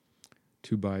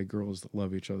 2 bi girls that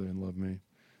love each other and love me.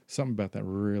 Something about that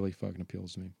really fucking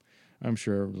appeals to me. I'm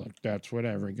sure it was like, that's what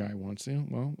every guy wants.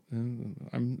 Well,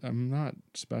 I'm not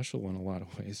special in a lot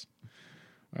of ways.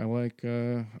 I like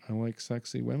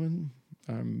sexy women.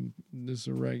 I'm just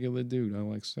a regular dude. I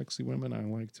like sexy women. I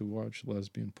like to watch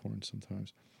lesbian porn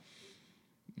sometimes.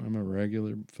 I'm a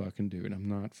regular fucking dude. I'm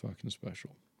not fucking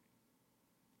special.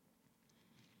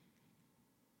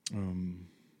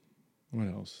 What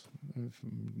else? I'm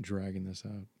dragging this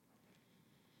out.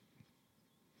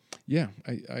 Yeah,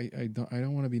 I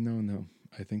don't want to be known though.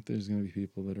 I think there's going to be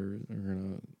people that are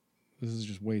going to. This is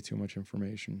just way too much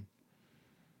information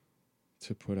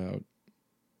to put out.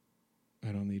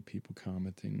 I don't need people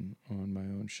commenting on my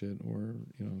own shit, or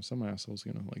some asshole's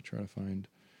going to like try to find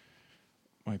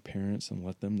my parents and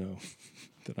let them know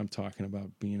that I'm talking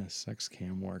about being a sex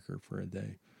cam worker for a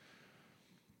day.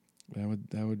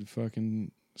 That would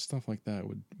fucking stuff like that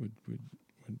would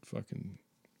fucking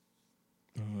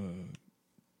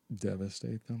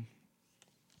devastate them.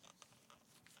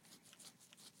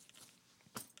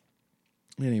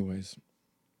 Anyways,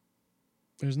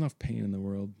 there's enough pain in the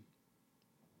world.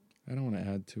 I don't want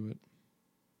to add to it.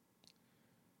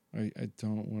 I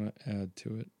don't want to add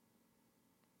to it.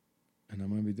 And I'm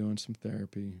going to be doing some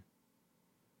therapy.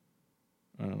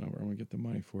 I don't know where I'm going to get the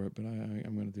money for it, but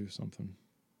I'm going to do something.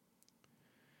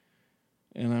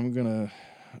 And I'm going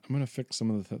to fix some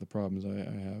of the problems I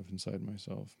have inside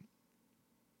myself.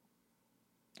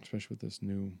 Especially with this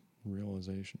new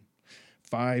realization.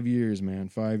 5 years, man.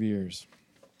 5 years.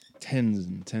 Tens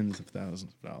and tens of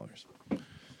thousands of dollars.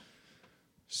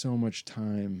 So much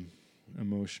time,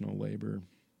 emotional labor.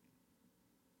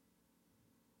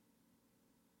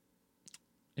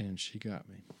 And she got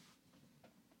me.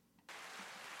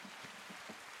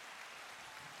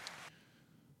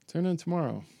 Turn in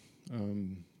tomorrow.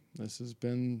 This has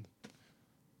been...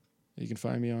 You can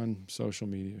find me on social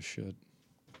media shit.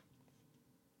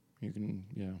 You can,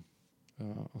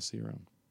 I'll see you around.